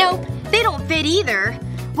 Nope. They don't fit either.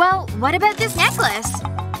 Well, what about this necklace?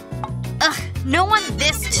 Ugh. No one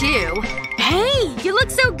this too. Hey! You look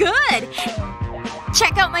so good!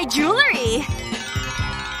 Check out my jewelry!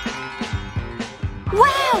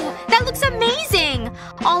 Wow! That looks amazing!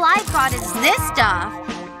 All I've got is this stuff.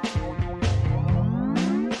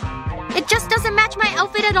 It just doesn't match my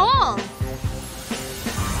outfit at all.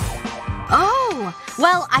 Oh!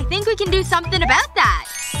 Well, I think we can do something about that.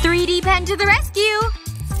 3D pen to the rescue!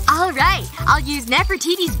 Alright, I'll use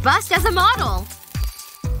Nefertiti's bust as a model.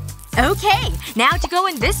 Okay, now to go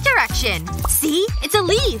in this direction. See? It's a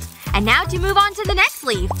leaf. And now to move on to the next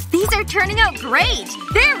leaf. These are turning out great!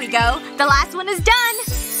 There we go! The last one is done!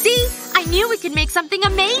 See? I knew we could make something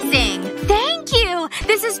amazing! Thank you!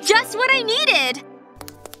 This is just what I needed!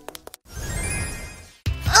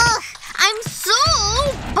 Ugh! I'm so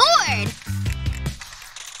bored!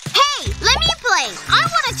 Hey! Let me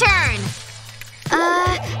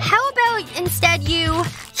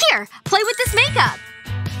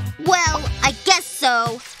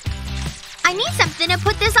go. I need something to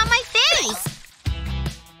put this on my face.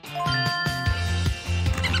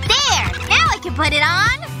 There! Now I can put it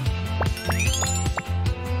on.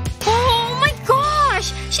 Oh my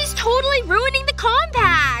gosh! She's totally ruining the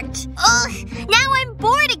compact! Ugh! Now I'm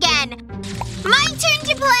bored again. My turn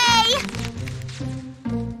to play!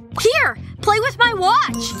 Here! Play with my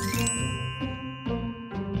watch!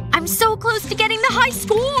 I'm so close to getting the high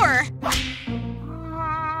score!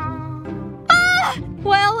 Ah!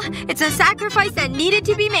 Well, it's a sacrifice that needed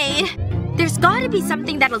to be made. There's gotta be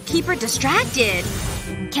something that'll keep her distracted.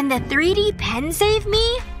 Can the 3D pen save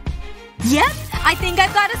me? Yep! I think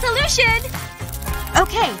I've got a solution!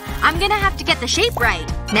 Okay, I'm gonna have to get the shape right.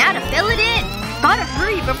 Now to fill it in. Gotta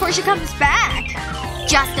hurry before she comes back.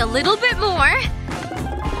 Just a little bit more.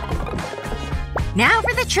 Now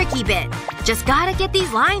for the tricky bit. Just gotta get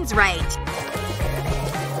these lines right.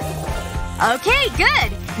 Okay,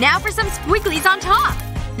 good. Now for some squigglies on top.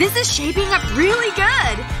 This is shaping up really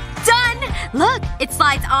good. Done! Look, it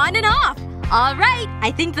slides on and off. Alright,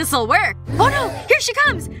 I think this'll work. Oh no! Here she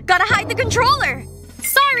comes! Gotta hide the controller!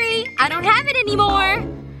 Sorry, I don't have it anymore.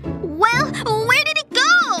 Well, where did it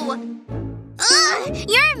go? Ugh!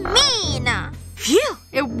 You're mean! Phew!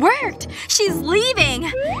 It worked! She's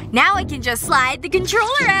leaving! Now I can just slide the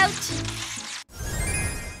controller out.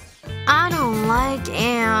 I don't like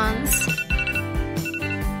ants.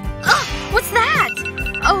 Ugh! What's that?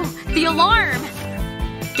 Oh, the alarm.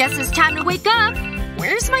 Guess it's time to wake up.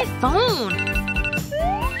 Where's my phone?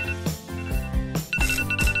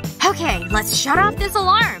 Okay, let's shut off this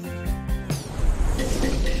alarm.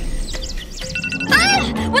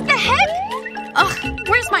 Ah! What the heck? Ugh,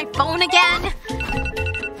 where's my phone again?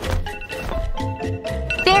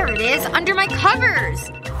 There it is, under my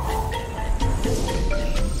covers.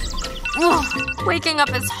 Ugh, waking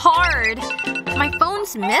up is hard. My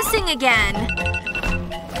phone's missing again.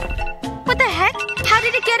 What the heck? How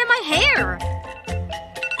did it get in my hair?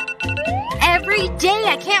 Every day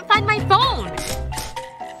I can't find my phone.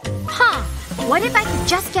 Huh. What if I could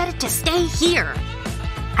just get it to stay here?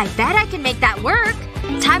 I bet I can make that work.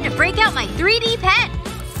 Time to break out my 3D pen.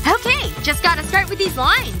 Okay, just gotta start with these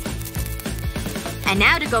lines. And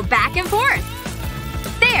now to go back and forth.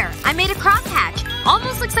 There, I made a crosshatch.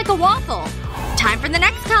 Almost looks like a waffle. Time for the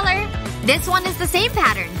next color. This one is the same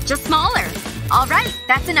pattern, just smaller. Alright,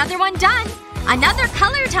 that's another one done. Another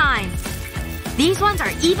color time. These ones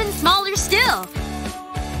are even smaller still.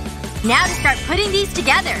 Now to start putting these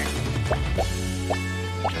together.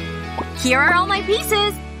 Here are all my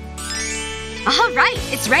pieces. Alright,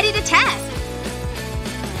 it's ready to test.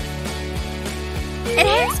 It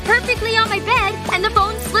hangs perfectly on my bed, and the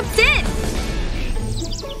phone slips in.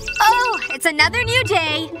 Oh, it's another new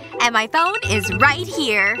day. And my phone is right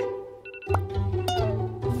here.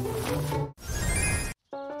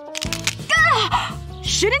 Gah!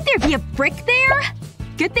 Shouldn't there be a brick there?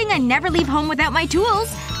 Good thing I never leave home without my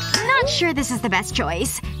tools. Not sure this is the best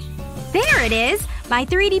choice. There it is! My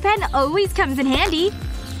 3D pen always comes in handy.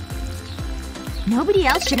 Nobody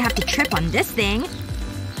else should have to trip on this thing.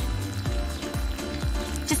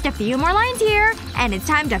 Just a few more lines here, and it's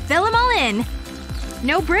time to fill them all in.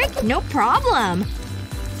 No brick? No problem.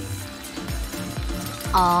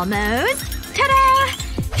 Almost. Ta-da!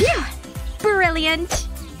 Phew! Brilliant.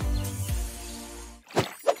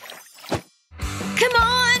 Come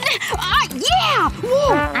on! Ah, yeah!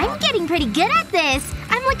 Whoa! I'm getting pretty good at this.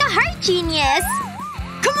 I'm like a heart genius.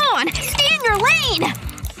 Come on! Stay in your lane!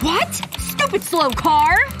 What? Stupid slow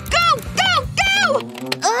car! Go! Go! Go!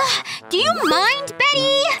 Ugh. Do you mind,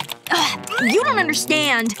 Betty? Ugh, you don't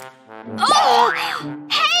understand. Oh!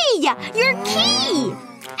 Hey! Your key!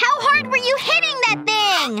 How hard were you hitting that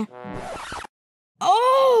thing?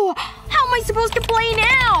 Oh! How am I supposed to play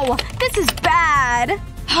now? This is bad.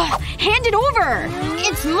 Hand it over!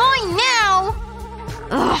 It's mine now!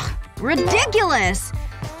 Ugh. Ridiculous!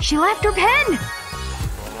 She left her pen!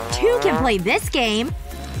 Two can play this game.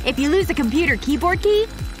 If you lose a computer keyboard key,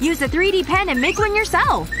 use a 3D pen and make one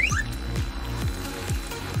yourself.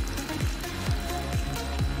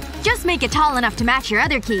 Just make it tall enough to match your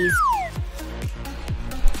other keys.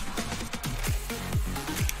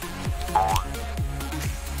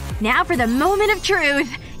 Now for the moment of truth.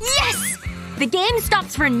 Yes! The game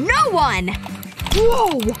stops for no one!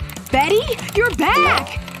 Whoa! Betty? You're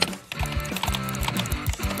back!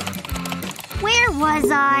 Where was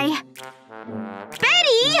I?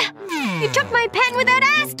 Betty! You took my pen without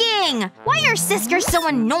asking! Why are sisters so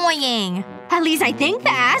annoying? At least I think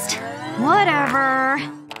fast. Whatever.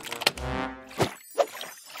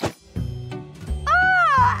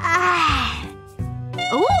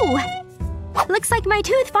 Ooh! Looks like my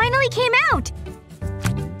tooth finally came out.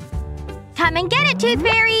 Come and get it, Tooth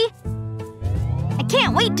Fairy! I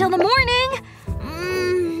can't wait till the morning!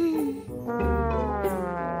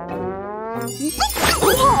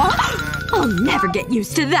 I'll never get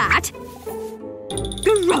used to that.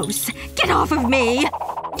 Gross. Get off of me!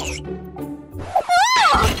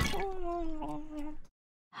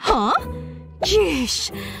 Huh? Jeesh.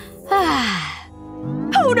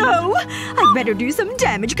 Oh no! I'd better do some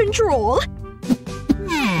damage control.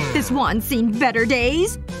 This one's seen better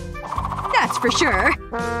days. That's for sure.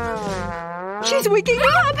 She's waking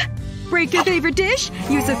up! Break your favorite dish,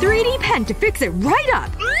 use a 3D pen to fix it right up.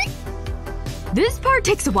 This part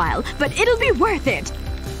takes a while, but it'll be worth it.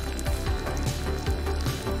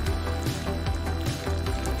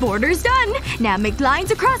 Border's done. Now make lines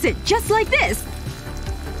across it, just like this.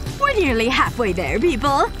 We're nearly halfway there,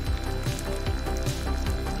 people.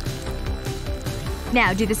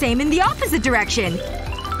 Now do the same in the opposite direction.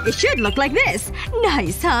 It should look like this.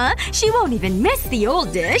 Nice, huh? She won't even miss the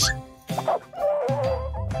old dish.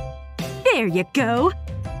 There you go.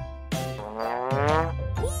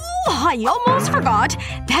 Ooh, I almost forgot.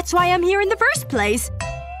 That's why I'm here in the first place.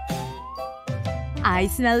 I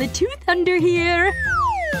smell a tooth under here.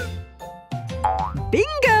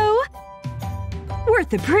 Bingo!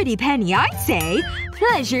 Worth a pretty penny, I'd say.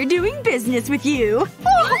 Pleasure doing business with you.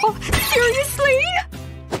 Oh, seriously?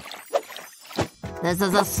 This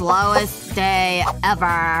is the slowest day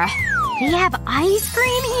ever. We have ice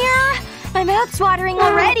cream here? My mouth's watering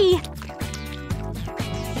already.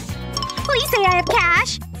 Please say I have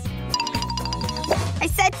cash. I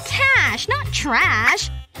said cash, not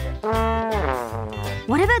trash.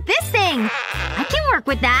 What about this thing? I can work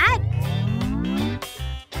with that.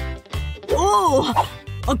 Oh!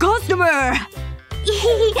 A customer!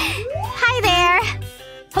 Hi there.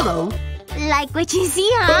 Hello. Like what you see,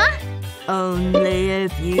 huh? Only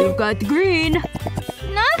if you've got the green.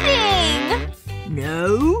 Nothing.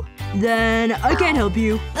 No? Then I can't help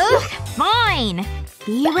you. Ugh, fine.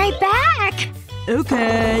 Be right back.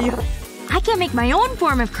 Okay. I can make my own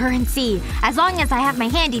form of currency. As long as I have my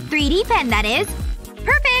handy 3D pen, that is.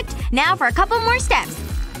 Perfect! Now for a couple more steps.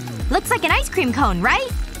 Looks like an ice cream cone, right?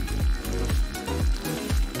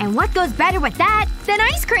 And what goes better with that than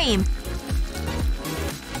ice cream?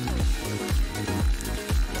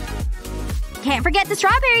 Can't forget the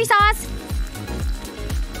strawberry sauce.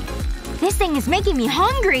 This thing is making me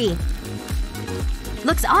hungry.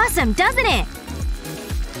 Looks awesome, doesn't it?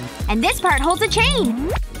 And this part holds a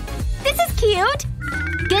chain. This is cute.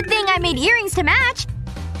 Good thing I made earrings to match.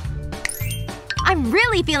 I'm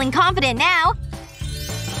really feeling confident now.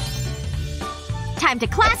 Time to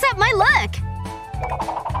class up my look.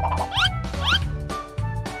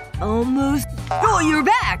 Almost… Oh, you're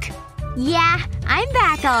back! Yeah, I'm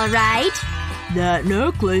back alright. That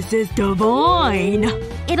necklace is divine.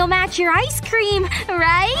 It'll match your ice cream,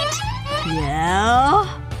 right?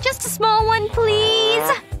 Yeah? Just a small one, please.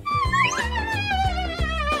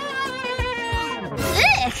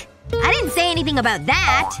 Ugh! I didn't say anything about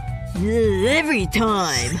that. Every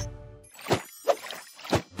time.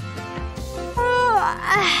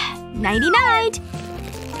 Nighty-night.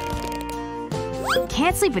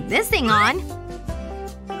 Can't sleep with this thing on.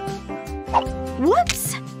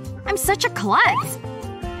 Whoops! I'm such a klutz.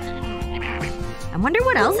 I wonder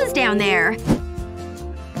what else is down there.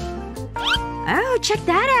 Oh, check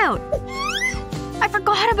that out. I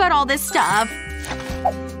forgot about all this stuff.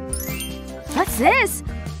 What's this?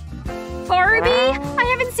 Barbie? I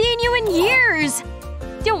haven't seen you in years.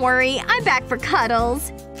 Don't worry, I'm back for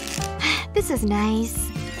cuddles. This is nice.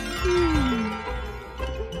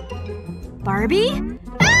 Barbie?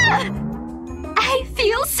 Ah! I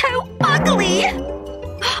feel so ugly!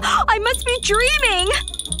 I must be dreaming!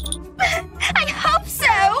 I hope so!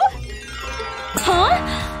 Huh?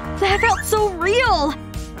 That felt so real!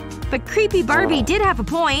 But creepy Barbie did have a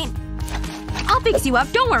point. I'll fix you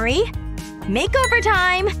up, don't worry. Makeover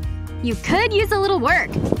time! You could use a little work.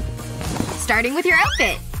 Starting with your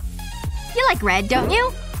outfit. You like red, don't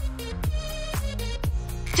you?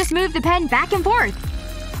 Just move the pen back and forth.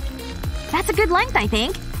 That's a good length, I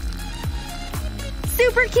think.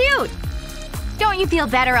 Super cute! Don't you feel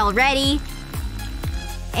better already?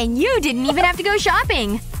 And you didn't even have to go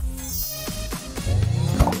shopping.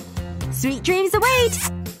 Sweet dreams await!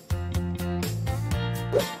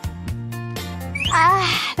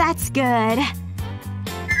 Ah, that's good.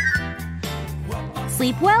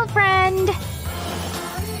 Sleep well, friend.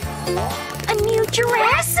 A new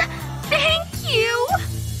dress? Thank you!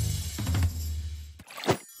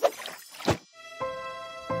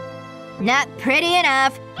 Not pretty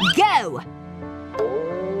enough. Go!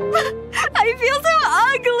 I feel so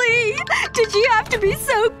ugly! Did you have to be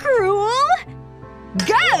so cruel?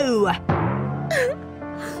 Go!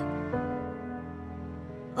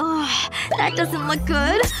 Ugh, that doesn't look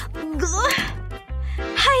good. Ugh.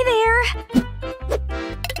 Hi there.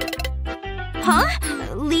 Huh?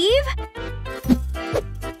 Leave?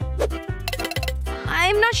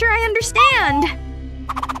 I'm not sure I understand.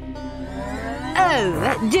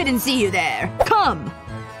 Oh, didn't see you there. Come.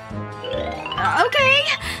 Okay.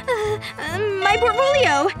 My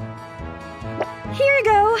portfolio. Here you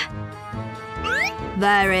go.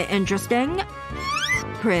 Very interesting.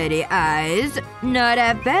 Pretty eyes. Not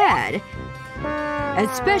that bad.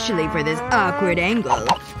 Especially for this awkward angle.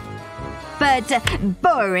 But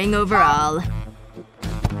boring overall.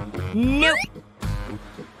 Nope.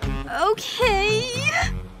 Okay.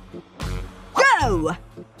 Go!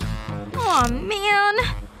 Aw, man.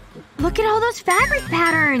 Look at all those fabric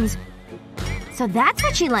patterns. So that's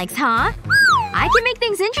what she likes, huh? I can make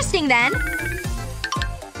things interesting then.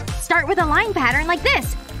 Start with a line pattern like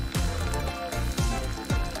this.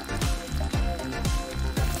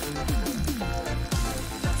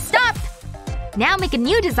 Stop! Now make a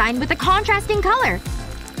new design with a contrasting color.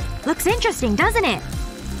 Looks interesting, doesn't it?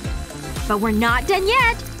 But we're not done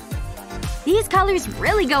yet. These colors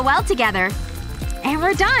really go well together. And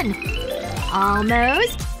we're done.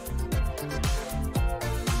 Almost.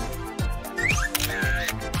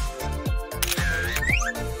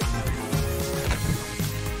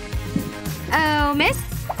 Oh, miss.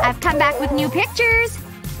 I've come back with new pictures.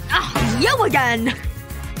 Ah, you again!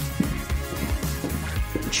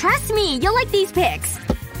 Trust me, you'll like these pics.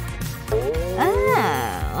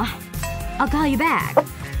 Oh. I'll call you back.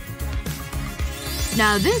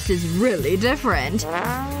 Now this is really different.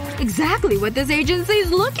 Exactly what this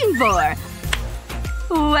agency's looking for.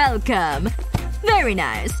 Welcome. Very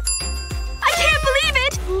nice. I can't believe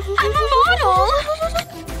it! I'm a model!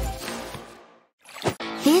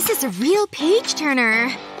 This is a real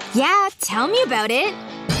page-turner. Yeah, tell me about it.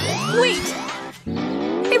 Wait!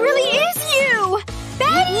 It really is you!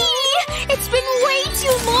 Betty! It's been way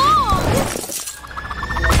too long!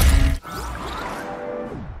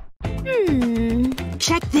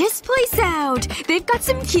 Check this place out! They've got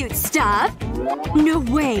some cute stuff. No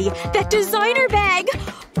way! That designer bag!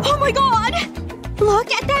 Oh my god!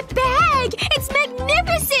 Look at that bag! It's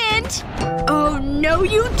magnificent! Oh no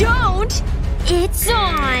you don't! It's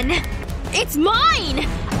on! It's mine!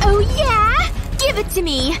 Oh yeah? Give it to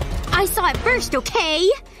me! I saw it first, okay?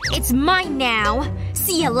 It's mine now.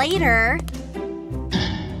 See you later.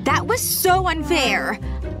 That was so unfair.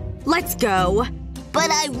 Let's go. But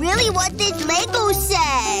I really want this Lego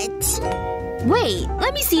set! Wait,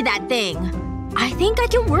 let me see that thing. I think I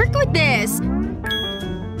can work with this.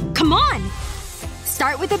 Come on!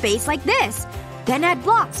 Start with a base like this. Then add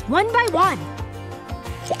blocks one by one.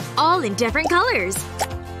 All in different colors.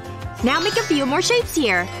 Now make a few more shapes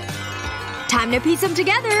here. Time to piece them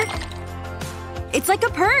together. It's like a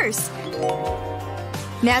purse.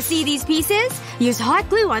 Now see these pieces? Use hot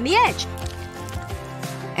glue on the edge.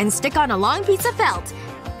 And stick on a long piece of felt.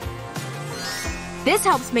 This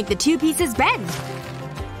helps make the two pieces bend.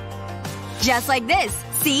 Just like this.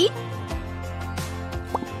 See?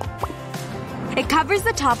 It covers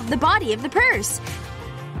the top of the body of the purse.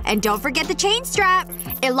 And don't forget the chain strap.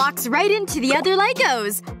 It locks right into the other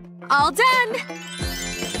Legos. All done!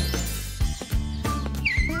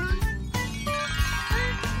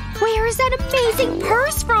 Where is that amazing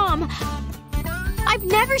purse from? I've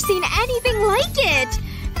never seen anything like it!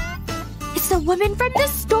 It's the woman from the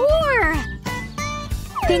store!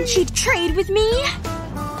 Think she'd trade with me?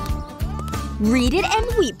 Read it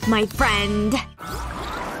and weep, my friend.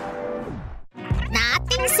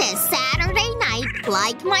 Nothing says Saturday night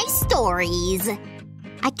like my stories.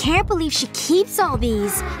 I can't believe she keeps all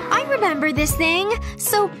these. I remember this thing.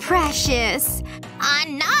 So precious.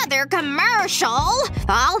 Another commercial!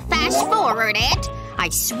 I'll fast forward it. I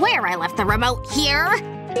swear I left the remote here.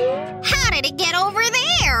 How did it get over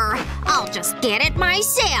there? I'll just get it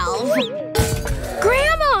myself.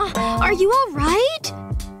 Grandma! Are you alright?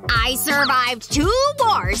 I survived 2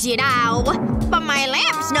 wars, you know. But my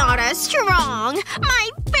lamp's not as strong.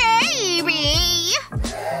 My baby!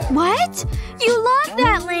 What? You love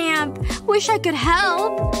that lamp. Wish I could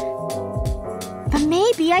help. But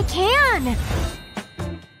maybe I can.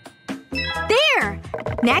 There!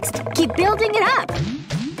 Next, keep building it up.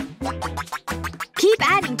 Keep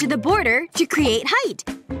adding to the border to create height.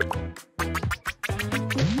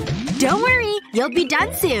 Don't worry, you'll be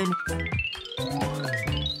done soon.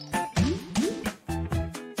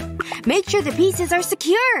 Make sure the pieces are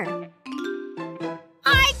secure.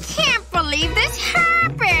 I can't believe this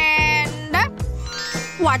happened!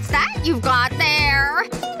 What's that you've got there?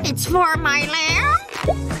 It's for my lamp?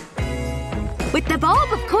 With the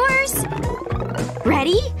bulb, of course.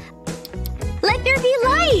 Ready? Let there be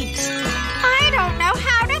light! I don't know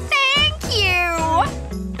how to thank you!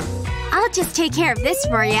 I'll just take care of this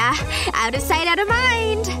for ya. Out of sight, out of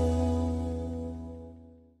mind.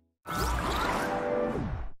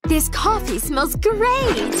 This coffee smells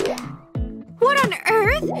great! What on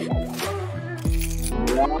earth?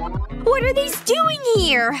 What are these doing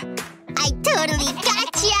here? I totally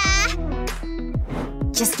gotcha!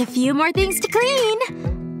 Just a few more things to clean.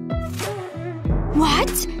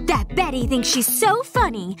 What? That Betty thinks she's so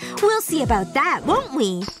funny. We'll see about that, won't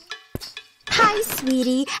we? Hi,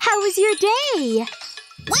 sweetie. How was your day?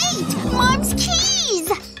 Wait! Mom's keys!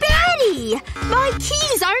 Betty! My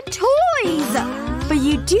keys aren't toys! But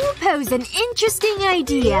you do pose an interesting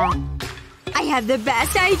idea. I have the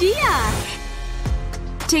best idea!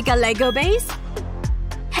 Take a Lego base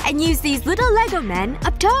and use these little Lego men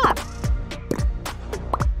up top.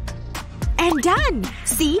 And done!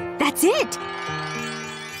 See? That's it!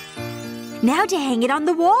 Now to hang it on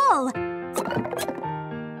the wall.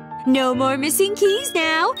 No more missing keys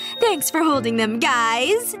now. Thanks for holding them,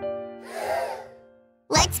 guys.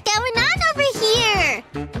 What's going on over here?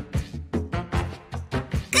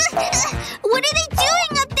 What are they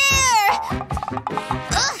doing up there?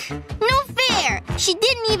 Ugh, no fair. She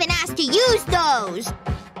didn't even ask to use those.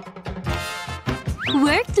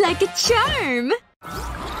 Worked like a charm.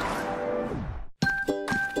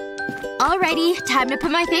 Alrighty, time to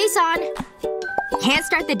put my face on. Can't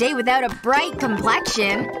start the day without a bright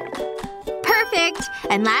complexion. Perfect!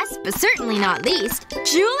 And last, but certainly not least,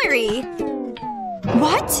 jewelry!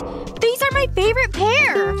 What? These are my favorite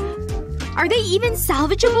pair! Are they even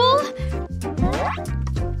salvageable?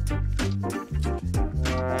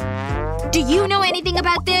 Do you know anything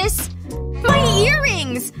about this? My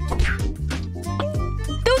earrings!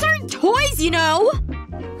 Those aren't toys, you know!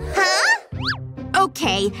 Huh?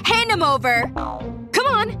 Okay, hand them over. Come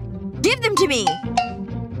on. Give them to me.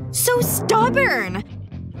 So stubborn.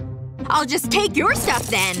 I'll just take your stuff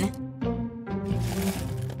then.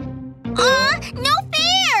 No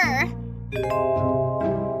fair!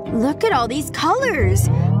 Look at all these colors.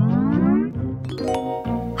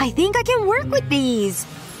 I think I can work with these.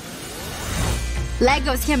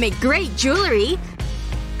 Legos can make great jewelry.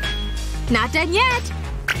 Not done yet.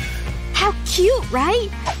 How cute, right?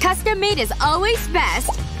 Custom made is always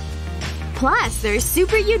best. Plus, they're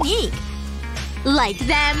super unique. Like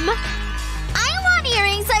them? I want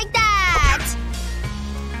earrings like that!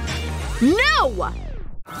 No!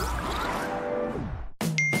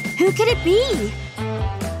 Who could it be?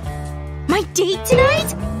 My date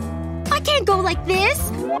tonight? I can't go like this.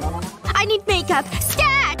 I need makeup.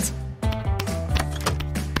 Stat!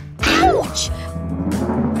 Ouch!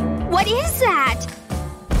 What is that?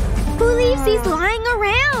 Who leaves these lying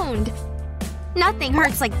around? Nothing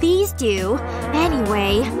hurts like these do.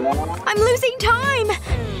 Anyway, I'm losing time!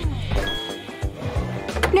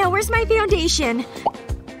 Now where's my foundation?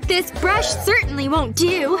 This brush certainly won't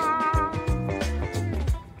do.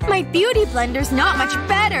 My beauty blender's not much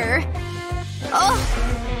better. Ugh.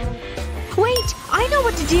 Wait, I know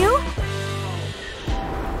what to do!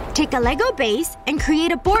 Take a Lego base and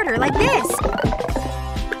create a border like this.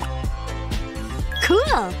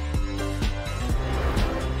 Cool!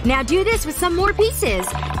 Now do this with some more pieces.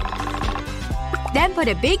 Then put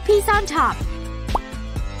a big piece on top.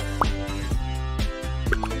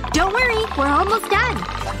 Don't worry, we're almost done.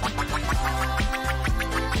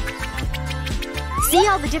 See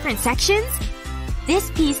all the different sections? This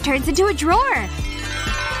piece turns into a drawer.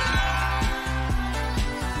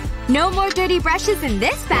 No more dirty brushes in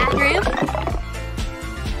this bathroom.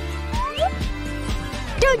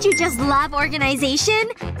 Don't you just love organization?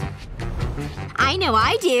 I know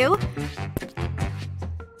I do.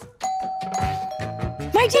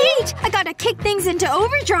 My date! I gotta kick things into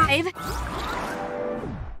overdrive.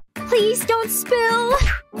 Please don't spill.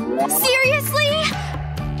 Seriously?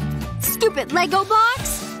 Stupid Lego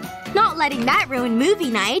box? Not letting that ruin movie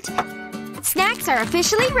night. Snacks are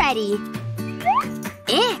officially ready.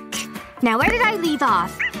 Ick. Now where did I leave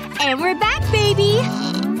off? And we're back, baby!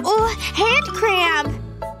 Oh, hand cramp!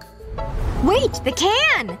 Wait, the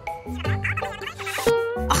can!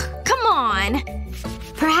 Ugh, come on.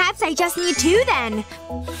 Perhaps I just need two then.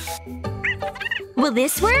 Will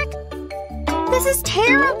this work? This is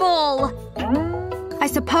terrible! I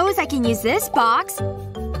suppose I can use this box.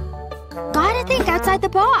 Gotta think outside the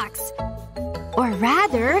box. Or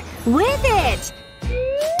rather, with it!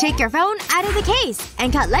 Take your phone out of the case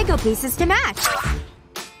and cut Lego pieces to match.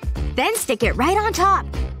 Then stick it right on top.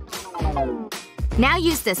 Now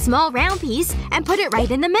use this small round piece and put it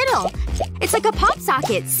right in the middle. It's like a pop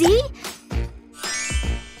socket, see?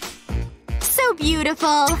 So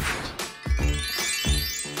beautiful.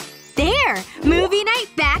 There! Movie night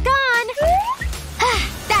back on!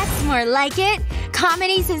 That's more like it.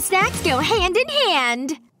 Comedies and snacks go hand in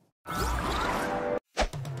hand.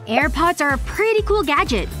 AirPods are a pretty cool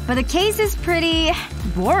gadget, but the case is pretty…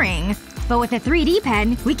 boring. But with a 3D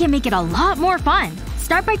pen, we can make it a lot more fun.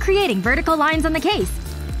 Start by creating vertical lines on the case.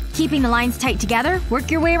 Keeping the lines tight together,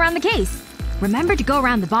 work your way around the case. Remember to go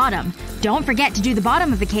around the bottom. Don't forget to do the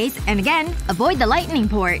bottom of the case, and again, avoid the lightning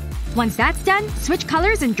port. Once that's done, switch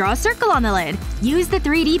colors and draw a circle on the lid. Use the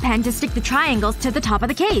 3D pen to stick the triangles to the top of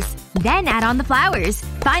the case. Then add on the flowers.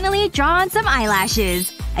 Finally, draw on some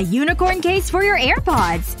eyelashes. A unicorn case for your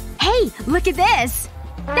AirPods. Hey, look at this!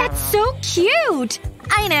 That's so cute!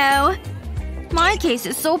 I know. My case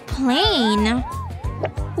is so plain.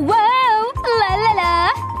 Whoa! La la la!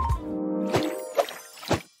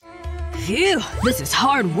 Phew, this is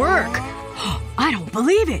hard work. I don't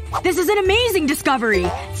believe it! This is an amazing discovery!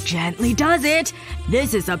 Gently does it.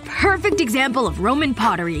 This is a perfect example of Roman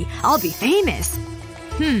pottery. I'll be famous.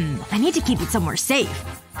 I need to keep it somewhere safe.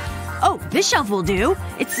 Oh, this shelf will do.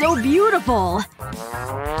 It's so beautiful.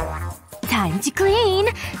 Time to clean.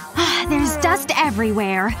 There's dust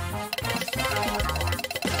everywhere.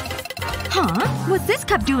 Huh? What's this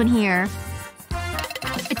cup doing here?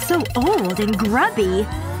 It's so old and grubby.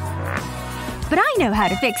 But I know how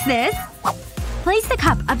to fix this. Place the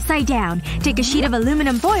cup upside down. Take a sheet of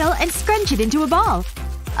aluminum foil and scrunch it into a ball.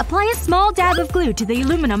 Apply a small dab of glue to the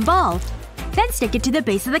aluminum ball. Then stick it to the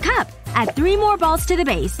base of the cup. Add 3 more balls to the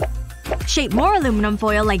base. Shape more aluminum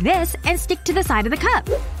foil like this and stick to the side of the cup.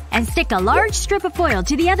 And stick a large strip of foil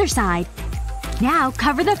to the other side. Now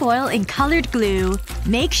cover the foil in colored glue.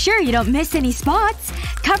 Make sure you don't miss any spots.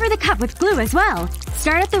 Cover the cup with glue as well.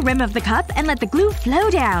 Start at the rim of the cup and let the glue flow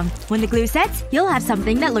down. When the glue sets, you'll have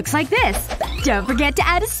something that looks like this. Don't forget to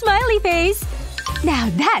add a smiley face. Now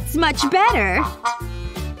that's much better.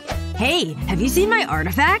 Hey, have you seen my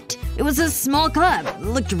artifact? It was a small cup. It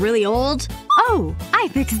looked really old. Oh, I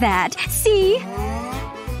fixed that. See?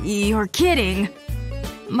 You're kidding.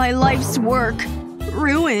 My life's work.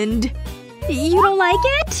 Ruined. You don't like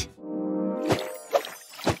it?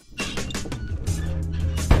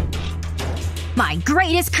 My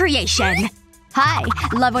greatest creation! Hi,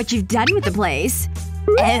 love what you've done with the place.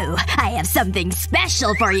 Oh, I have something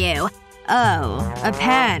special for you. Oh, a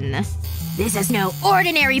pen. This is no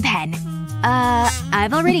ordinary pen.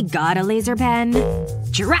 I've already got a laser pen.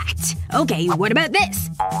 Drat! Okay, what about this?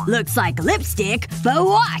 Looks like lipstick, but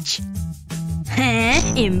watch! Huh?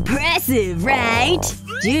 Impressive, right?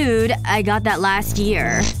 Dude, I got that last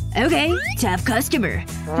year. Okay, tough customer.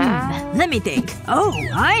 Let me think. Oh,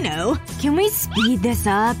 I know. Can we speed this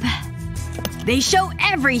up? They show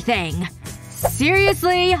everything!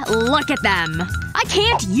 Seriously? Look at them. I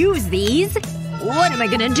can't use these. What am I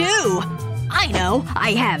gonna do? I know.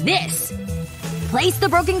 I have this. Place the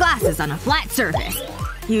broken glasses on a flat surface.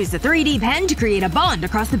 Use the 3D pen to create a bond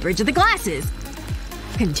across the bridge of the glasses.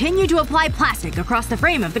 Continue to apply plastic across the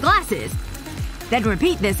frame of the glasses. Then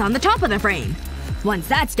repeat this on the top of the frame. Once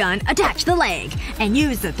that's done, attach the leg. And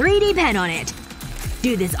use the 3D pen on it.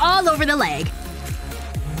 Do this all over the leg.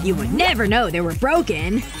 You would never know they were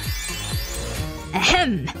broken.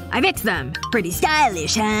 Ahem. I fixed them. Pretty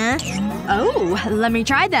stylish, huh? Oh, let me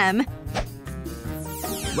try them.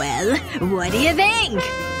 Well, what do you think?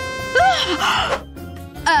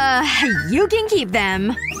 You can keep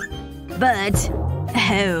them. But…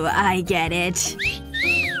 oh, I get it.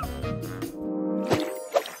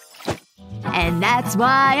 And that's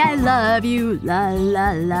why I love you, la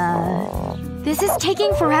la la. This is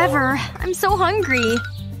taking forever. I'm so hungry.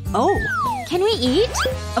 Oh. Can we eat?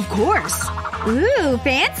 Of course. Ooh,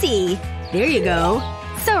 fancy. There you go.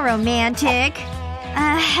 So romantic.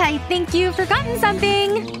 I think you've forgotten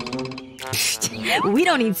something. We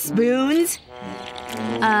don't need spoons.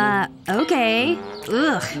 Okay.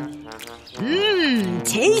 Ugh. Mmm,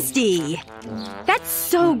 tasty. That's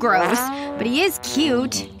so gross. But he is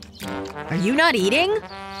cute. Are you not eating?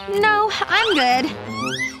 No, I'm good.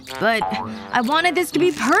 But I wanted this to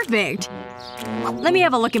be perfect. Let me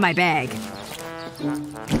have a look in my bag.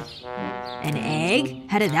 An egg?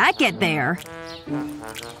 How did that get there?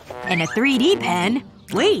 And a 3D pen?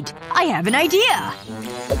 Wait, I have an idea!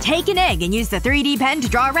 Take an egg and use the 3D pen to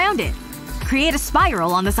draw around it. Create a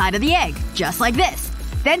spiral on the side of the egg, just like this.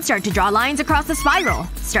 Then start to draw lines across the spiral.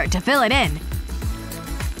 Start to fill it in.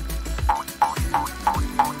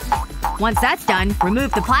 Once that's done,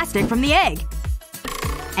 remove the plastic from the egg.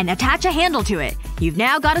 And attach a handle to it. You've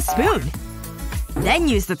now got a spoon. Then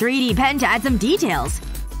use the 3D pen to add some details.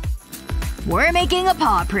 We're making a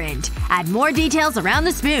paw print. Add more details around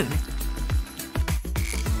the spoon.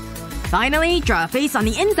 Finally, draw a face on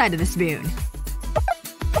the inside of the spoon.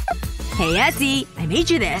 Hey, Essie. I made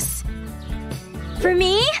you this. For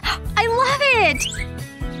me? I love it!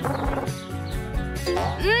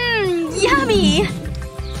 Yummy!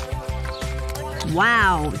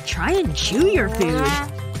 Wow. Try and chew your food.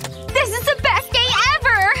 This is the best day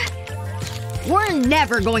ever! We're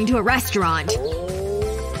never going to a restaurant.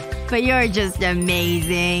 But you're just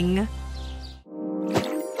amazing.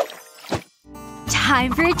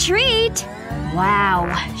 Time for a treat!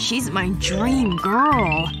 Wow. She's my dream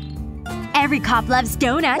girl. Every cop loves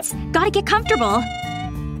donuts. Gotta get comfortable.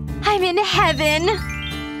 I'm in heaven.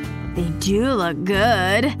 They do look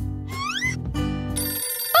good.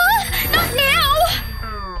 Not now!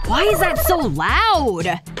 Why is that so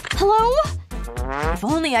loud? Hello? If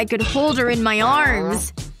only I could hold her in my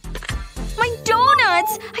arms. My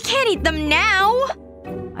donuts! I can't eat them now!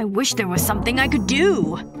 I wish there was something I could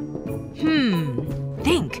do.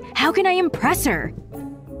 Think. How can I impress her?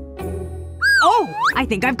 Oh! I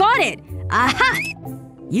think I've got it! Aha!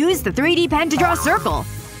 Use the 3D pen to draw a circle.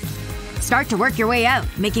 Start to work your way out,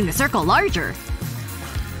 making the circle larger.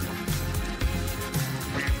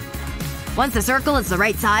 Once the circle is the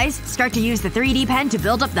right size, start to use the 3D pen to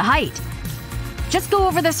build up the height. Just go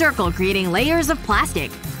over the circle, creating layers of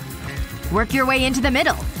plastic. Work your way into the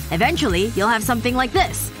middle. Eventually, you'll have something like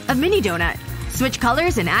this. A mini donut. Switch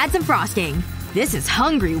colors and add some frosting. This is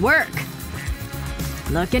hungry work.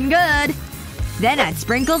 Looking good. Then add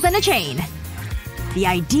sprinkles and a chain. The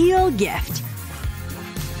ideal gift.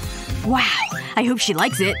 Wow. I hope she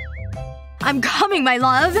likes it. I'm coming, my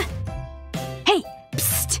love! Hey!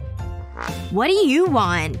 Psst! What do you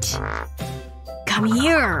want? Come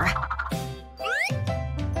here.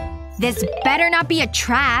 This better not be a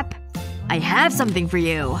trap. I have something for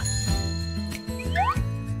you.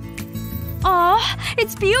 Aw,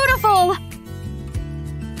 it's beautiful!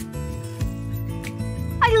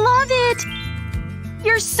 I love it!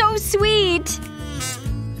 You're so sweet!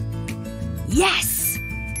 Yes!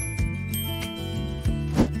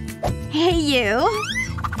 Hey, you.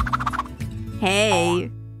 Hey.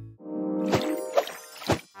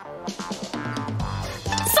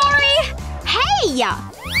 Sorry! Hey!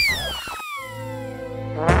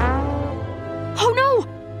 Oh no!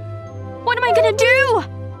 What am I gonna do?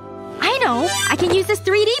 I know! I can use this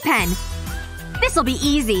 3D pen. This'll be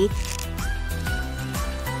easy.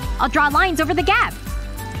 I'll draw lines over the gap.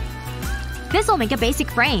 This'll make a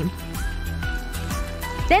basic frame.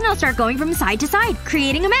 Then I'll start going from side to side,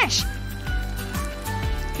 creating a mesh.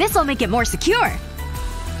 This'll make it more secure.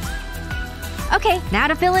 Okay, now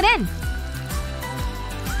to fill it in.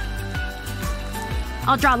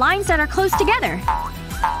 I'll draw lines that are close together.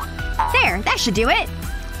 There, that should do it.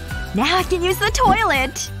 Now I can use the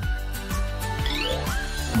toilet.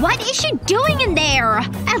 What is she doing in there?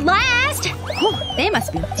 At last! Whew, they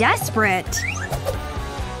must be desperate.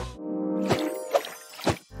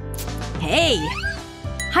 Hey.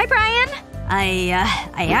 Hi, Brian.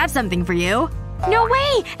 I have something for you. No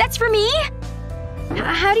way! That's for me?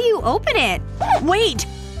 How do you open it? Wait!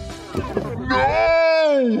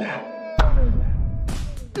 No!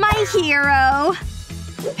 My hero.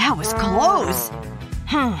 That was close.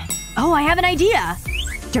 Oh, I have an idea.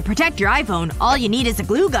 To protect your iPhone, all you need is a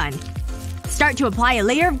glue gun. Start to apply a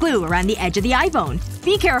layer of glue around the edge of the iPhone.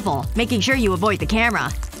 Be careful, making sure you avoid the camera.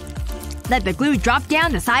 Let the glue drop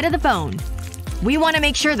down the side of the phone. We want to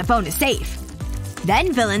make sure the phone is safe.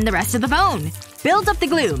 Then fill in the rest of the phone. Build up the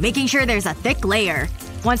glue, making sure there's a thick layer.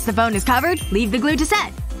 Once the phone is covered, leave the glue to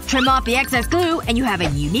set. Trim off the excess glue and you have a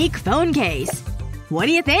unique phone case. What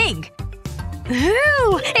do you think?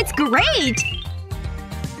 Ooh! It's great!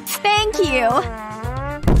 Thank you.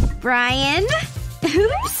 Brian?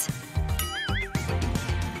 Oops.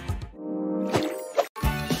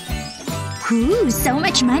 Ooh, so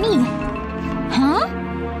much money. Huh?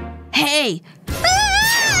 Hey!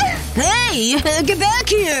 Ah! Hey! Get back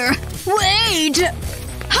here! Wait!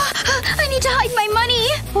 I need to hide my money!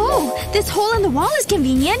 Oh, this hole in the wall is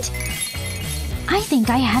convenient. I think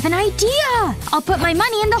I have an idea! I'll put my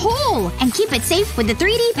money in the hole and keep it safe with the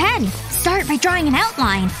 3D pen. Start by drawing an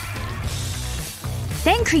outline.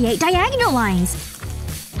 Then create diagonal lines.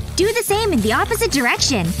 Do the same in the opposite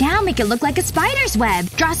direction. Now make it look like a spider's web.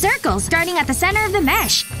 Draw circles starting at the center of the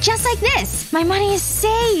mesh. Just like this. My money is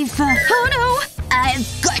safe. Oh no!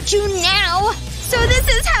 I've got you now! So this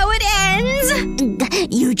is how it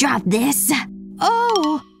ends! You dropped this.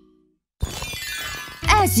 Oh.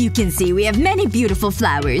 As you can see, we have many beautiful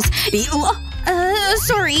flowers.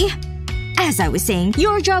 Sorry. As I was saying,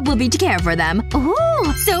 your job will be to care for them.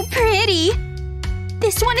 Ooh, so pretty.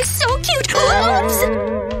 This one is so cute.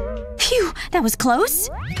 Oops! Phew, that was close.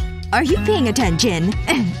 Are you paying attention?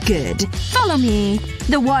 Good. Follow me.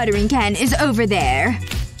 The watering can is over there.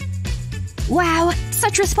 Wow,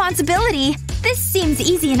 such responsibility. This seems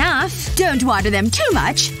easy enough. Don't water them too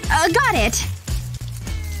much. Got it.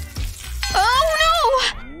 Oh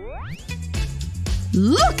no!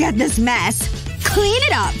 Look at this mess! Clean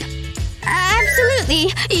it up!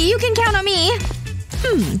 Absolutely. You can count on me.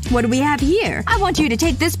 What do we have here? I want you to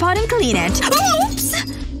take this pot and clean it. Oops!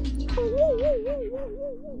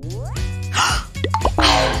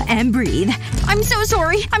 And breathe. I'm so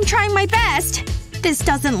sorry. I'm trying my best. This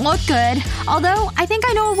doesn't look good. Although, I think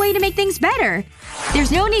I know a way to make things better.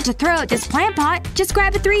 There's no need to throw out this plant pot. Just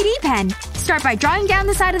grab a 3D pen. Start by drawing down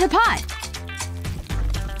the side of the pot.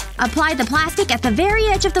 Apply the plastic at the very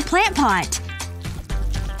edge of the plant pot.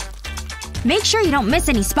 Make sure you don't miss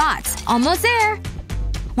any spots. Almost there.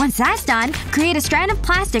 Once that's done, create a strand of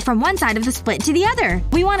plastic from one side of the split to the other.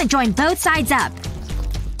 We want to join both sides up.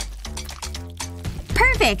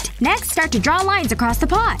 Perfect! Next, start to draw lines across the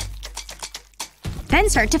pot. Then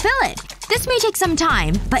start to fill it. This may take some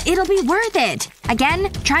time, but it'll be worth it.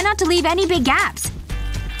 Again, try not to leave any big gaps.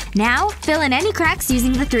 Now, fill in any cracks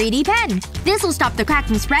using the 3D pen. This will stop the crack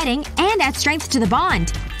from spreading and add strength to the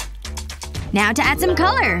bond. Now to add some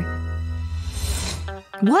color.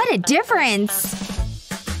 What a difference!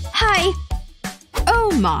 Hi.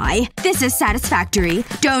 Oh my. This is satisfactory.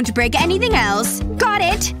 Don't break anything else. Got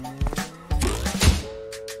it!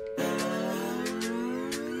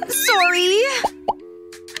 Sorry.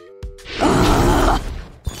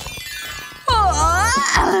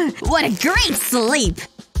 What a great sleep!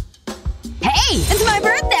 Hey! It's my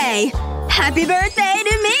birthday! Happy birthday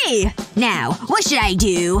to me! Now, what should I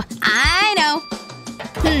do? I know.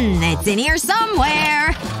 It's in here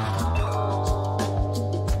somewhere.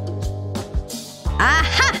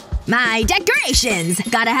 Aha! My decorations!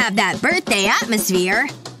 Gotta have that birthday atmosphere.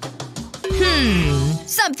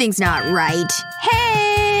 Something's not right.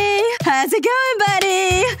 Hey! How's it going,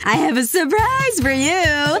 buddy? I have a surprise for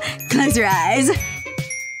you. Close your eyes.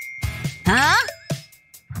 Huh?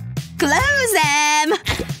 Close them!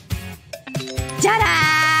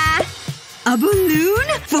 Ta-da! A balloon?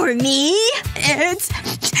 For me?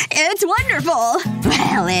 It's wonderful!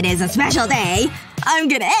 Well, it is a special day. I'm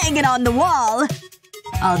gonna hang it on the wall.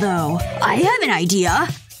 Although, I have an idea.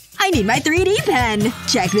 I need my 3D pen.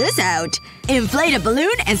 Check this out. Inflate a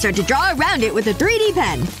balloon and start to draw around it with a 3D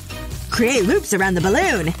pen. Create loops around the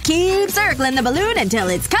balloon. Keep circling the balloon until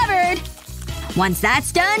it's covered. Once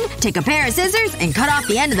that's done, take a pair of scissors and cut off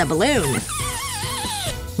the end of the balloon.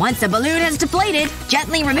 Once the balloon has deflated,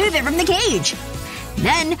 gently remove it from the cage.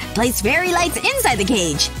 Then, place fairy lights inside the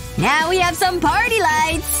cage. Now we have some party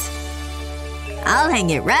lights! I'll hang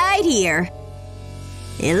it right here.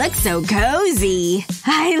 It looks so cozy.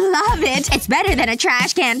 I love it! It's better than a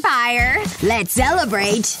trash can fire. Let's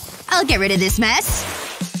celebrate. I'll get rid of this mess.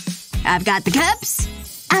 I've got the cups.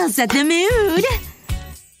 I'll set the mood.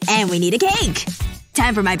 And we need a cake.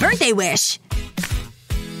 Time for my birthday wish.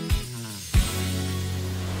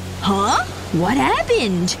 Huh? What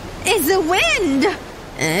happened? It's the wind!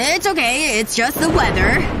 It's okay. It's just the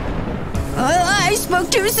weather. Oh, I spoke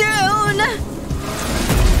too soon!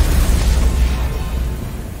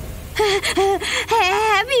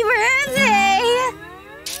 Happy birthday!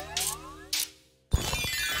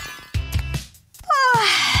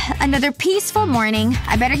 Oh, another peaceful morning.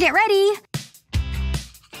 I better get ready.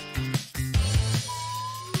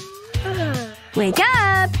 Wake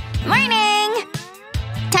up! Morning!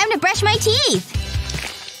 Time to brush my teeth.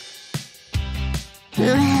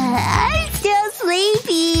 I'm still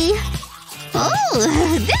sleepy.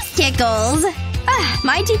 Ooh, this tickles.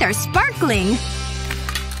 My teeth are sparkling.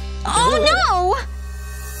 Oh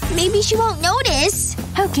no! Maybe she won't notice.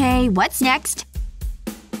 Okay, what's next?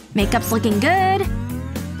 Makeup's looking good.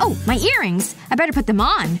 Oh, my earrings. I better put them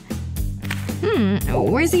on.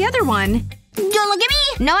 Where's the other one? Don't look at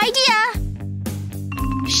me! No idea!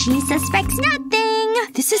 She suspects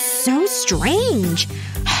nothing. This is so strange.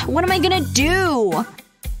 What am I gonna do?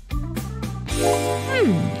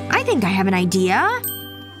 I think I have an idea.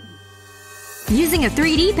 Using a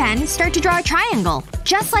 3D pen, start to draw a triangle.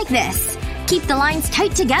 Just like this. Keep the lines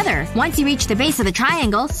tight together. Once you reach the base of the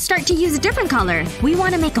triangle, start to use a different color. We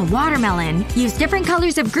want to make a watermelon. Use different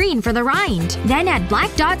colors of green for the rind. Then add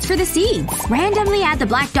black dots for the seeds. Randomly add the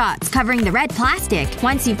black dots, covering the red plastic.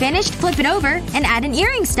 Once you've finished, flip it over and add an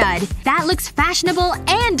earring stud. That looks fashionable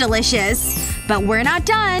and delicious. But we're not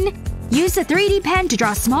done. Use the 3D pen to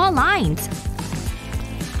draw small lines.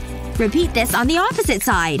 Repeat this on the opposite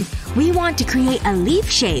side. We want to create a leaf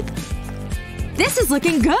shape. This is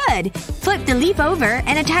looking good! Flip the leaf over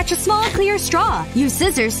and attach a small clear straw. Use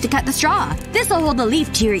scissors to cut the straw. This'll hold the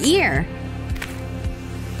leaf to your ear.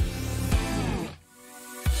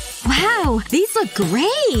 Wow! These look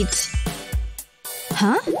great!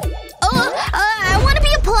 Huh? Oh, I want to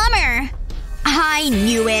be a plumber! I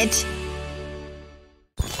knew it!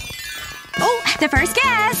 Oh, the first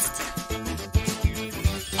guest!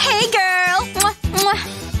 Hey, girl! Mwah, mwah.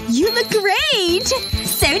 You look great!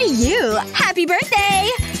 So do you! Happy birthday!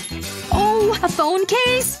 Oh, a phone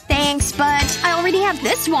case? Thanks, but I already have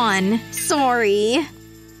this one. Sorry.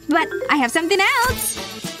 But I have something else.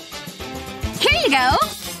 Here you go!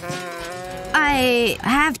 I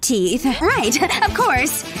have teeth. Right, of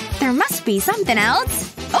course. There must be something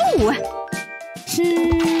else. Oh!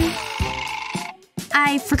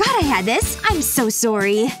 I forgot I had this. I'm so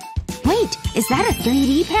sorry. Wait, is that a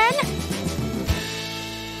 3D pen?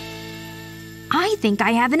 I think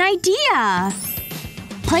I have an idea.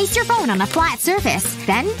 Place your phone on a flat surface.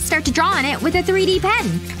 Then start to draw on it with a 3D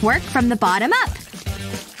pen. Work from the bottom up.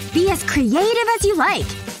 Be as creative as you like.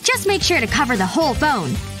 Just make sure to cover the whole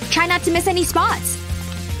phone. Try not to miss any spots.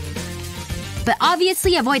 But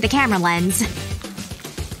obviously avoid the camera lens.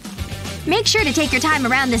 Make sure to take your time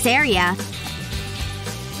around this area.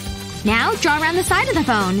 Now, draw around the side of the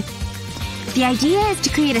phone. The idea is to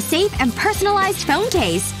create a safe and personalized phone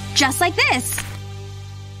case. Just like this.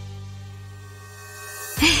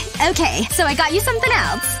 Okay, so I got you something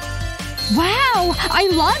else. Wow! I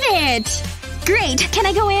love it! Great! Can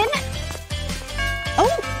I go in?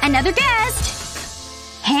 Oh! Another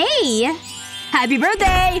guest! Hey! Happy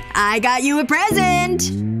birthday! I got you a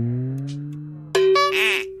present!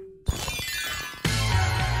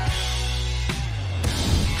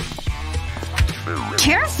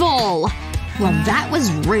 Careful! Well, that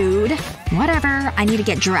was rude. Whatever, I need to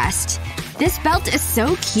get dressed. This belt is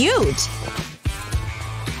so cute.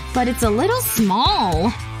 But it's a little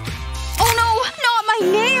small. Oh no! Not my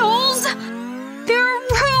nails! They're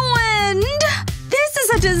ruined! This is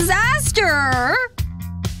a disaster!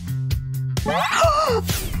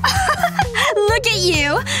 Look at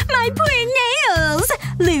you! My poor nails!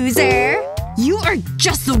 Loser! You are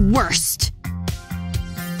just the worst!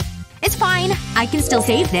 It's fine. I can still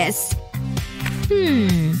save this.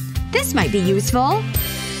 This might be useful.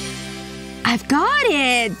 I've got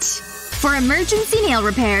it! For emergency nail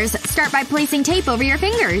repairs, start by placing tape over your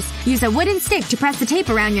fingers. Use a wooden stick to press the tape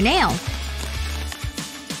around your nail.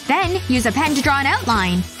 Then, use a pen to draw an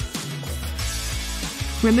outline.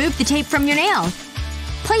 Remove the tape from your nail.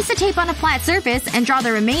 Place the tape on a flat surface and draw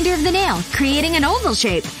the remainder of the nail, creating an oval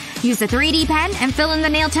shape. Use a 3D pen and fill in the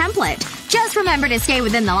nail template. Just remember to stay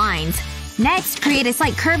within the lines. Next, create a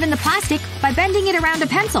slight curve in the plastic by bending it around a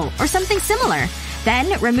pencil or something similar.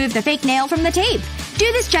 Then, remove the fake nail from the tape.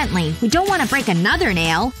 Do this gently. We don't want to break another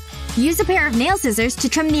nail. Use a pair of nail scissors to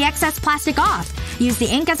trim the excess plastic off. Use the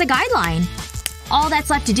ink as a guideline. All that's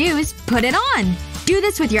left to do is put it on. Do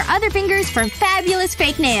this with your other fingers for fabulous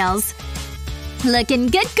fake nails. Looking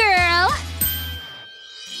good, girl!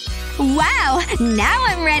 Wow! Now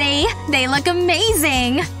I'm ready! They look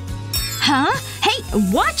amazing! Huh? Hey!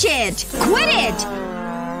 Watch it! Quit it!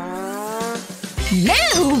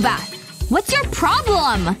 Move! What's your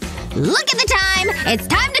problem? Look at the time! It's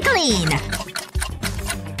time to clean!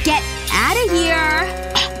 Get out of here!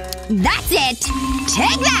 That's it!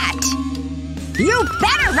 Take that! You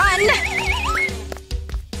better run!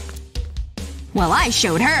 Well, I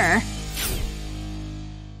showed her.